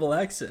horrible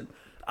accent.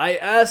 I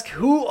ask,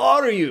 who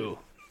are you?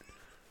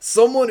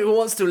 Someone who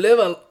wants to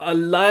live a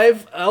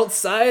life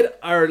outside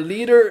our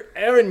leader,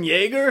 Aaron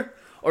Yeager?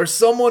 Or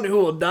someone who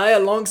will die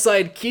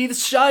alongside Keith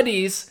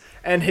Shadis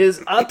and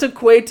his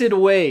antiquated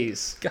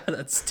ways? God,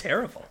 that's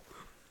terrible.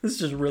 This is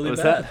just really What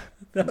was bad.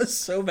 That was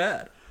so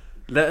bad.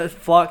 That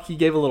Flock, he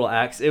gave a little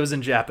accent. It was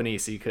in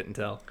Japanese, so you couldn't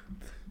tell.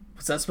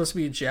 Was that supposed to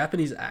be a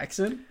Japanese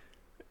accent?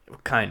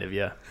 Kind of,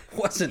 yeah.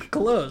 Wasn't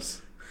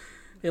close.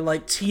 It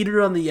like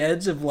teetered on the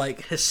edge of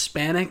like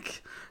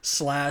Hispanic /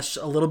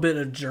 a little bit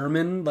of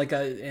German,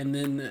 and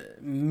then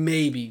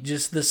maybe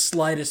just the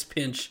slightest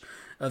pinch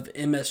of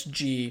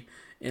MSG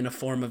in a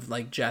form of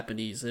like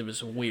Japanese. It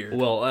was weird.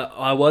 Well,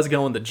 I was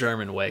going the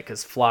German way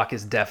because Flock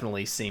is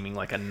definitely seeming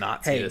like a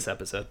Nazi this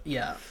episode.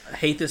 Yeah, I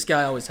hate this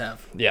guy. I always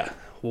have. Yeah,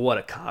 what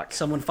a cock.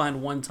 Someone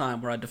find one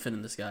time where I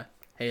defended this guy.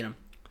 Hate him.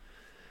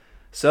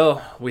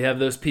 So, we have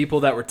those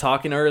people that were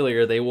talking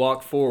earlier. They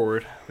walk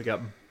forward. We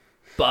got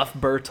Buff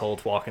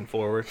Bertolt walking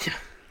forward.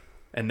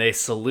 And they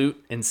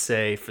salute and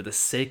say, for the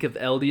sake of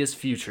Eldia's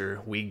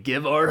future, we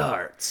give our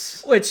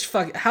hearts. Which,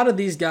 how did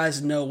these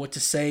guys know what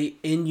to say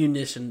in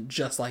unison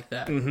just like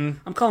that? Mm-hmm.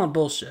 I'm calling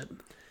bullshit.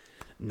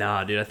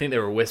 Nah, dude, I think they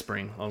were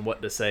whispering on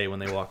what to say when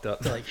they walked up.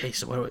 They're like, hey,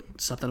 so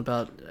something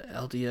about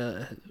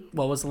Eldia.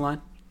 What was the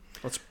line?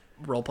 Let's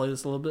roleplay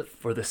this a little bit.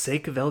 For the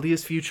sake of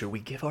Eldia's future, we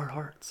give our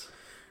hearts.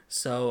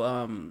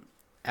 So,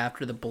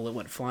 after the bullet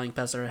went flying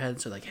past our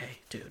heads, they're like, hey,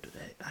 dude,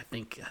 I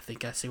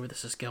think I see where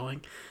this is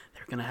going.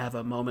 They're going to have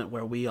a moment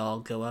where we all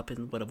go up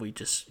and what if we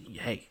just,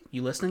 hey,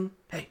 you listening?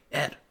 Hey,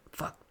 Ed,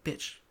 fuck,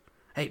 bitch.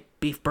 Hey,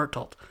 Beef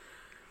Bertolt.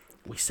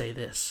 We say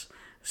this.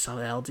 So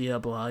Eldia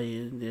blah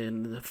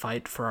in the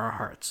fight for our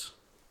hearts.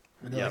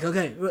 And they're like,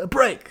 okay,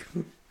 break.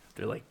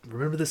 They're like,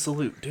 remember the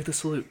salute. Do the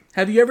salute.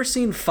 Have you ever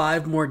seen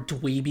 5 more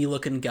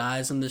dweeby-looking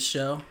guys in this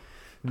show?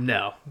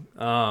 No.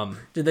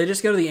 Did they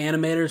just go to the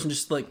animators and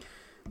just like,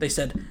 they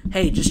said,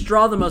 hey, just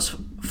draw the most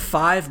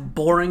 5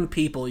 boring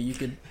people you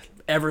could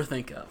ever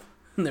think of.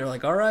 And they're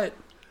like, all right.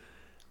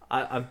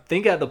 I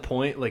think at the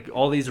point, like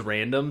all these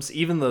randoms,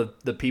 even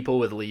the people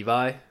with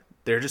Levi,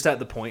 they're just at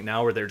the point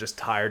now where they're just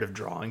tired of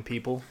drawing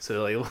people.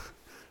 So they're like,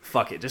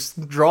 fuck it,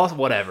 just draw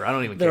whatever. I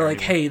don't even care. They're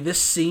like, hey, this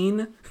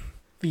scene,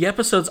 the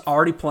episode's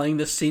already playing.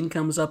 This scene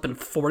comes up in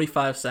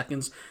 45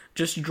 seconds.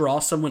 Just draw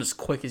someone as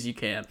quick as you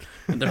can.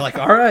 And they're like,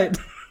 all right.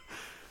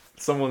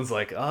 Someone's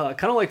like, I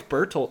kind of like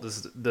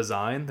Bertolt's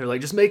design. They're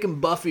like, just make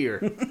him buffier.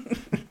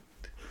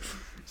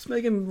 Just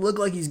make him look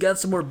like he's got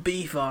some more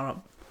beef on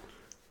him.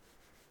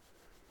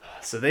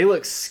 So they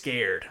look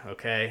scared,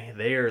 okay?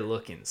 They are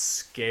looking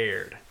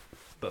scared.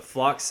 But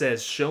Flock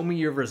says, show me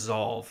your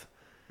resolve.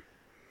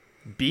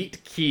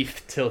 Beat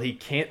Keith till he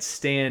can't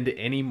stand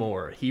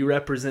anymore. He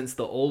represents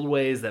the old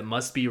ways that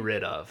must be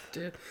rid of.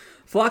 Dude.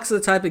 Flock's the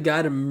type of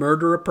guy to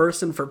murder a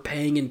person for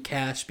paying in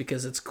cash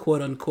because it's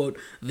quote-unquote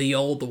the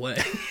old way.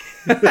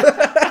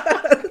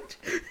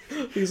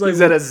 He's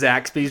at a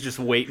Zaxby's just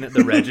waiting at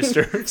the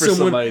register for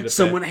somebody to pay.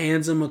 Someone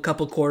hands him a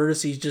couple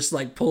quarters. He just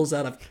like pulls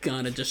out a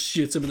gun and just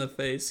shoots him in the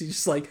face. He's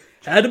just like,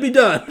 had to be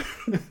done.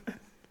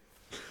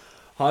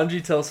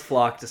 Hanji tells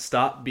Flock to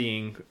stop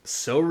being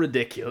so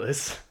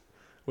ridiculous,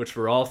 which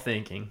we're all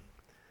thinking.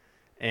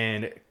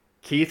 And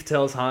Keith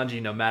tells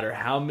Hanji no matter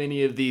how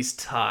many of these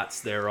tots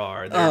there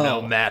are, they're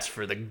no match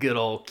for the good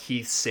old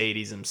Keith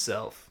Sadie's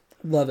himself.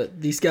 Love it.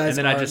 These guys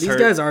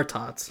are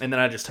tots. And then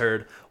I just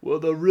heard, well,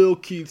 the real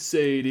Keith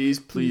Sadie's,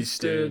 please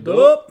stand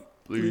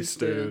up. Please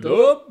stand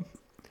up.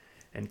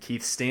 And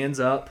Keith stands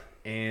up,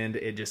 and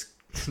it just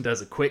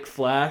does a quick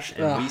flash,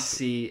 and we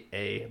see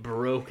a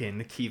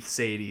broken Keith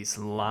Sadie's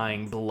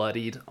lying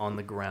bloodied on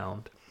the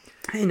ground.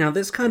 Hey, now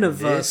this kind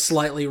of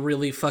slightly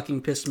really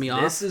fucking pissed me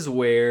off. This is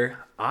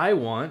where I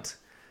want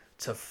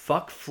to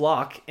fuck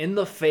Flock in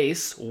the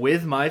face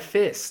with my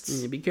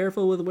fists. You be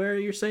careful with where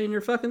you're saying you're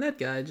fucking that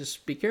guy.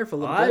 Just be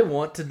careful. I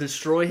want to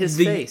destroy his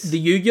face.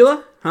 The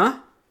ugula? Huh?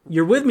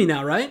 You're with me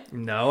now, right?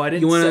 No, I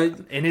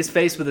didn't. In his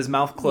face with his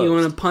mouth closed. You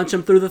want to punch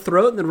him through the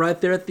throat, and then right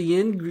there at the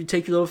end, you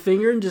take your little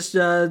finger and just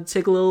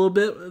take a little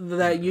bit of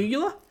that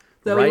ugula?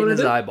 Right in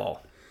his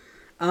eyeball.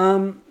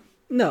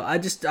 No, I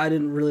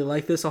didn't really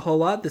like this a whole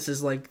lot. This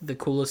is like the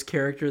coolest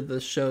character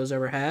the show's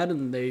ever had,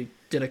 and they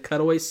did a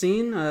cutaway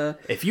scene.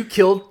 If you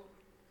killed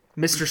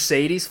Mr.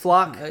 Sadie's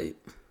Flock,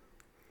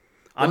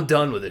 I'm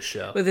done with this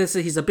show. But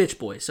he's a bitch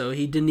boy, so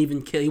he didn't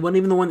even kill. He wasn't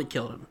even the one that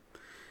killed him.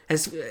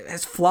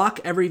 Has Flock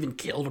ever even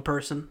killed a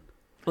person?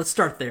 Let's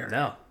start there.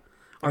 No.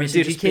 I Or mean, is he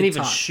dude, he just can't big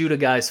even talk? shoot a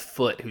guy's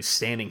foot who's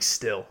standing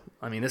still.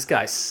 I mean, this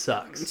guy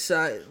sucks.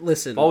 So,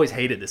 listen, I've always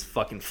hated this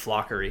fucking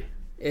flockery.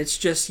 it's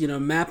just,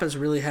 Mappa's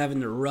really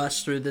having to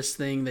rush through this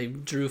thing. They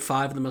drew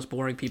 5 of the most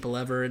boring people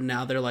ever, and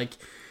now they're like,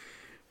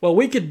 well,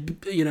 we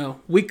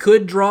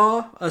could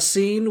draw a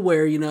scene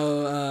where,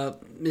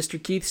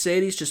 Mr. Keith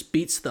Sadie's just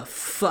beats the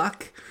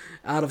fuck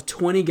out of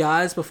 20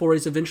 guys before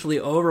he's eventually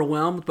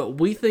overwhelmed, but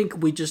we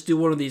think we just do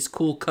one of these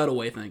cool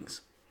cutaway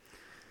things.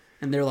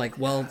 And they're like,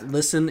 well,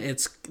 listen,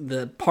 it's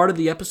the part of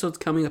the episode's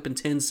coming up in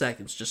 10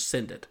 seconds. Just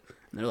send it.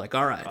 And they're like,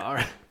 all right. All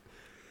right.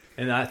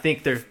 And I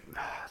think they're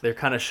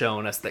kind of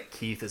showing us that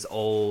Keith is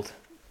old,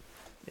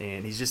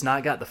 and he's just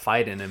not got the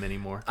fight in him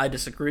anymore. I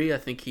disagree. I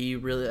think he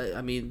really,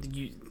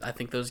 I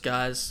think those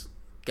guys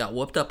got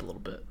whooped up a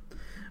little bit.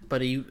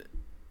 But he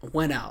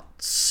went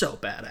out so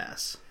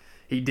badass.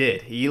 He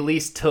did. He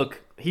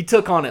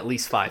took on at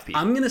least 5 people.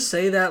 I'm going to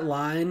say that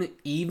line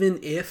even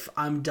if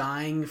I'm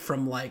dying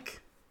from,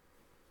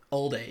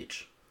 old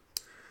age.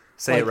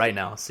 Say it right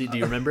now. See, do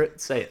you remember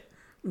it? Say it.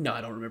 No,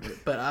 I don't remember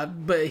it.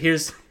 But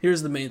here's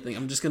the main thing.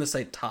 I'm just gonna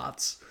say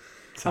tots.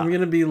 I'm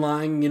gonna be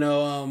lying.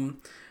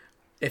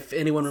 If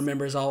anyone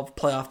remembers, I'll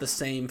play off the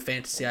same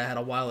fantasy I had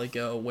a while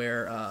ago,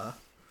 where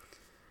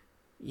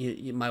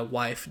my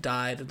wife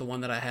died, the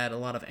one that I had a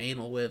lot of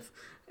anal with,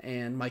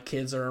 and my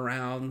kids are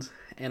around,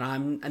 and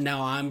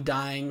I'm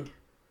dying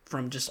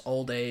from just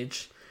old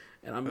age.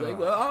 And I'm like,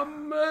 well,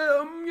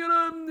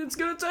 it's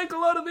gonna take a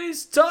lot of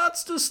these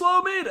tots to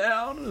slow me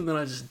down, and then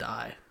I just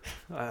die.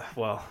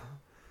 Well,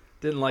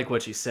 didn't like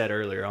what you said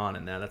earlier on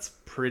in that. That's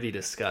pretty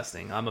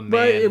disgusting. I'm a man.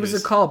 But it was a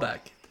callback.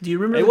 Do you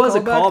remember? It was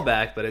a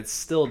callback, but it's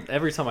still,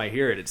 every time I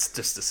hear it, it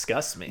just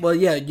disgusts me. Well,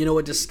 yeah, you know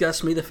what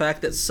disgusts me? The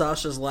fact that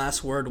Sasha's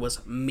last word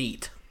was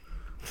meat.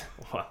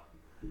 Wow.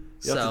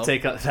 You have to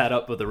take that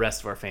up with the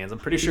rest of our fans. I'm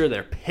pretty sure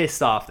they're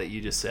pissed off that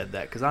you just said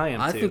that, because I am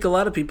too. I think a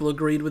lot of people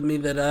agreed with me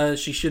that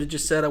she should have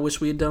just said, I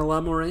wish we had done a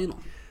lot more anal.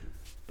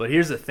 But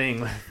here's the thing.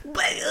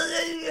 But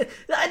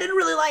I didn't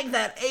really like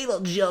that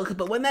anal joke,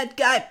 but when that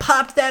guy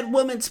popped that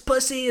woman's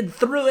pussy and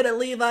threw it at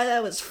Levi,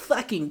 that was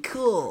fucking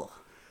cool.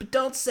 But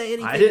don't say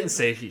anything. I didn't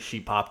say she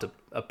popped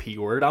a P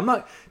word. I'm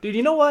not... Dude,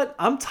 you know what?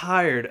 I'm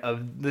tired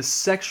of the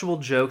sexual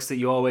jokes that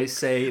you always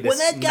say. This when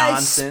that guy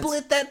nonsense.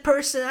 split that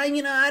person, I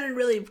didn't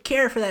really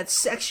care for that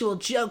sexual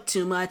joke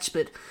too much,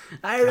 but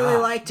I really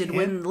liked it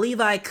when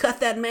Levi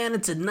cut that man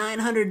into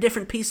 900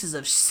 different pieces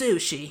of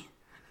sushi.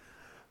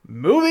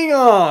 Moving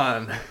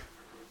on.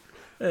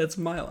 That's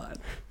my line.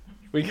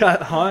 We got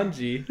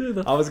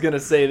Hanji. I was going to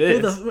say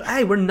this.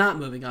 Hey, we're not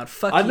moving on.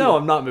 Fuck you. I know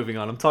I'm not moving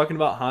on. I'm talking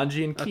about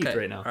Hanji and Keith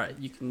right now. All right,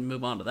 you can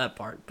move on to that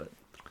part, but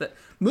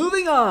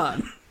moving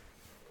on.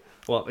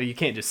 Well, you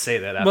can't just say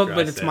that after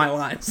But it's my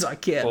line, so I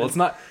can't. Well, it's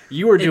not.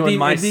 You were doing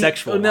my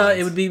sexual No, lines.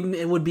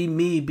 it would be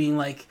me being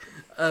like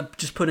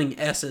just putting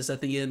S's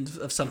at the end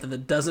of something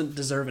that doesn't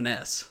deserve an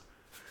S.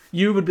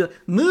 You would be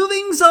like,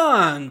 movings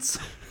on.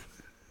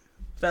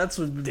 That's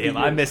what. Damn,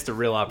 I missed a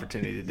real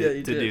opportunity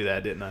to did. do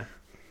that, didn't I?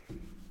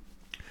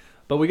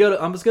 But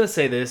I was going to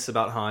say this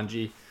about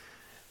Hanji,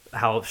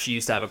 how she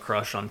used to have a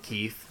crush on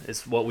Keith,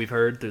 is what we've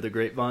heard through the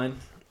grapevine.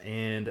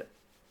 And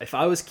if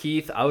I was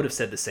Keith, I would have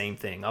said the same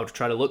thing. I would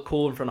try to look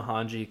cool in front of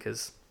Hanji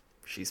because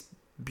she's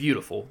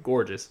beautiful,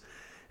 gorgeous.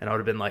 And I would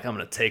have been like, I'm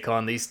going to take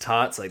on these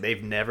tots like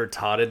they've never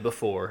totted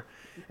before.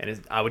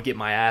 And I would get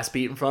my ass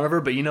beat in front of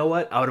her. But you know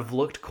what? I would have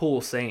looked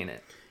cool saying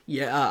it.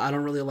 Yeah, I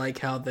don't really like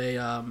how they,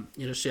 I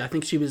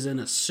think she was in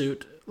a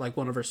suit, like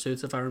one of her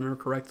suits, if I remember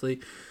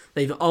correctly.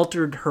 They've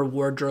altered her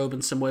wardrobe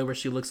in some way where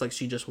she looks like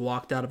she just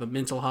walked out of a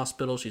mental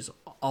hospital. She's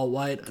all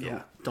white.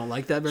 I don't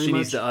like that very much. She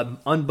needs to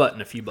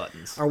unbutton a few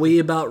buttons. Are we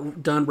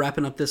about done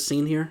wrapping up this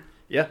scene here?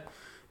 Yeah.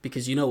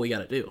 Because you know what we got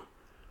to do.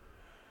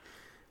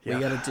 We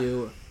got to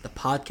do the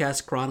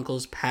Podcast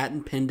Chronicles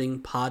patent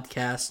pending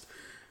podcast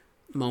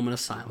moment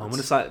of silence. Moment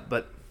of silence.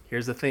 But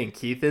here's the thing.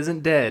 Keith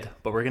isn't dead,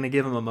 but we're going to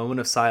give him a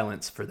moment of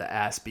silence for the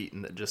ass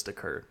beating that just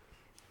occurred.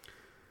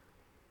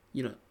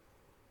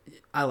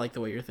 I like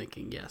the way you're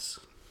thinking, yes.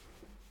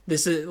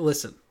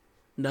 Listen,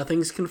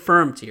 nothing's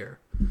confirmed here,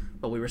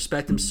 but we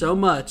respect him so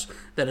much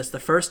that it's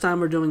the first time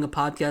we're doing a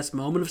podcast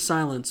moment of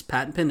silence,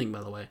 patent pending,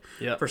 by the way,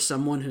 for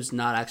someone who's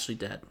not actually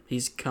dead.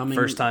 He's coming.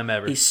 First time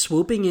ever. He's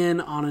swooping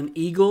in on an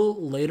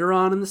eagle later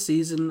on in the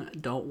season.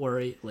 Don't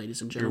worry,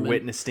 ladies and gentlemen. You're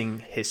witnessing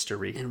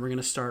history. And we're going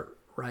to start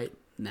right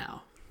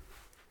now.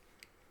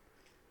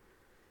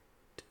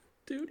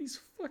 Dude,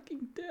 he's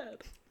fucking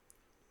dead.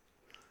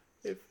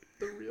 If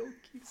the real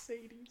Keith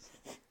Sadie's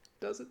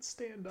doesn't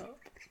stand up.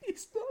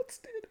 He's not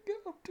standing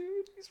up,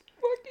 dude. He's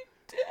fucking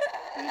dead.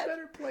 You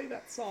better play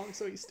that song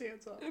so he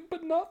stands up.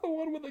 But not the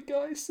one where the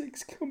guy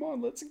sings, "Come on,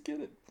 let's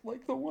get it."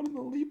 Like the one in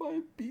the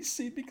Levi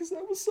BC, because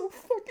that was so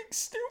fucking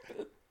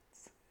stupid.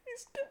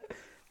 He's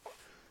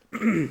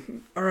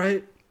dead. All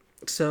right.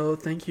 So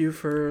thank you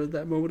for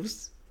that moment of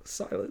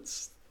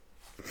silence.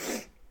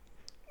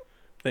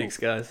 Thanks,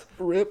 guys.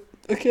 Rip.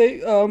 Okay,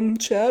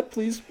 Chad,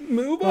 please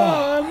move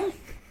on.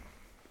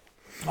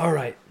 All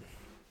right.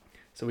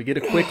 So we get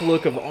a quick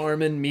look of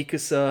Armin,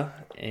 Mikasa,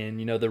 and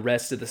the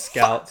rest of the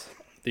scouts,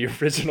 the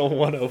original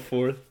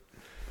 104th,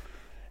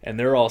 and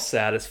they're all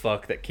sad as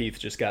fuck that Keith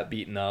just got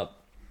beaten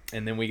up.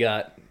 And then we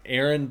got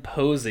Aaron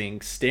posing,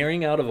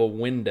 staring out of a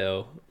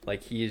window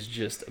like he is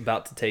just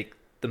about to take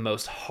the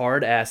most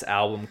hard-ass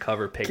album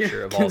cover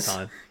picture of all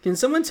time. Can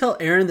someone tell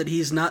Aaron that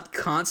he's not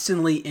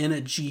constantly in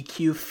a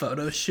GQ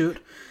photo shoot?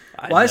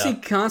 Why is he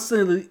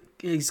constantly...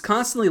 He's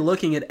constantly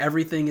looking at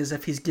everything as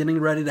if he's getting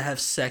ready to have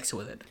sex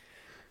with it.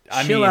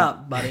 Chill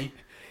out, buddy.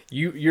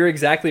 You're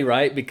exactly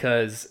right,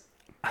 because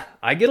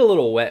I get a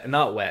little wet.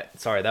 Not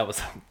wet. Sorry, that was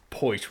a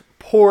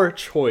poor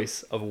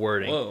choice of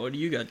wording. Whoa, what do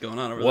you got going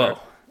on over there?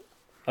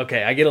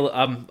 Okay,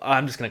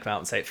 I'm just going to come out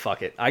and say,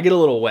 fuck it. I get a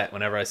little wet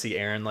whenever I see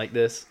Aaron like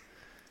this.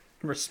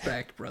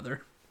 Respect,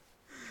 brother.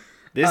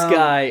 This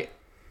guy,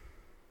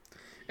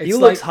 he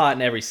looks hot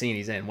in every scene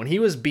he's in. When he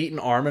was beating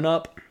Armin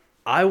up,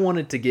 I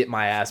wanted to get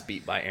my ass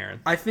beat by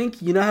Aaron. I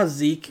think, you know how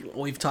Zeke,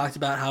 we've talked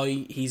about how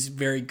he's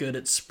very good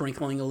at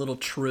sprinkling a little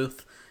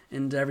truth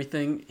into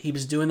everything. He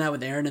was doing that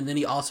with Aaron, and then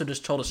he also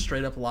just told a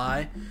straight up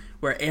lie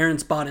where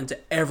Aaron's bought into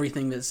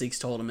everything that Zeke's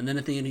told him. And then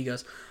at the end he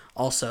goes,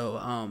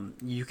 also,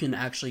 you can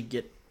actually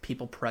get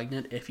people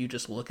pregnant if you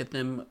just look at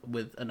them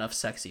with enough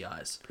sexy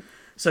eyes.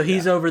 So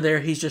he's over there,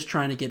 he's just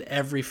trying to get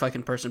every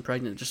fucking person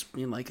pregnant, just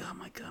being like, oh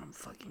my god, I'm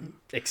fucking...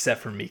 Except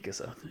for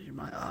Mikasa.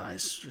 My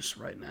eyes, just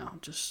right now,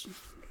 just...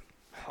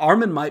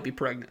 Armin might be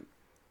pregnant.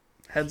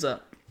 Heads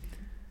up.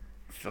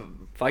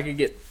 If I could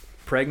get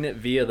pregnant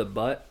via the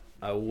butt,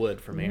 I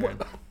would from Aaron.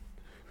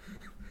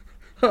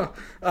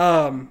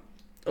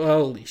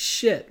 Holy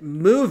shit.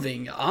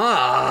 Moving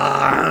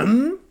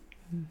on.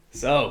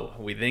 So,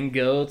 we then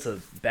go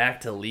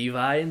back to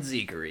Levi and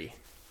Zekery.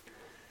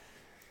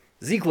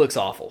 Zeke looks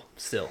awful,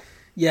 still.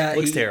 Yeah.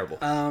 Looks terrible.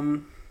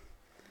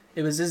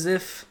 It was as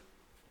if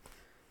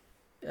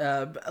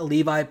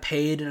Levi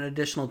paid an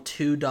additional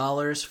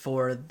 $2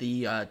 for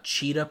the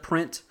cheetah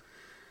print.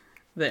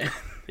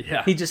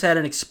 Yeah. He just had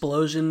an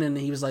explosion, and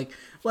he was like,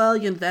 well,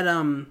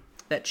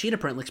 that cheetah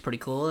print looks pretty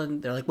cool.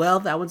 And they're like,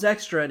 well, that one's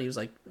extra. And he was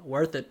like,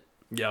 worth it.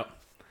 Yep.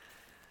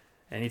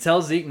 And he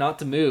tells Zeke not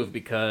to move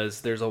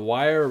because there's a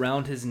wire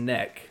around his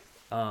neck.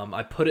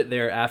 I put it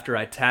there after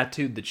I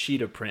tattooed the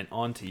cheetah print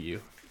onto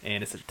you,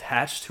 and it's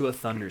attached to a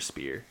thunder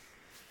spear.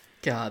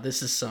 God,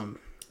 this is some...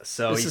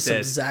 So this is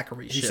some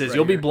Zachary shit. He says, right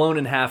you'll here. be blown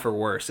in half or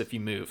worse if you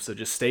move, so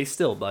just stay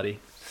still, buddy.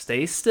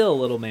 Stay still,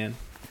 little man.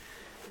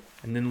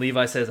 And then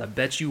Levi says, I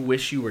bet you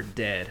wish you were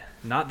dead.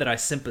 Not that I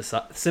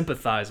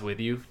sympathize with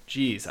you.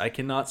 Jeez, I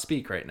cannot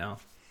speak right now.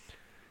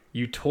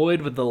 You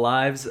toyed with the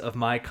lives of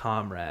my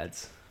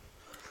comrades.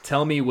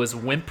 Tell me, was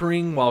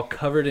whimpering while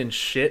covered in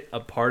shit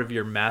a part of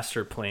your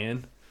master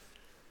plan?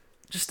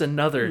 Just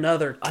another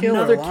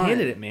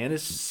candidate, man.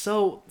 It's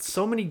so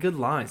many good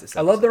lines.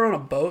 I love they're on a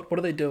boat. What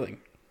are they doing?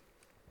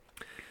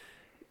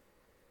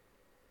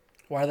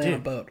 Why are they on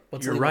a boat?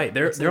 You're right.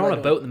 They're on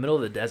a boat in the middle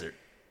of the desert.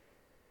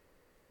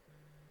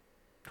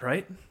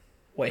 Right?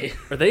 Wait.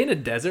 Are they in a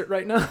desert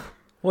right now?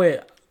 Wait,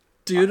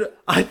 dude.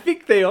 I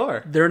think they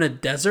are. They're in a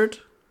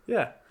desert?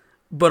 Yeah.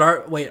 But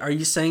are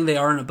you saying they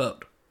are in a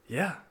boat?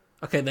 Yeah.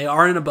 Okay, they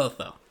are in a boat,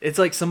 though. It's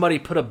like somebody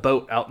put a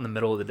boat out in the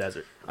middle of the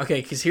desert.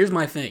 Okay, because here's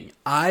my thing.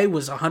 I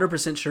was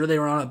 100% sure they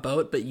were on a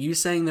boat, but you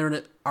saying they're in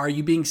a... Are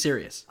you being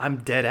serious? I'm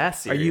dead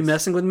ass serious. Are you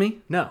messing with me?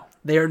 No.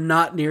 They are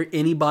not near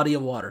any body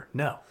of water.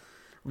 No.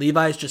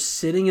 Levi's just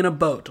sitting in a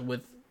boat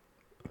with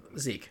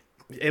Zeke.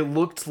 It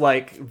looked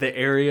like the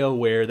area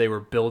where they were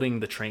building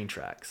the train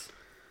tracks.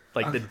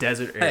 Like the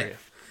desert area. Hey,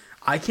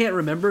 I can't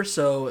remember,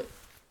 so...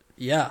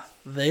 Yeah,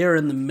 they are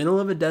in the middle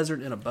of a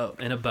desert in a boat.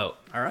 In a boat.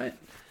 All right.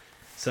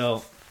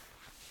 So,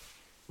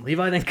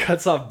 Levi then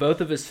cuts off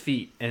both of his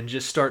feet and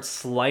just starts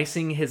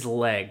slicing his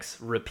legs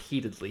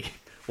repeatedly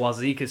while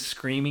Zeke is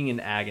screaming in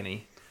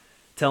agony,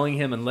 telling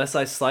him, unless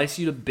I slice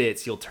you to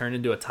bits, you'll turn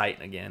into a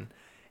Titan again.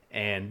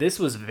 And this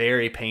was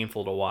very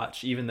painful to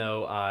watch, even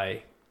though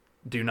I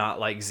do not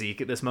like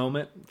Zeke at this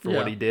moment for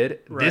what he did.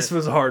 Right. This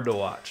was hard to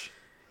watch.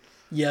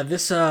 Yeah,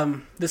 this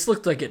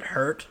looked like it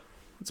hurt.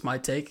 That's my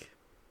take.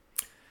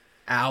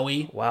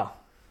 Owie. Wow.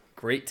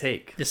 Great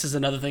take. This is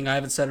another thing I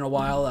haven't said in a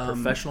while.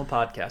 Professional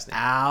podcasting.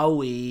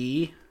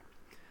 Owie.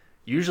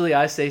 Usually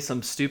I say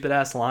some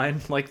stupid-ass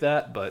line like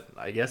that, but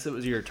I guess it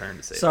was your turn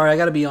to say Sorry, I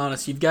got to be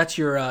honest. You've got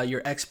your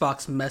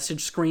Xbox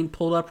message screen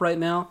pulled up right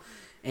now,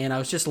 and I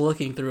was just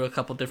looking through a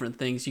couple different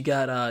things. You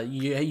got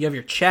you have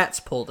your chats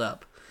pulled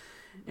up.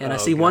 And I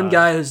see one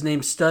guy who's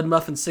named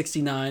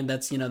StudMuffin69.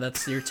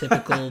 That's your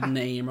typical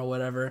name or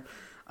whatever.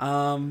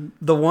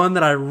 The one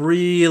that I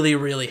really,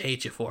 really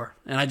hate you for,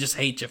 and I just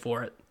hate you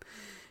for it,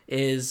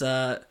 is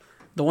the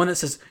one that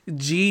says,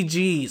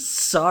 GG,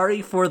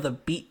 sorry for the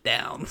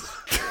beatdown.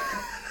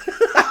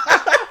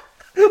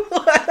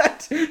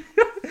 What?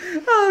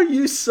 Oh,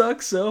 you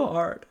suck so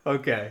hard.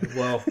 Okay,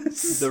 well,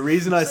 the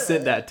reason I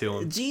sent that to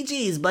him.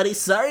 GG's, buddy,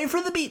 sorry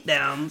for the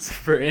beatdowns.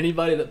 For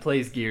anybody that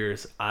plays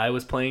Gears, I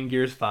was playing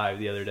Gears 5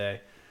 the other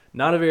day.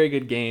 Not a very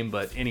good game,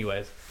 but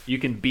anyways, you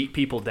can beat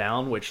people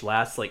down, which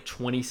lasts like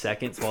 20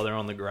 seconds while they're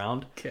on the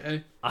ground.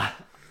 Okay.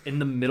 in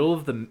the middle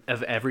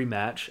of every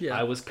match, Yeah.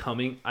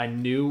 I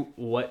knew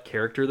what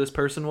character this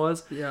person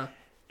was. Yeah.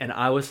 And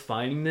I was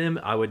finding them,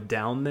 I would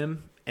down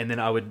them, and then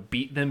I would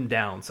beat them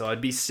down. So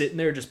I'd be sitting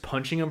there just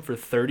punching them for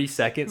 30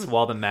 seconds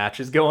while the match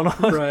is going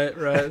on.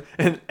 Right.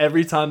 And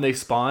every time they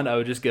spawned, I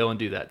would just go and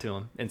do that to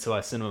them. And so I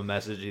sent them a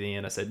message at the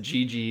end. I said,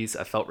 GG's.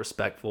 I felt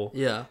respectful.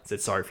 Yeah. I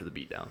said, sorry for the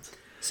beatdowns.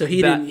 So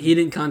he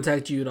didn't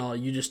contact you at all.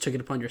 You just took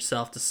it upon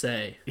yourself to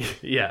say.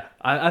 Yeah.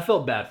 I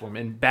felt bad for him.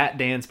 And Bat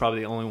Dan's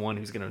probably the only one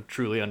who's going to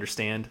truly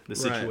understand the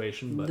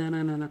situation. Right. But...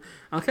 No.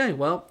 Okay,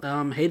 well,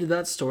 hated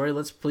that story.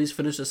 Let's please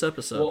finish this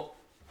episode. Well,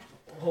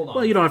 hold on.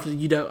 Well, you don't have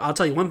to. I'll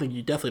tell you one thing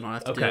you definitely don't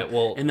have to do. Okay,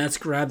 well... And that's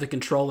grab the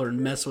controller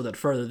and mess with it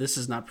further. This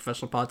is not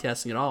professional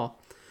podcasting at all.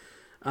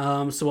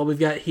 So what we've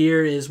got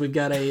here is we've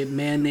got a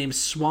man named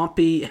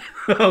Swampy.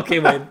 Okay,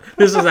 wait.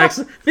 This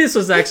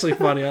was actually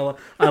funny.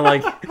 I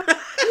like...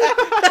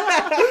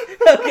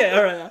 Okay,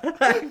 all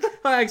right.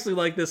 I actually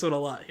like this one a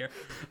lot here.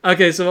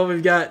 Okay, so what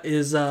we've got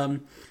is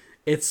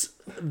it's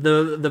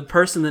the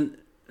person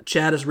that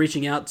Chad is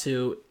reaching out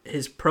to.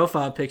 His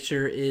profile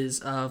picture is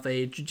of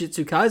a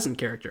Jujutsu Kaisen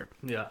character.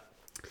 Yeah.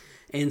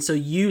 And so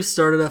you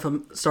started up a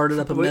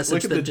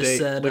message that just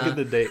said, "Look at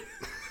the date."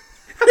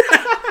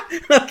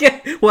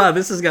 Okay, wow,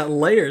 this has got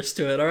layers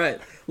to it. All right,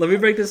 let me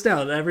break this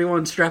down.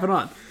 Everyone, strap it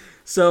on.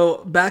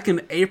 So back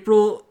in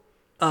April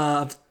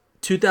of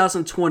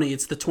 2020,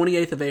 it's the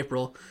 28th of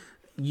April.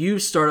 You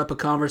start up a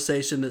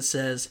conversation that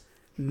says,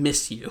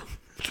 "Miss you."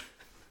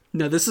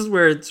 Now, this is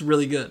where it's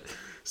really good.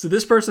 So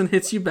this person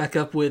hits you back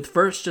up with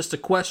first just a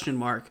question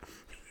mark.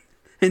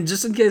 And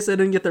just in case they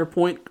didn't get their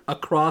point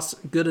across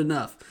good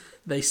enough,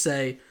 they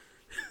say,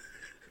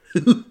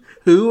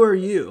 who are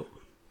you?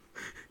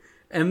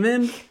 And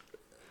then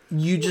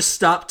you just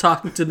stop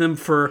talking to them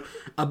for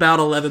about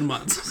 11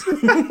 months.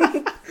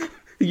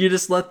 You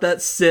just let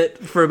that sit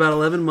for about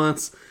 11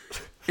 months.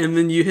 And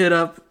then you hit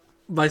up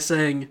by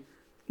saying...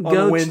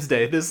 On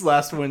Wednesday, this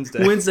last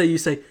Wednesday. Wednesday, you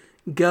say,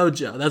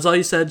 Gojo. That's all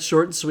you said,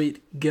 short and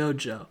sweet,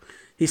 Gojo.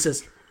 He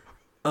says,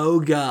 oh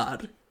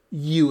God,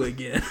 you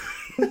again.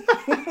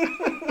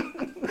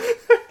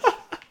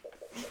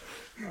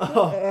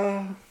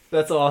 Oh,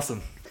 that's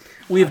awesome.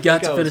 We've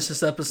got to finish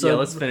this episode. Yeah,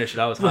 let's finish it.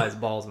 I was high as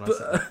balls when I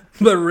said that.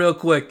 But real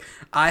quick,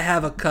 I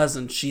have a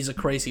cousin. She's a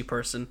crazy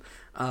person.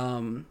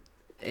 And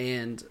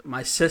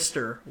my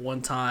sister,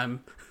 one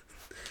time...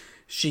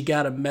 She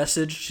got a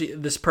message.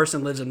 This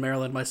person lives in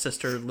Maryland. My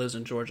sister lives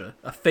in Georgia.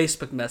 A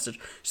Facebook message.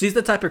 She's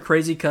the type of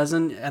crazy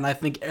cousin, and I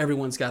think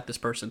everyone's got this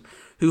person,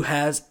 who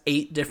has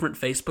 8 different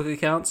Facebook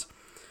accounts.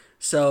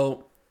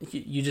 So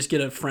you just get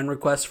a friend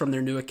request from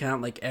their new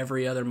account like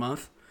every other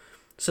month.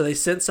 So they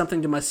sent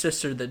something to my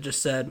sister that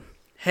just said,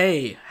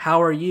 hey, how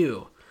are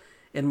you?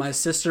 And my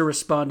sister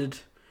responded,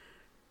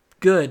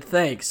 good,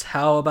 thanks.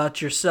 How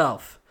about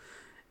yourself?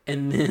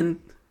 And then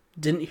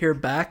didn't hear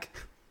back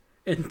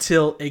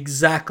until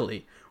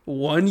exactly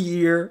 1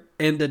 year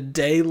and a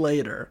day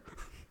later.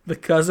 The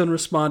cousin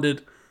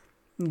responded,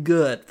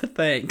 good,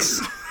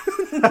 thanks.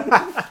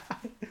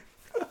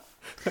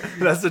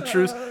 That's the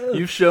truth.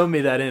 You've shown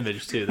me that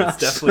image too. That's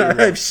definitely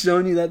right. I've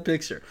shown you that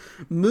picture.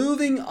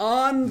 Moving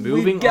on.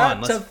 We've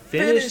got to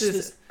finish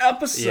this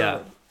episode. Yeah.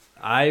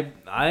 I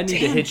need to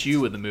hit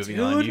you with the moving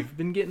on. You've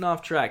been getting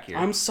off track here.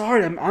 I'm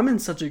sorry. I'm in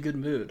such a good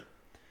mood.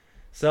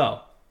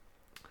 So,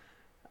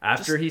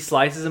 after he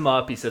slices him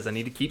up, he says, I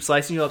need to keep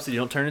slicing you up so you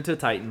don't turn into a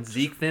Titan.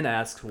 Zeke then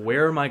asks,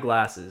 where are my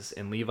glasses?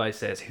 And Levi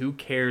says, who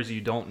cares?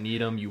 You don't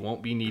need them. You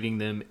won't be needing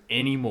them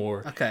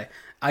anymore. Okay.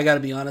 I got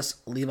to be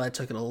honest. Levi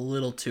took it a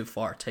little too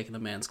far, taking a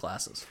man's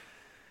glasses.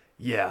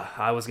 Yeah,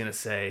 I was going to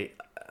say,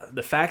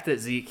 the fact that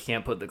Zeke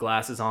can't put the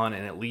glasses on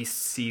and at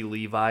least see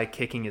Levi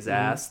kicking his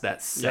ass,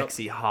 that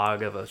sexy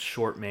hog of a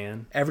short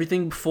man.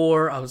 Everything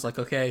before, I was like,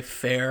 okay,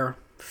 fair.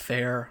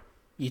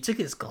 You took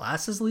his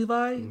glasses,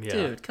 Levi? Yeah.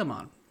 Dude, come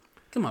on.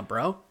 Come on,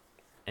 bro.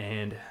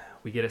 And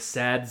we get a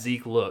sad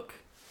Zeke look.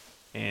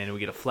 And we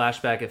get a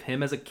flashback of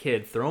him as a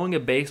kid throwing a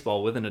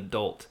baseball with an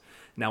adult.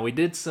 Now, we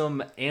did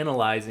some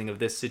analyzing of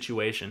this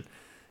situation.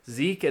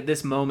 Zeke, at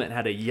this moment,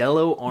 had a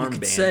yellow armband. You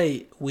could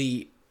say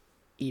we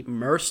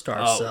immersed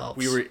ourselves.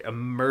 We were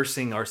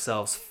immersing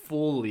ourselves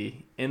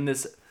fully in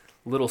this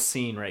little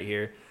scene right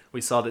here.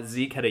 We saw that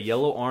Zeke had a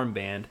yellow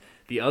armband.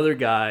 The other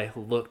guy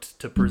looked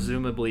to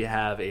presumably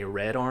have a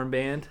red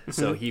armband,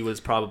 so he was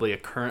probably a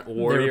current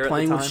warrior. They were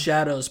playing at the with time.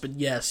 shadows, but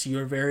yes,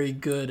 you're very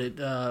good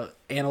at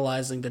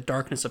analyzing the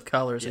darkness of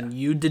colors, and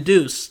you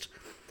deduced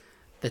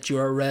that you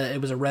are red.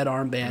 It was a red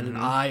armband, and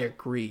I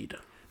agreed.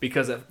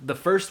 Because at the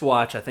first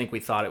watch, I think we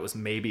thought it was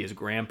maybe his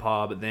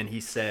grandpa, but then he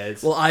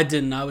says, "Well, I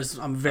didn't.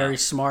 I'm very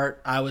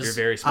smart. You're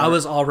very smart. I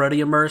was already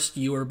immersed.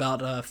 You were about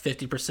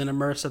 50%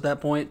 immersed at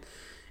that point,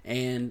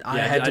 and I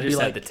had to be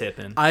like, had the tip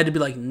in. I had to be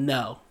like,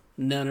 no.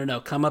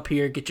 Come up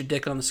here, get your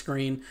dick on the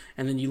screen.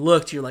 And then you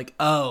looked, you're like,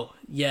 oh,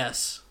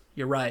 yes,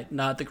 you're right,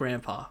 not the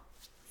grandpa.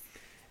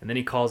 And then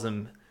he calls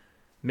him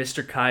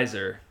Mr.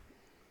 Kaiser.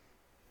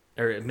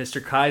 Or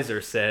Mr.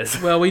 Kaiser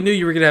says... Well, we knew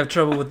you were going to have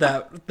trouble with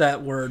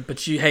that word,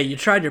 but you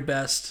tried your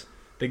best.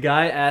 The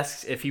guy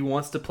asks if he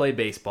wants to play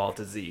baseball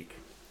to Zeke.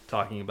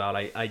 talking about,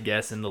 I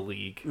guess, in the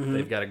league. Mm-hmm.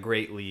 They've got a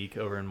great league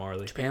over in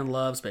Marley. Japan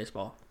loves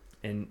baseball.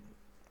 And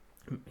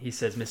he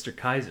says, Mr.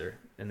 Kaiser.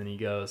 And then he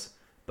goes,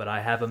 but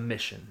I have a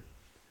mission.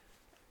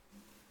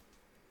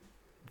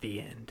 The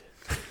end.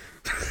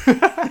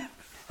 I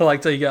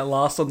like how you got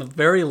lost on the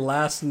very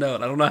last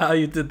note. I don't know how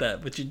you did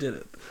that, but you did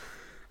it.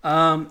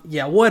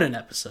 Yeah, what an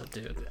episode,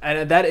 dude.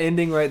 And that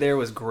ending right there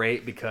was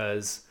great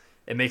because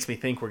it makes me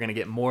think we're going to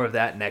get more of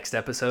that next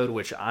episode,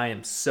 which I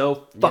am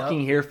so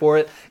fucking here for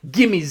it.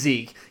 Give me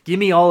Zeke. Give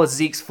me all of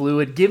Zeke's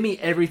fluid. Give me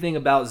everything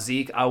about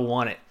Zeke. I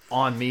want it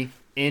on me,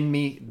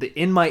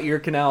 in my ear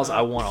canals.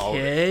 I want all of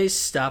it. Okay,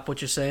 stop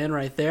what you're saying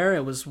right there.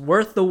 It was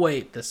worth the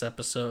wait, this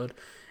episode,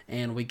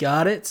 and we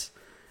got it.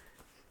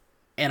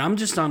 And I'm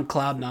just on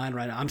cloud 9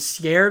 right now. I'm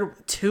scared.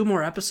 2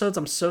 more episodes.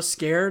 I'm so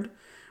scared.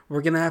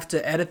 We're going to have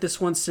to edit this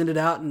one, send it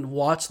out, and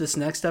watch this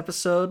next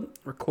episode,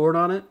 record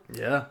on it.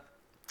 Yeah.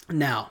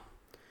 Now,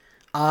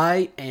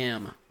 I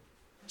am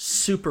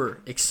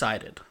super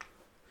excited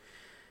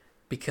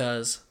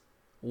because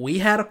we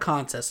had a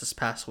contest this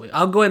past week.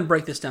 I'll go ahead and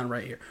break this down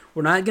right here.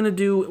 We're going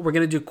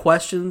to do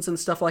questions and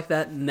stuff like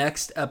that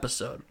next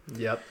episode.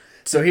 Yep.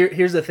 So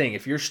here's the thing.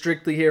 If you're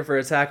strictly here for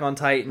Attack on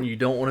Titan, you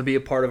don't want to be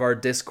a part of our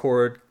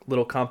Discord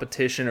little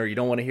competition, or you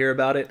don't want to hear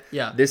about it,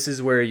 this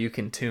is where you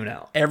can tune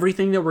out.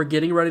 Everything that we're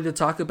getting ready to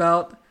talk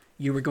about,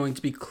 you were going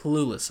to be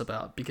clueless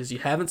about because you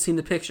haven't seen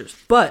the pictures.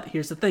 But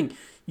here's the thing.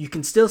 You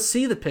can still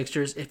see the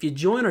pictures if you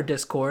join our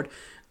Discord.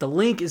 The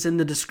link is in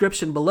the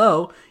description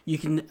below. You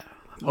can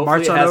march on over there.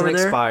 Hopefully it hasn't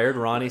expired.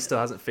 Ronnie still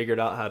hasn't figured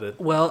out how to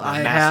I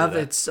have.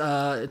 It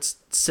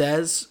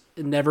says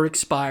it never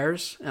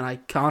expires, and I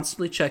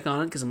constantly check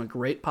on it because I'm a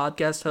great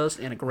podcast host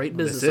and a great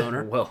business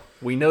owner. Well,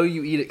 we know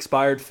you eat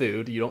expired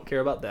food. You don't care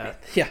about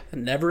that. Yeah, it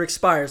never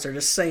expires. They're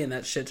just saying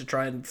that shit to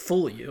try and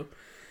fool you.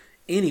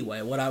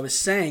 Anyway, what I was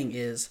saying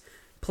is,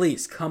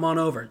 please come on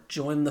over.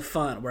 Join the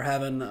fun. We're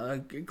having a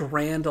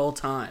grand old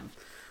time.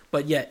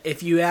 But yeah,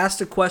 if you asked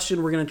a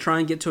question, we're going to try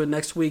and get to it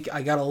next week.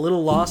 I got a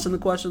little lost in the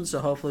questions, so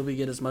hopefully we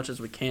get as much as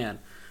we can.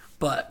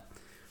 But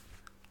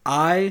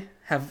I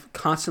have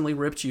constantly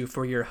ripped you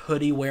for your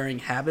hoodie-wearing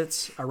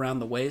habits around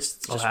the waist.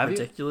 It's just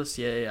ridiculous.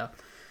 Yeah.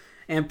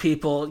 And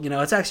people,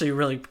 it's actually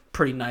really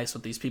pretty nice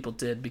what these people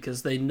did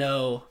because they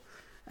know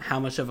how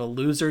much of a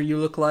loser you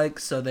look like.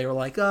 So they were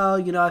like, oh,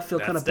 I feel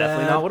kind of bad. That's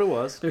definitely not what it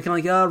was. They're kind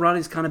of like, oh,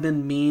 Ronnie's kind of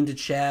been mean to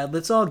Chad.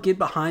 Let's all get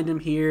behind him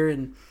here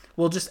and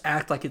we'll just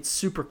act like it's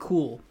super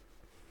cool.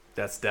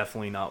 That's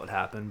definitely not what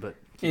happened, but...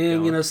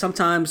 And,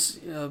 sometimes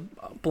a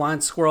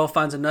blind squirrel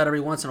finds a nut every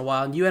once in a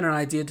while. And you had an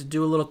idea to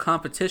do a little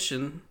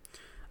competition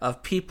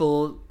of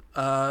people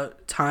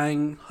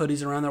tying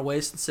hoodies around their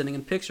waist and sending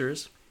in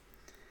pictures.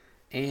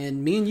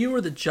 And me and you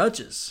were the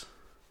judges.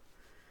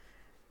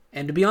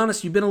 And to be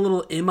honest, you've been a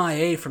little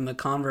MIA from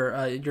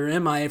the you're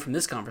MIA from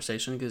this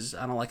conversation because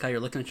I don't like how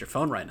you're looking at your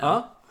phone right now.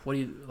 Huh? What do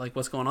you like?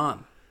 What's going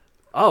on?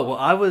 Oh,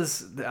 well,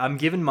 I'm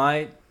giving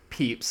my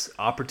peeps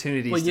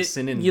opportunities to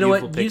send in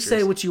beautiful pictures. You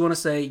say what you want to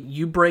say.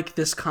 You break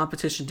this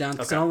competition down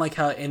because I don't like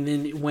how. And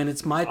then when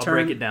it's my turn,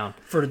 break it down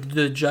for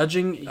the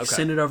judging. You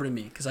send it over to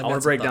me because I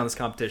want to break down this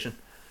competition.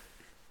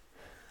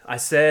 I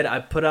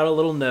put out a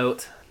little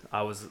note.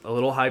 I was a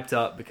little hyped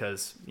up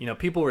because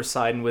people were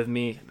siding with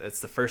me. It's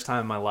the first time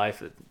in my life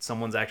that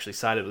someone's actually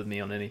sided with me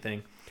on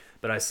anything.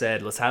 But I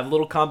said, let's have a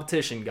little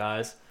competition,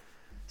 guys.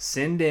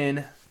 Send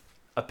in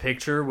a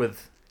picture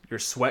with your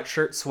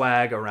sweatshirt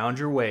swag around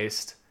your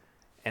waist.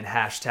 And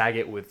hashtag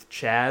it with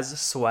Chaz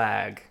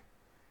Swag.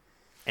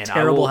 And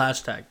terrible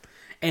hashtag.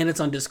 And it's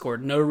on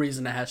Discord. No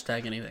reason to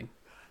hashtag anything.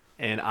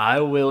 And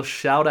I will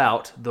shout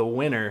out the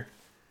winner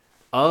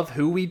of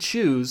who we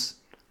choose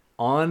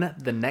on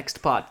the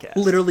next podcast.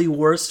 Literally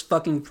worst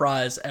fucking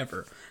prize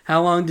ever.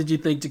 How long did you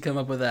think to come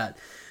up with that?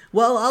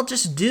 Well, I'll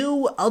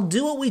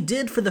do what we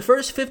did for the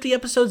first 50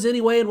 episodes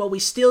anyway, and what we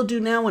still do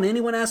now when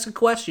anyone asks a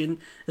question.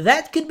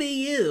 That could be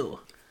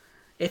you.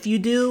 If you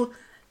do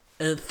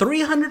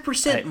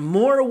 300%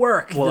 more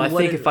work. Well, I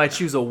think if I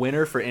choose a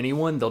winner for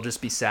anyone, they'll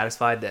just be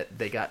satisfied that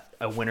they got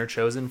a winner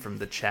chosen from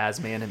the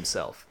Chaz man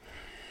himself.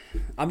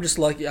 I'm just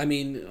lucky. I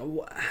mean,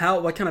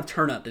 what kind of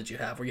turnout did you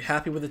have? Were you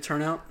happy with the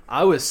turnout?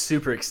 I was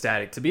super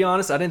ecstatic. To be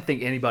honest, I didn't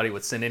think anybody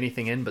would send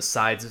anything in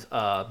besides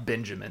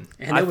Benjamin.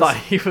 And I thought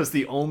he was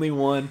the only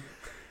one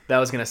that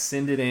was going to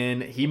send it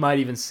in. He might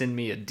even send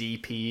me a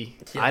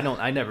DP. Yeah.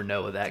 I never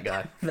know with that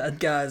guy. That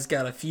guy's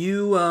got a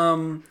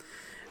few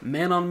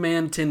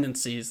man-on-man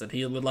tendencies that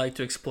he would like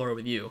to explore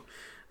with you.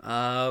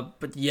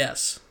 But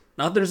yes,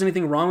 not that there's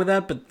anything wrong with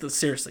that, but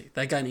seriously,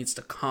 that guy needs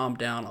to calm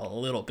down a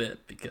little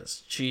bit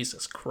because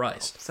Jesus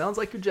Christ. Sounds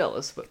like you're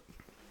jealous, but...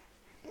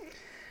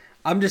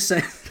 I'm just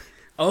saying,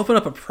 open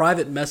up a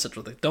private message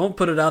with it. Don't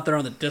put it out there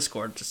on the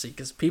Discord to see,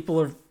 because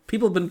people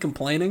have been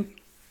complaining.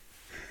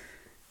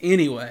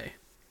 Anyway.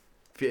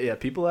 Yeah,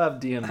 people have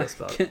DM'd us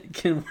about it.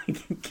 Can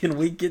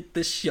we get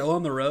this show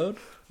on the road?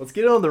 Let's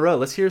get it on the road.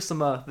 Let's hear some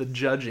the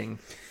judging.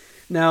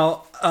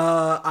 Now,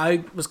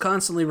 I was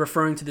constantly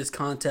referring to this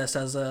contest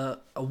as a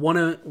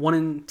 1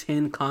 in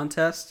 10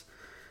 contest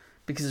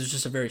because it was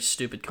just a very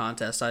stupid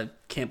contest. I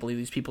can't believe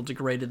these people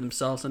degraded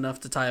themselves enough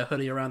to tie a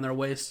hoodie around their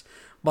waist.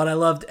 But I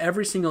loved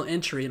every single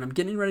entry, and I'm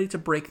getting ready to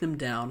break them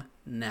down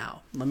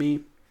now.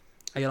 I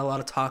got a lot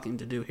of talking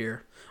to do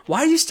here. Why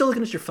are you still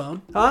looking at your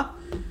phone? Huh?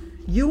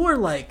 You were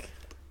like...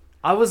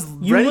 I was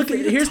ready for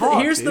you to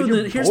talk,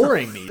 dude. You're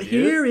boring me, dude.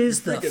 Here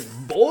is the...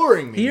 Freaking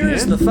boring me, Here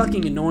is the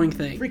fucking annoying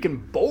thing.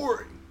 Freaking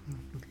boring.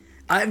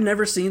 I've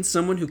never seen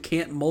someone who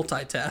can't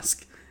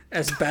multitask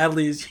as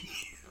badly as you.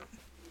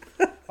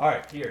 All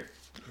right, here.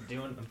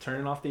 I'm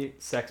turning off the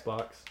sex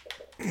box.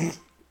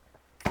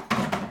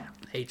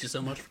 Hate you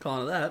so much for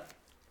calling it that.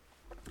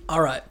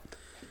 All right.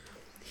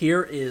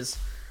 Here is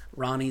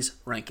Ronnie's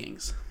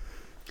rankings.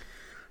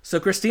 So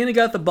Christina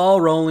got the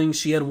ball rolling.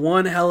 She had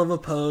one hell of a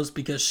pose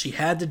because she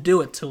had to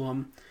do it to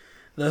him.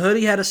 The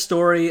hoodie had a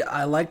story.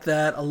 I liked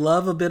that. I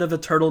love a bit of a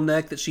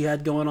turtleneck that she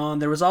had going on.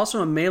 There was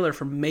also a mailer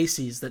from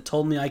Macy's that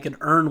told me I could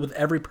earn with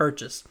every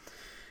purchase.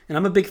 And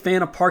I'm a big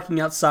fan of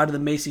parking outside of the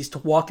Macy's to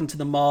walk into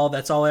the mall.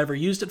 That's all I ever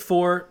used it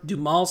for. Do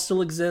malls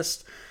still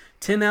exist?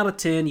 10 out of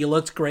 10. You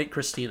looked great,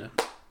 Christina.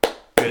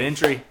 Good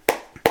entry.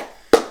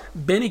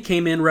 Benny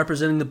came in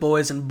representing the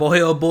boys, and boy,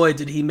 oh boy,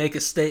 did he make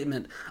a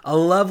statement. A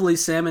lovely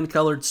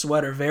salmon-colored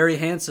sweater. Very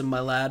handsome, my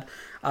lad.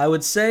 I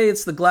would say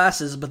it's the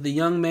glasses, but the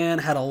young man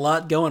had a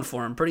lot going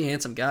for him. Pretty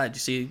handsome guy. Did you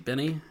see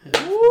Benny?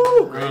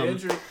 Woo! Great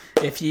entry.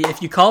 If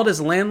you called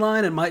his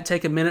landline, it might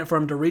take a minute for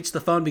him to reach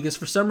the phone because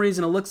for some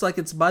reason it looks like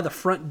it's by the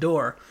front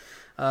door.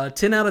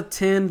 10 out of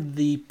 10,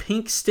 the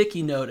pink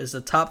sticky note is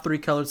the top 3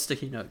 colored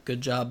sticky note.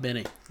 Good job,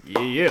 Benny.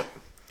 Yeah.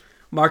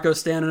 Marco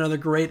Stan, another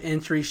great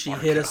entry. She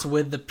hit us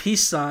with the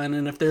peace sign,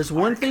 and if there's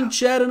one thing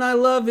Chad and I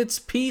love, it's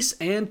peace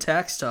and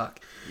tax talk.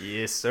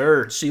 Yes,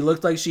 sir. She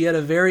looked like she had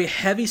a very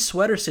heavy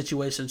sweater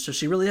situation, so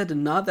she really had to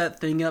knot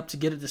that thing up to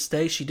get it to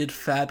stay. She did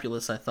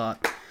fabulous, I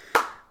thought.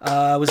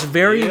 I was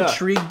very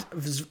intrigued.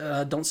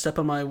 Don't step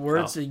on my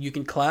words. Oh. You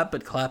can clap,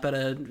 but clap at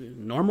a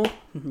normal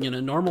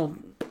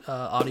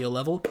audio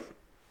level.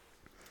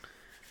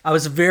 I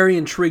was very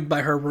intrigued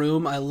by her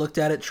room. I looked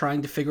at it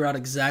trying to figure out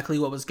exactly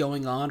what was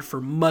going on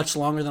for much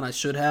longer than I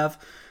should have.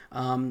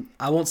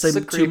 I won't say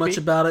too much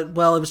about it.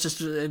 Well,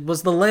 it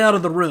was the layout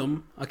of the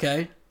room,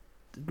 okay?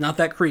 Not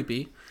that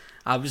creepy.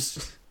 I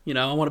was,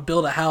 I want to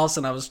build a house,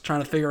 and I was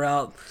trying to figure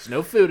out... There's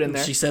no food in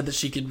there. She said that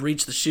she could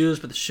reach the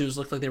shoes, but the shoes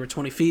looked like they were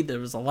 20 feet. There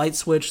was a light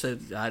switch.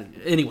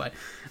 Anyway,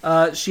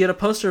 she had a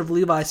poster of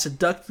Levi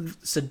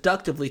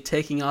seductively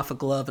taking off a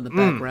glove in the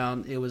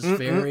background. It was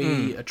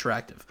very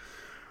attractive.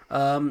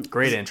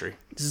 Great entry.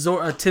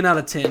 10 out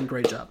of 10.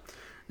 Great job.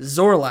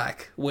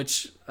 Zorlak,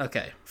 which,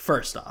 okay,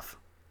 first off,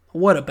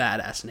 what a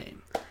badass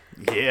name.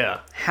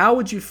 Yeah. How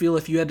would you feel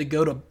if you had to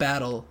go to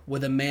battle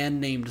with a man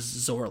named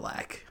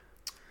Zorlak?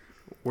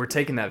 We're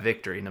taking that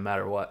victory no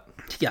matter what.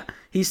 Yeah.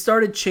 He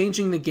started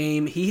changing the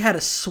game. He had a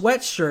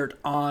sweatshirt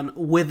on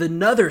with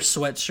another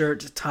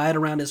sweatshirt tied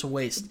around his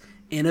waist.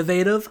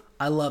 Innovative.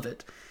 I love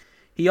it.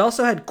 He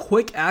also had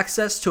quick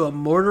access to a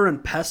mortar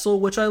and pestle,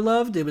 which I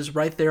loved. It was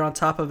right there on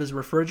top of his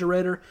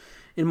refrigerator.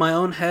 In my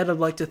own head, I'd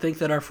like to think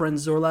that our friend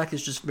Zorlak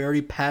is just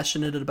very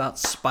passionate about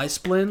spice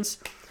blends.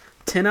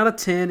 10 out of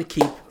 10.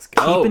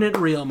 Keeping it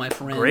real, my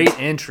friend. Great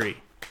entry.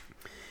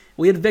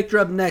 We had Victor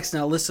up next.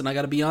 Now, listen, I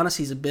got to be honest.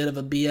 He's a bit of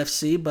a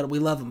BFC, but we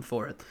love him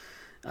for it.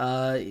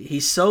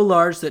 He's so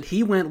large that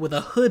he went with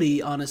a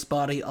hoodie on his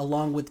body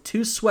along with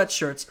 2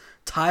 sweatshirts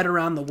tied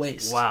around the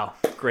waist. Wow.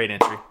 Great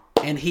entry.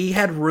 And he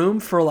had room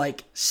for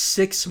like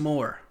 6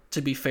 more,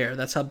 to be fair.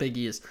 That's how big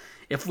he is.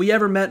 If we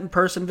ever met in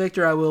person,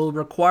 Victor, I will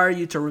require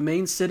you to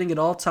remain sitting at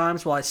all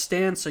times while I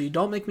stand so you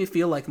don't make me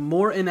feel like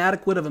more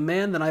inadequate of a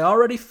man than I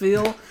already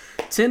feel.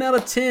 10 out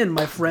of 10,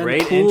 my friend.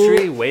 Great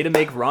entry. Way to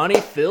make Ronnie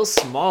feel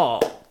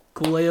small.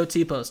 Cool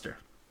AOT poster.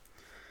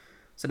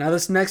 So now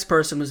this next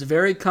person was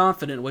very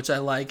confident, which I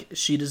like.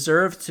 She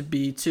deserved to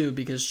be too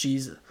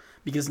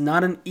because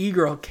not an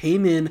e-girl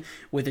came in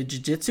with a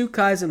Jujutsu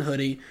Kaisen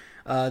hoodie.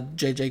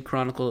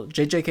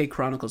 JJK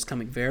Chronicles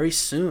coming very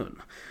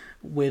soon.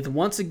 With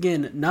once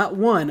again, not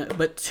one,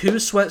 but 2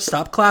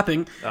 stop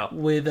clapping. Oh.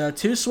 With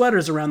 2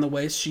 sweaters around the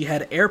waist. She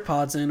had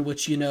AirPods in,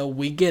 which,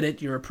 we get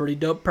it. You're a pretty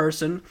dope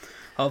person.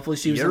 Hopefully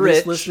she was at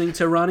least listening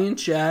to Ronnie and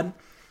Chad.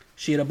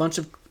 She had a bunch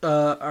of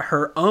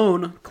her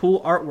own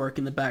cool artwork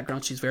in the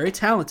background. She's very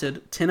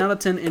talented. 10 out of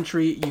 10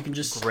 entry. You can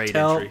just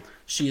tell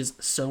she is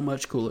so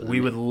much cooler than me.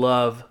 We would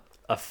love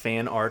a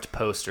fan art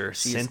poster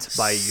sent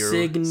by yourself.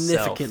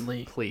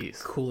 Significantly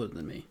please. Cooler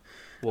than me.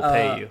 We'll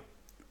pay you.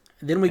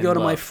 Then we go to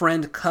my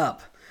friend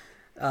Cup.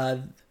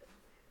 I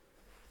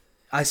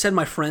said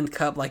my friend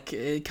Cup, like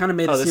it kind of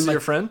made it seem like... Oh, this is your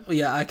friend?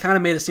 Yeah, I kind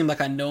of made it seem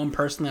like I know him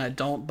personally. I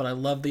don't, but I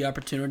love the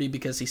opportunity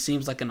because he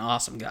seems like an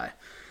awesome guy.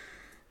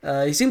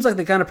 He seems like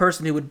the kind of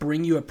person who would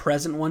bring you a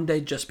present one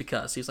day just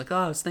because. He's like,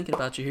 I was thinking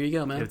about you. Here you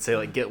go, man. He would say,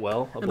 like, get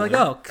well. I'd be like,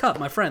 oh, Cup,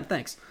 my friend,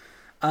 thanks.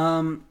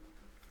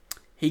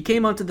 He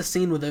came onto the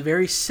scene with a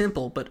very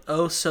simple but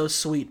oh so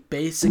sweet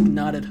basic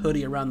knotted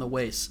hoodie around the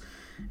waist.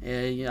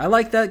 I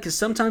like that because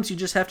sometimes you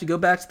just have to go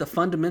back to the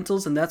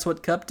fundamentals, and that's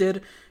what Cup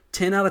did.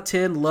 10 out of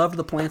 10, loved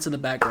the plants in the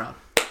background.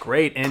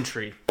 Great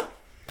entry.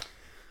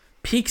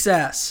 Peak's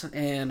ass.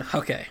 And,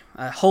 okay.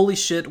 Holy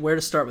shit, where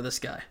to start with this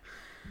guy?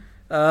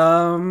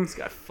 This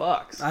guy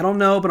fucks. I don't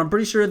know, but I'm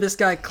pretty sure this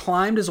guy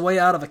climbed his way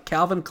out of a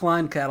Calvin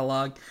Klein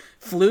catalog,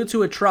 flew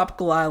to a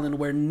tropical island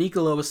where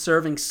Niccolo was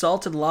serving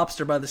salted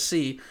lobster by the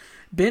sea,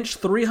 benched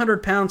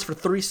 300 pounds for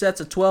 3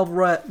 sets of 12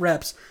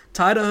 reps,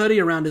 tied a hoodie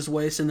around his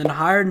waist, and then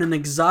hired an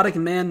exotic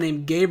man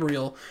named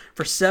Gabriel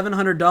for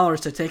 $700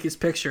 to take his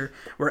picture,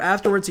 where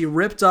afterwards he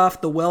ripped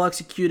off the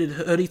well-executed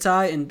hoodie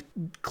tie and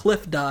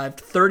cliff dived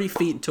 30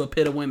 feet into a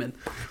pit of women.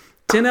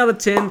 10 out of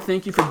 10,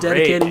 thank you for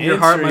dedicating your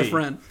heart, my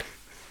friend.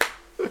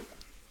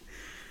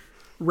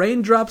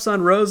 Raindrops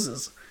on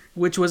Roses,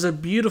 which was a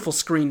beautiful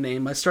screen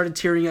name. I started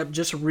tearing up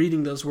just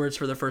reading those words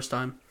for the first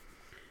time.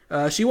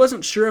 She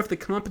wasn't sure if the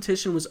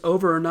competition was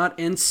over or not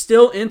and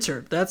still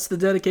entered. That's the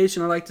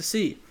dedication I like to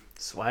see.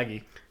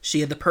 Swaggy. She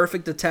had the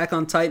perfect Attack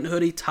on Titan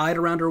hoodie tied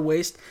around her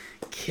waist,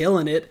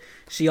 killing it.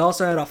 She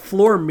also had a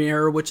floor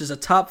mirror, which is a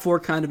top 4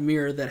 kind of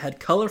mirror that had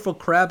colorful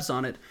crabs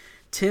on it.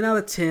 10 out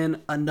of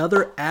 10,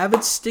 another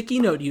avid sticky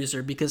note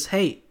user because,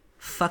 hey,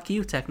 fuck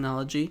you,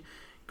 technology.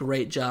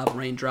 Great job,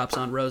 Raindrops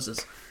on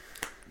Roses.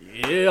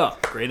 Yeah,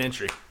 great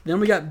entry. Then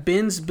we got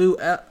Ben's Boo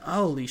L.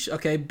 Holy shit.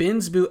 Okay,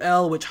 Ben's Boo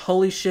L, which,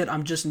 holy shit,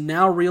 I'm just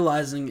now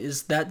realizing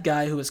is that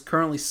guy who is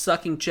currently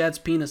sucking Chad's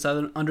penis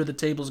under the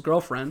table's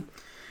girlfriend.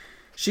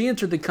 She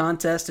entered the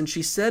contest and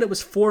she said it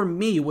was for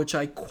me, which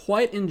I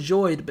quite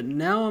enjoyed, but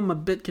now I'm a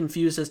bit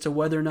confused as to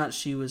whether or not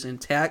she was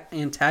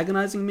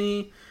antagonizing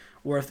me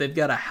or if they've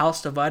got a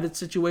house divided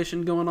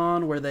situation going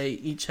on where they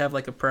each have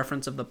like a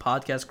preference of the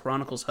Podcast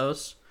Chronicles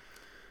hosts.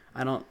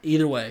 I don't.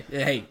 Either way.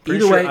 Hey,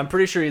 way. I'm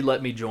pretty sure he'd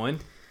let me join.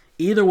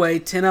 Either way,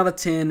 10 out of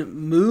 10.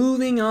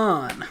 Moving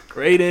on.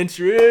 Great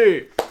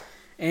entry.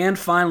 And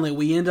finally,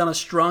 we end on a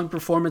strong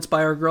performance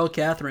by our girl,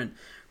 Catherine.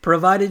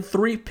 Provided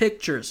 3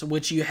 pictures,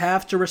 which you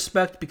have to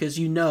respect because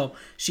you know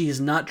she is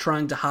not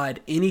trying to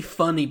hide any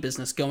funny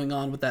business going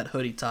on with that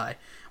hoodie tie.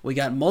 We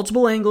got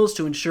multiple angles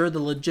to ensure the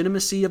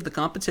legitimacy of the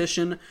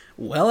competition,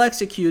 well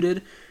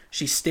executed.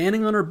 She's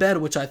standing on her bed,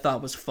 which I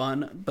thought was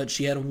fun, but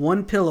she had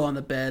 1 pillow on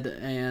the bed,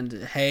 and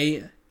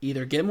hey,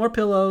 either get more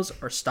pillows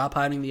or stop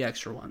hiding the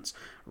extra ones.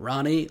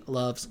 Ronnie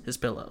loves his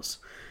pillows.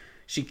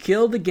 She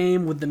killed the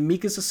game with the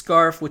Mikasa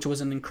scarf, which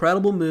was an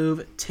incredible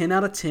move. 10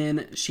 out of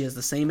 10. She has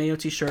the same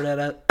AOT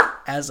shirt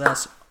as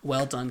us.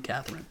 Well done,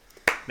 Catherine.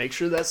 Make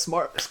sure that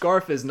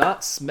scarf is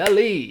not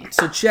smelly.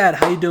 So, Chad,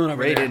 how you doing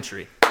over there? Great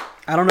entry.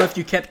 I don't know if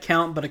you kept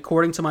count, but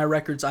according to my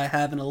records, I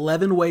have an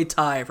 11-way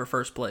tie for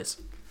first place.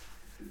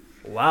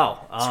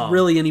 Wow. It's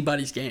really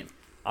anybody's game.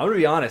 I'm going to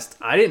be honest.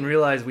 I didn't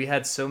realize we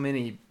had so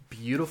many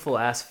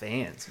beautiful-ass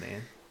fans,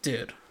 man.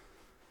 Dude,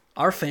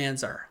 our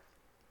fans are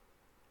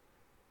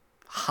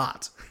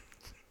hot.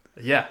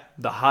 Yeah,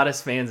 the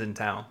hottest fans in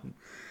town.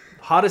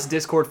 Hottest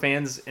Discord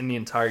fans in the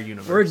entire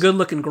universe. We're a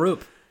good-looking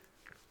group.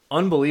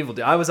 Unbelievable,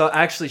 dude. I was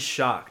actually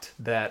shocked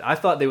that I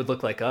thought they would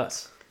look like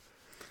us.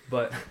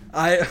 But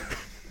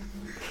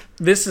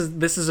This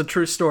is a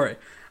true story.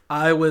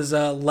 I was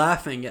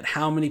laughing at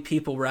how many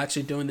people were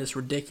actually doing this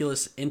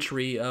ridiculous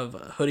entry of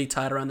a hoodie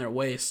tied around their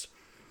waist.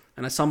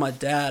 And I saw my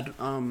dad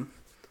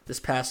this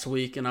past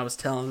week, and I was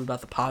telling him about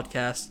the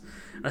podcast.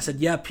 And I said,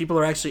 yeah, people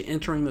are actually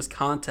entering this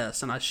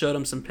contest. And I showed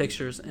him some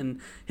pictures,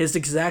 and his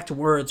exact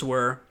words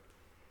were,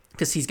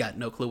 because he's got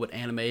no clue what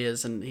anime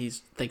is, and he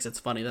thinks it's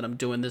funny that I'm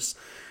doing this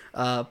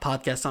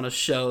podcast on a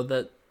show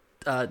that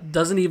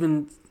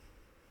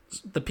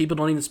the people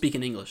don't even speak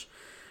in English.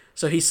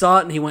 So he saw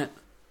it, and he went,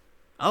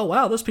 oh,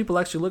 wow, those people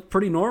actually look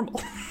pretty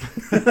normal.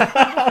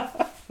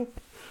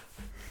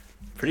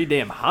 pretty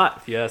damn hot,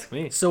 if you ask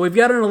me. So we've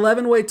got an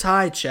 11-way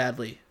tie,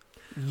 Chadley.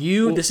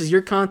 This is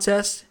your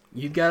contest.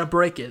 You've got to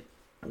break it.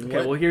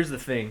 Okay, well, here's the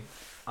thing.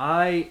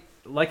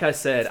 Like I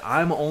said,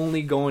 I'm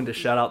only going to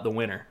shout out the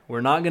winner.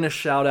 We're not going to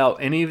shout out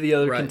any of the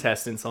other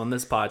contestants on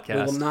this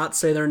podcast. We will not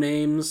say their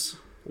names.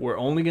 We're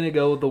only going to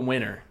go with the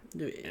winner.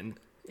 And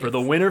for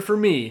the winner for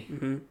me,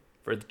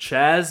 for the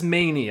Chaz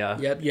Mania,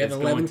 yep, you have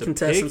 11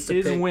 contestants to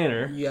pick. His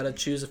winner. You got to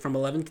choose from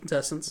 11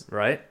 contestants.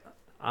 Right.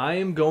 I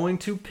am going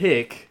to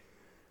pick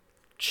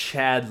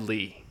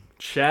Chadley.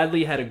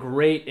 Chadley had a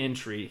great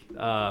entry.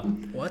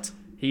 What?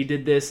 He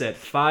did this at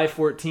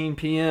 5:14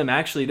 p.m.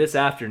 Actually, this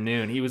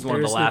afternoon. He was one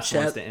of the last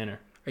ones to enter.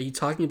 Are you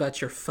talking about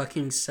your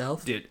fucking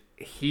self? Dude,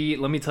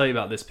 let me tell you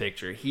about this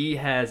picture. He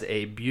has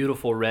a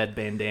beautiful red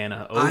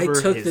bandana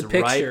over his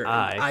right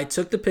eye. I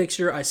took the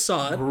picture. I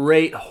saw it.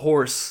 Great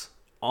horse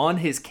on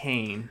his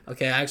cane.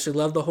 Okay, I actually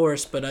love the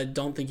horse, but I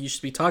don't think you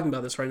should be talking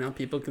about this right now.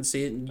 People can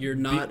see it, and you're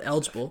not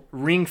eligible.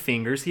 Ring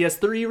fingers. He has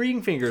 3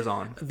 ring fingers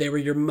on. They were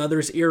your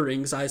mother's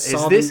earrings. I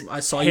saw them. I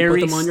saw you put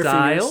them on your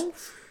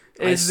fingers.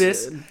 Is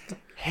this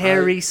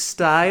Harry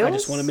Styles? I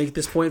just want to make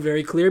this point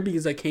very clear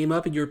because I came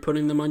up and you were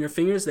putting them on your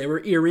fingers. They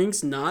were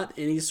earrings, not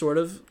any sort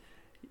of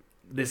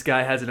This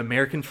guy has an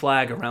American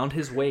flag around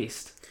his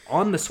waist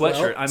on the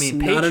sweatshirt. Well, I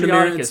mean, it's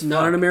patriotic as It's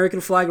not fuck. an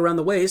American flag around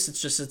the waist.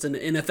 It's an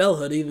NFL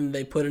hoodie, and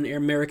they put an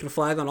American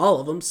flag on all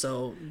of them.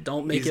 So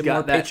don't make it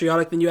more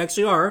patriotic than you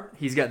actually are.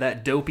 He's got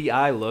that dopey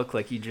eye look,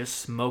 like he just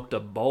smoked a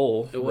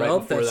bowl. Well,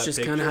 right before that's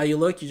just kind of how you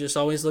look. You just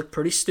always look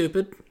pretty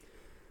stupid.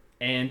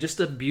 And just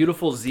a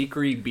beautiful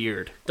Savagery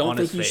beard. Don't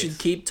think you should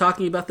keep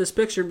talking about this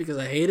picture because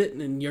I hate it,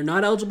 and you're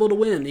not eligible to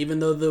win, even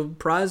though the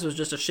prize was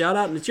just a shout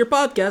out, and it's your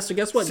podcast. So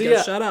guess what? You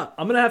got a shout out.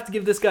 I'm gonna have to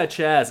give this guy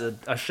Chaz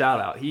a shout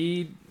out.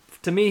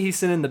 To me, he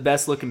sent in the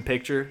best looking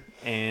picture,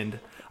 and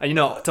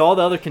to all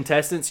the other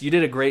contestants, you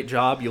did a great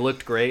job. You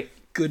looked great.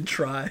 Good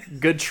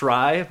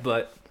try,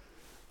 but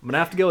I'm gonna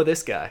have to go with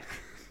this guy.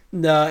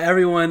 No,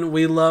 everyone,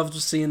 we loved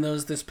seeing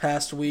those this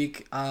past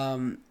week.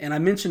 And I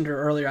mentioned her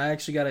earlier. I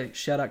actually got to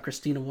shout out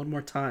Christina one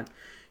more time.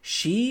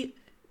 She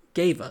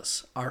gave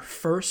us our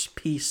first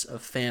piece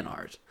of fan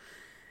art.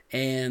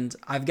 And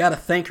I've got to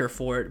thank her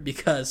for it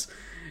because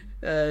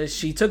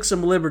she took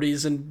some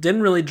liberties and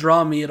didn't really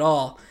draw me at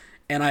all.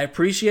 And I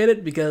appreciate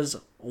it because,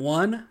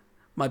 1,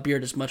 my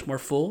beard is much more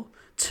full.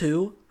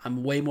 2,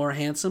 I'm way more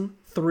handsome.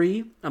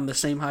 3, I'm the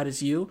same height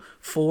as you.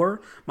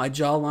 4, my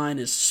jawline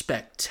is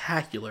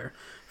spectacular.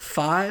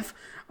 5,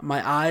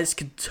 my eyes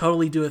could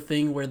totally do a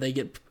thing where they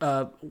get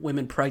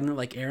women pregnant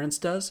like Aaron's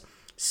does.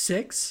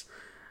 6,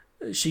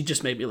 she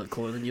just made me look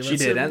cooler than you. She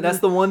did, and that's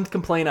the one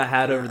complaint I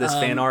had over this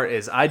fan art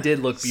is I did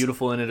look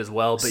beautiful in it as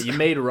well, but you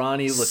made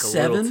Ronnie look a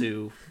little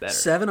too better.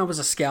 7, I was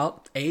a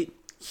scout. 8,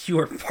 you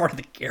were part of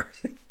the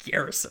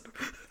garrison.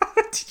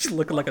 You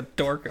looking like a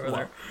dork over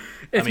there.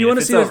 If you want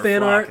to see the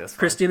fan art,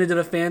 Christina did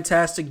a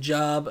fantastic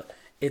job.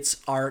 It's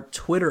our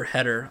Twitter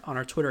header on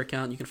our Twitter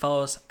account. You can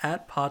follow us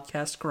at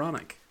Podcast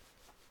Chronic.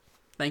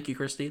 Thank you,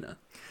 Christina.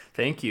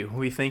 Thank you.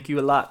 We thank you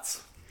a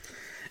lot.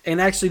 And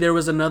actually, there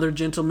was another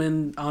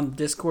gentleman on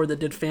Discord that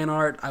did fan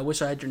art. I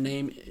wish I had your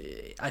name.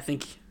 I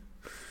think,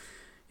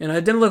 it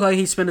didn't look like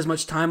he spent as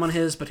much time on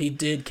his, but he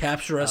did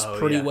capture us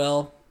pretty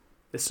well.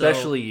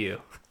 Especially you.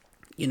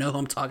 You know who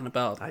I'm talking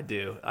about. I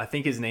do. I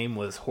think his name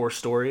was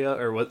Horstoria,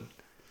 or what?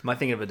 Am I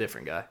thinking of a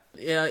different guy?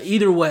 Yeah,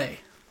 either way,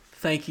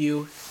 thank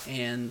you,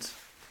 and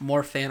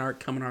more fan art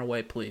coming our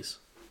way, please.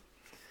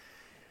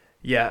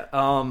 Yeah,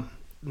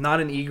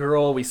 not an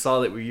e-girl. We saw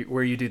that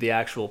where you do the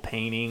actual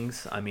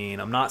paintings. I mean,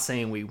 I'm not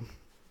saying we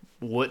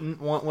wouldn't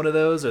want one of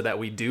those or that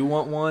we do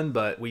want one,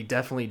 but we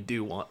definitely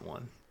do want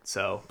one.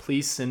 So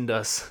please send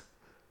us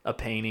a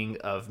painting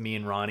of me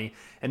and Ronnie,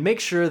 and make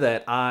sure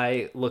that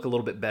I look a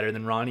little bit better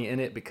than Ronnie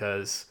in it,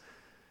 because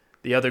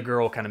the other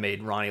girl kind of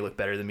made Ronnie look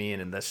better than me,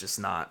 and that's just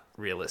not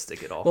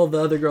realistic at all. Well, the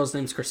other girl's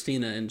name's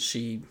Christina, and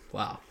she,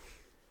 wow.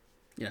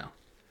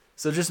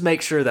 So just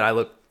make sure that I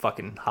look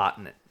fucking hot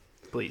in it,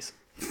 please.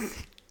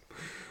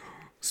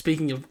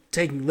 Speaking of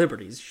taking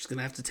liberties, you're just going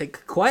to have to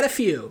take quite a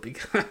few.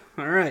 Because,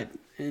 all right.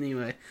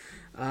 Anyway.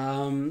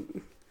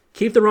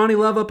 Keep the Ronnie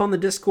love up on the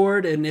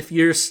Discord. And if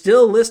you're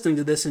still listening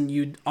to this and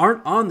you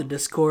aren't on the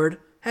Discord,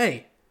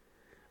 hey,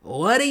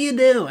 what are you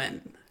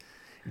doing?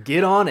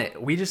 Get on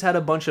it. We just had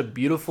a bunch of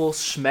beautiful,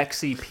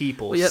 schmexy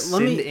people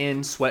send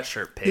in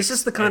sweatshirt pics. This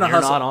is the kind of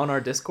hustle. hustle. You're not on our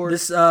Discord?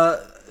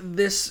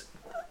 This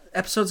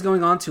episode's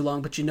going on too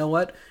long, but you know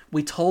what?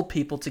 We told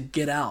people to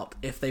get out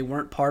if they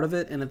weren't part of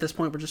it, and at this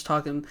point we're just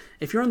talking.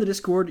 If you're on the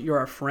Discord, you're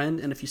our friend,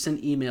 and if you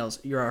send emails,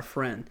 you're our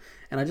friend.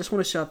 And I just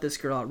want to shout this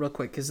girl out real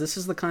quick, because this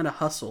is the kind of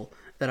hustle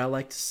that I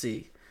like to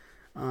see.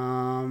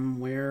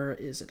 Where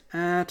is it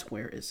at?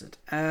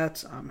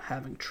 I'm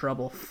having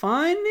trouble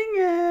finding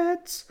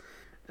it.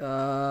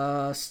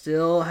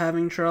 Still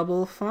having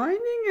trouble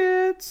finding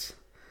it.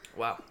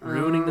 Wow,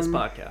 ruining this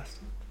podcast.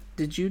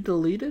 Did you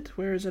delete it?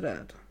 Where is it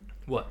at?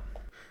 What?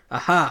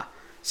 Aha,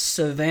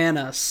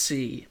 Savannah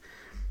C.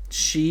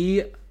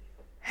 She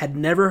had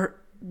never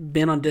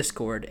been on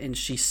Discord, and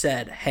she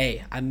said,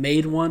 hey, I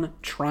made one,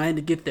 trying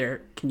to get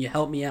there. Can you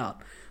help me out?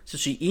 So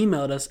she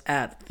emailed us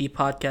at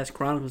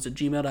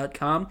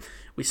thepodcastchronicles@gmail.com.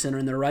 We sent her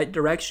in the right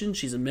direction.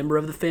 She's a member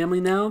of the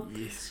family now.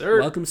 Yes, sir.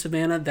 Welcome,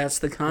 Savannah. That's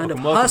the kind of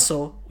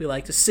hustle we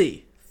like to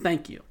see.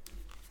 Thank you.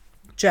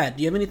 Chad,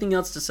 do you have anything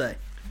else to say?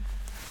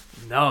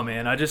 No,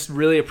 man. I just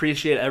really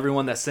appreciate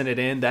everyone that sent it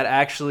in.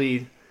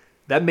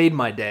 That made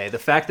my day. The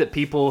fact that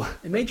people...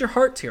 It made your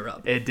heart tear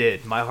up. It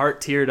did. My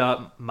heart teared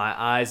up. My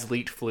eyes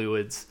leaked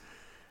fluids.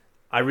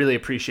 I really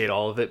appreciate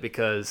all of it,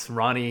 because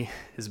Ronnie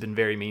has been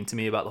very mean to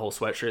me about the whole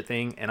sweatshirt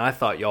thing, and I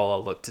thought y'all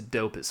all looked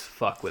dope as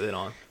fuck with it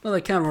on. Well,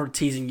 they kind of were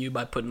teasing you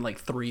by putting like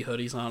 3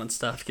 hoodies on and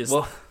stuff, because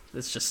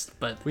it's just...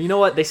 But well, you know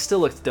what? They still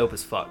looked dope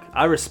as fuck.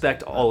 I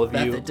respect all of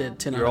you. They did.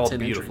 10 You're out of all 10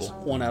 beautiful.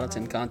 entries. 1 out of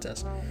 10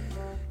 contest.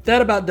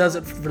 That about does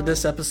it for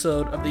this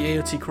episode of the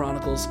AOT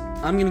Chronicles.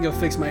 I'm going to go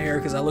fix my hair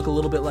because I look a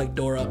little bit like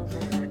Dora.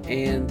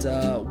 And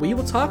we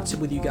will talk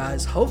with you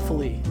guys,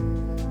 hopefully,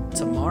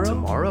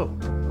 tomorrow.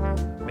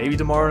 Maybe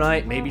tomorrow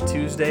night, maybe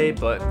Tuesday,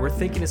 but we're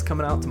thinking it's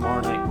coming out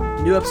tomorrow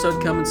night. New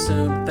episode coming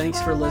soon.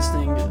 Thanks for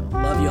listening.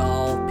 Love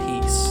y'all.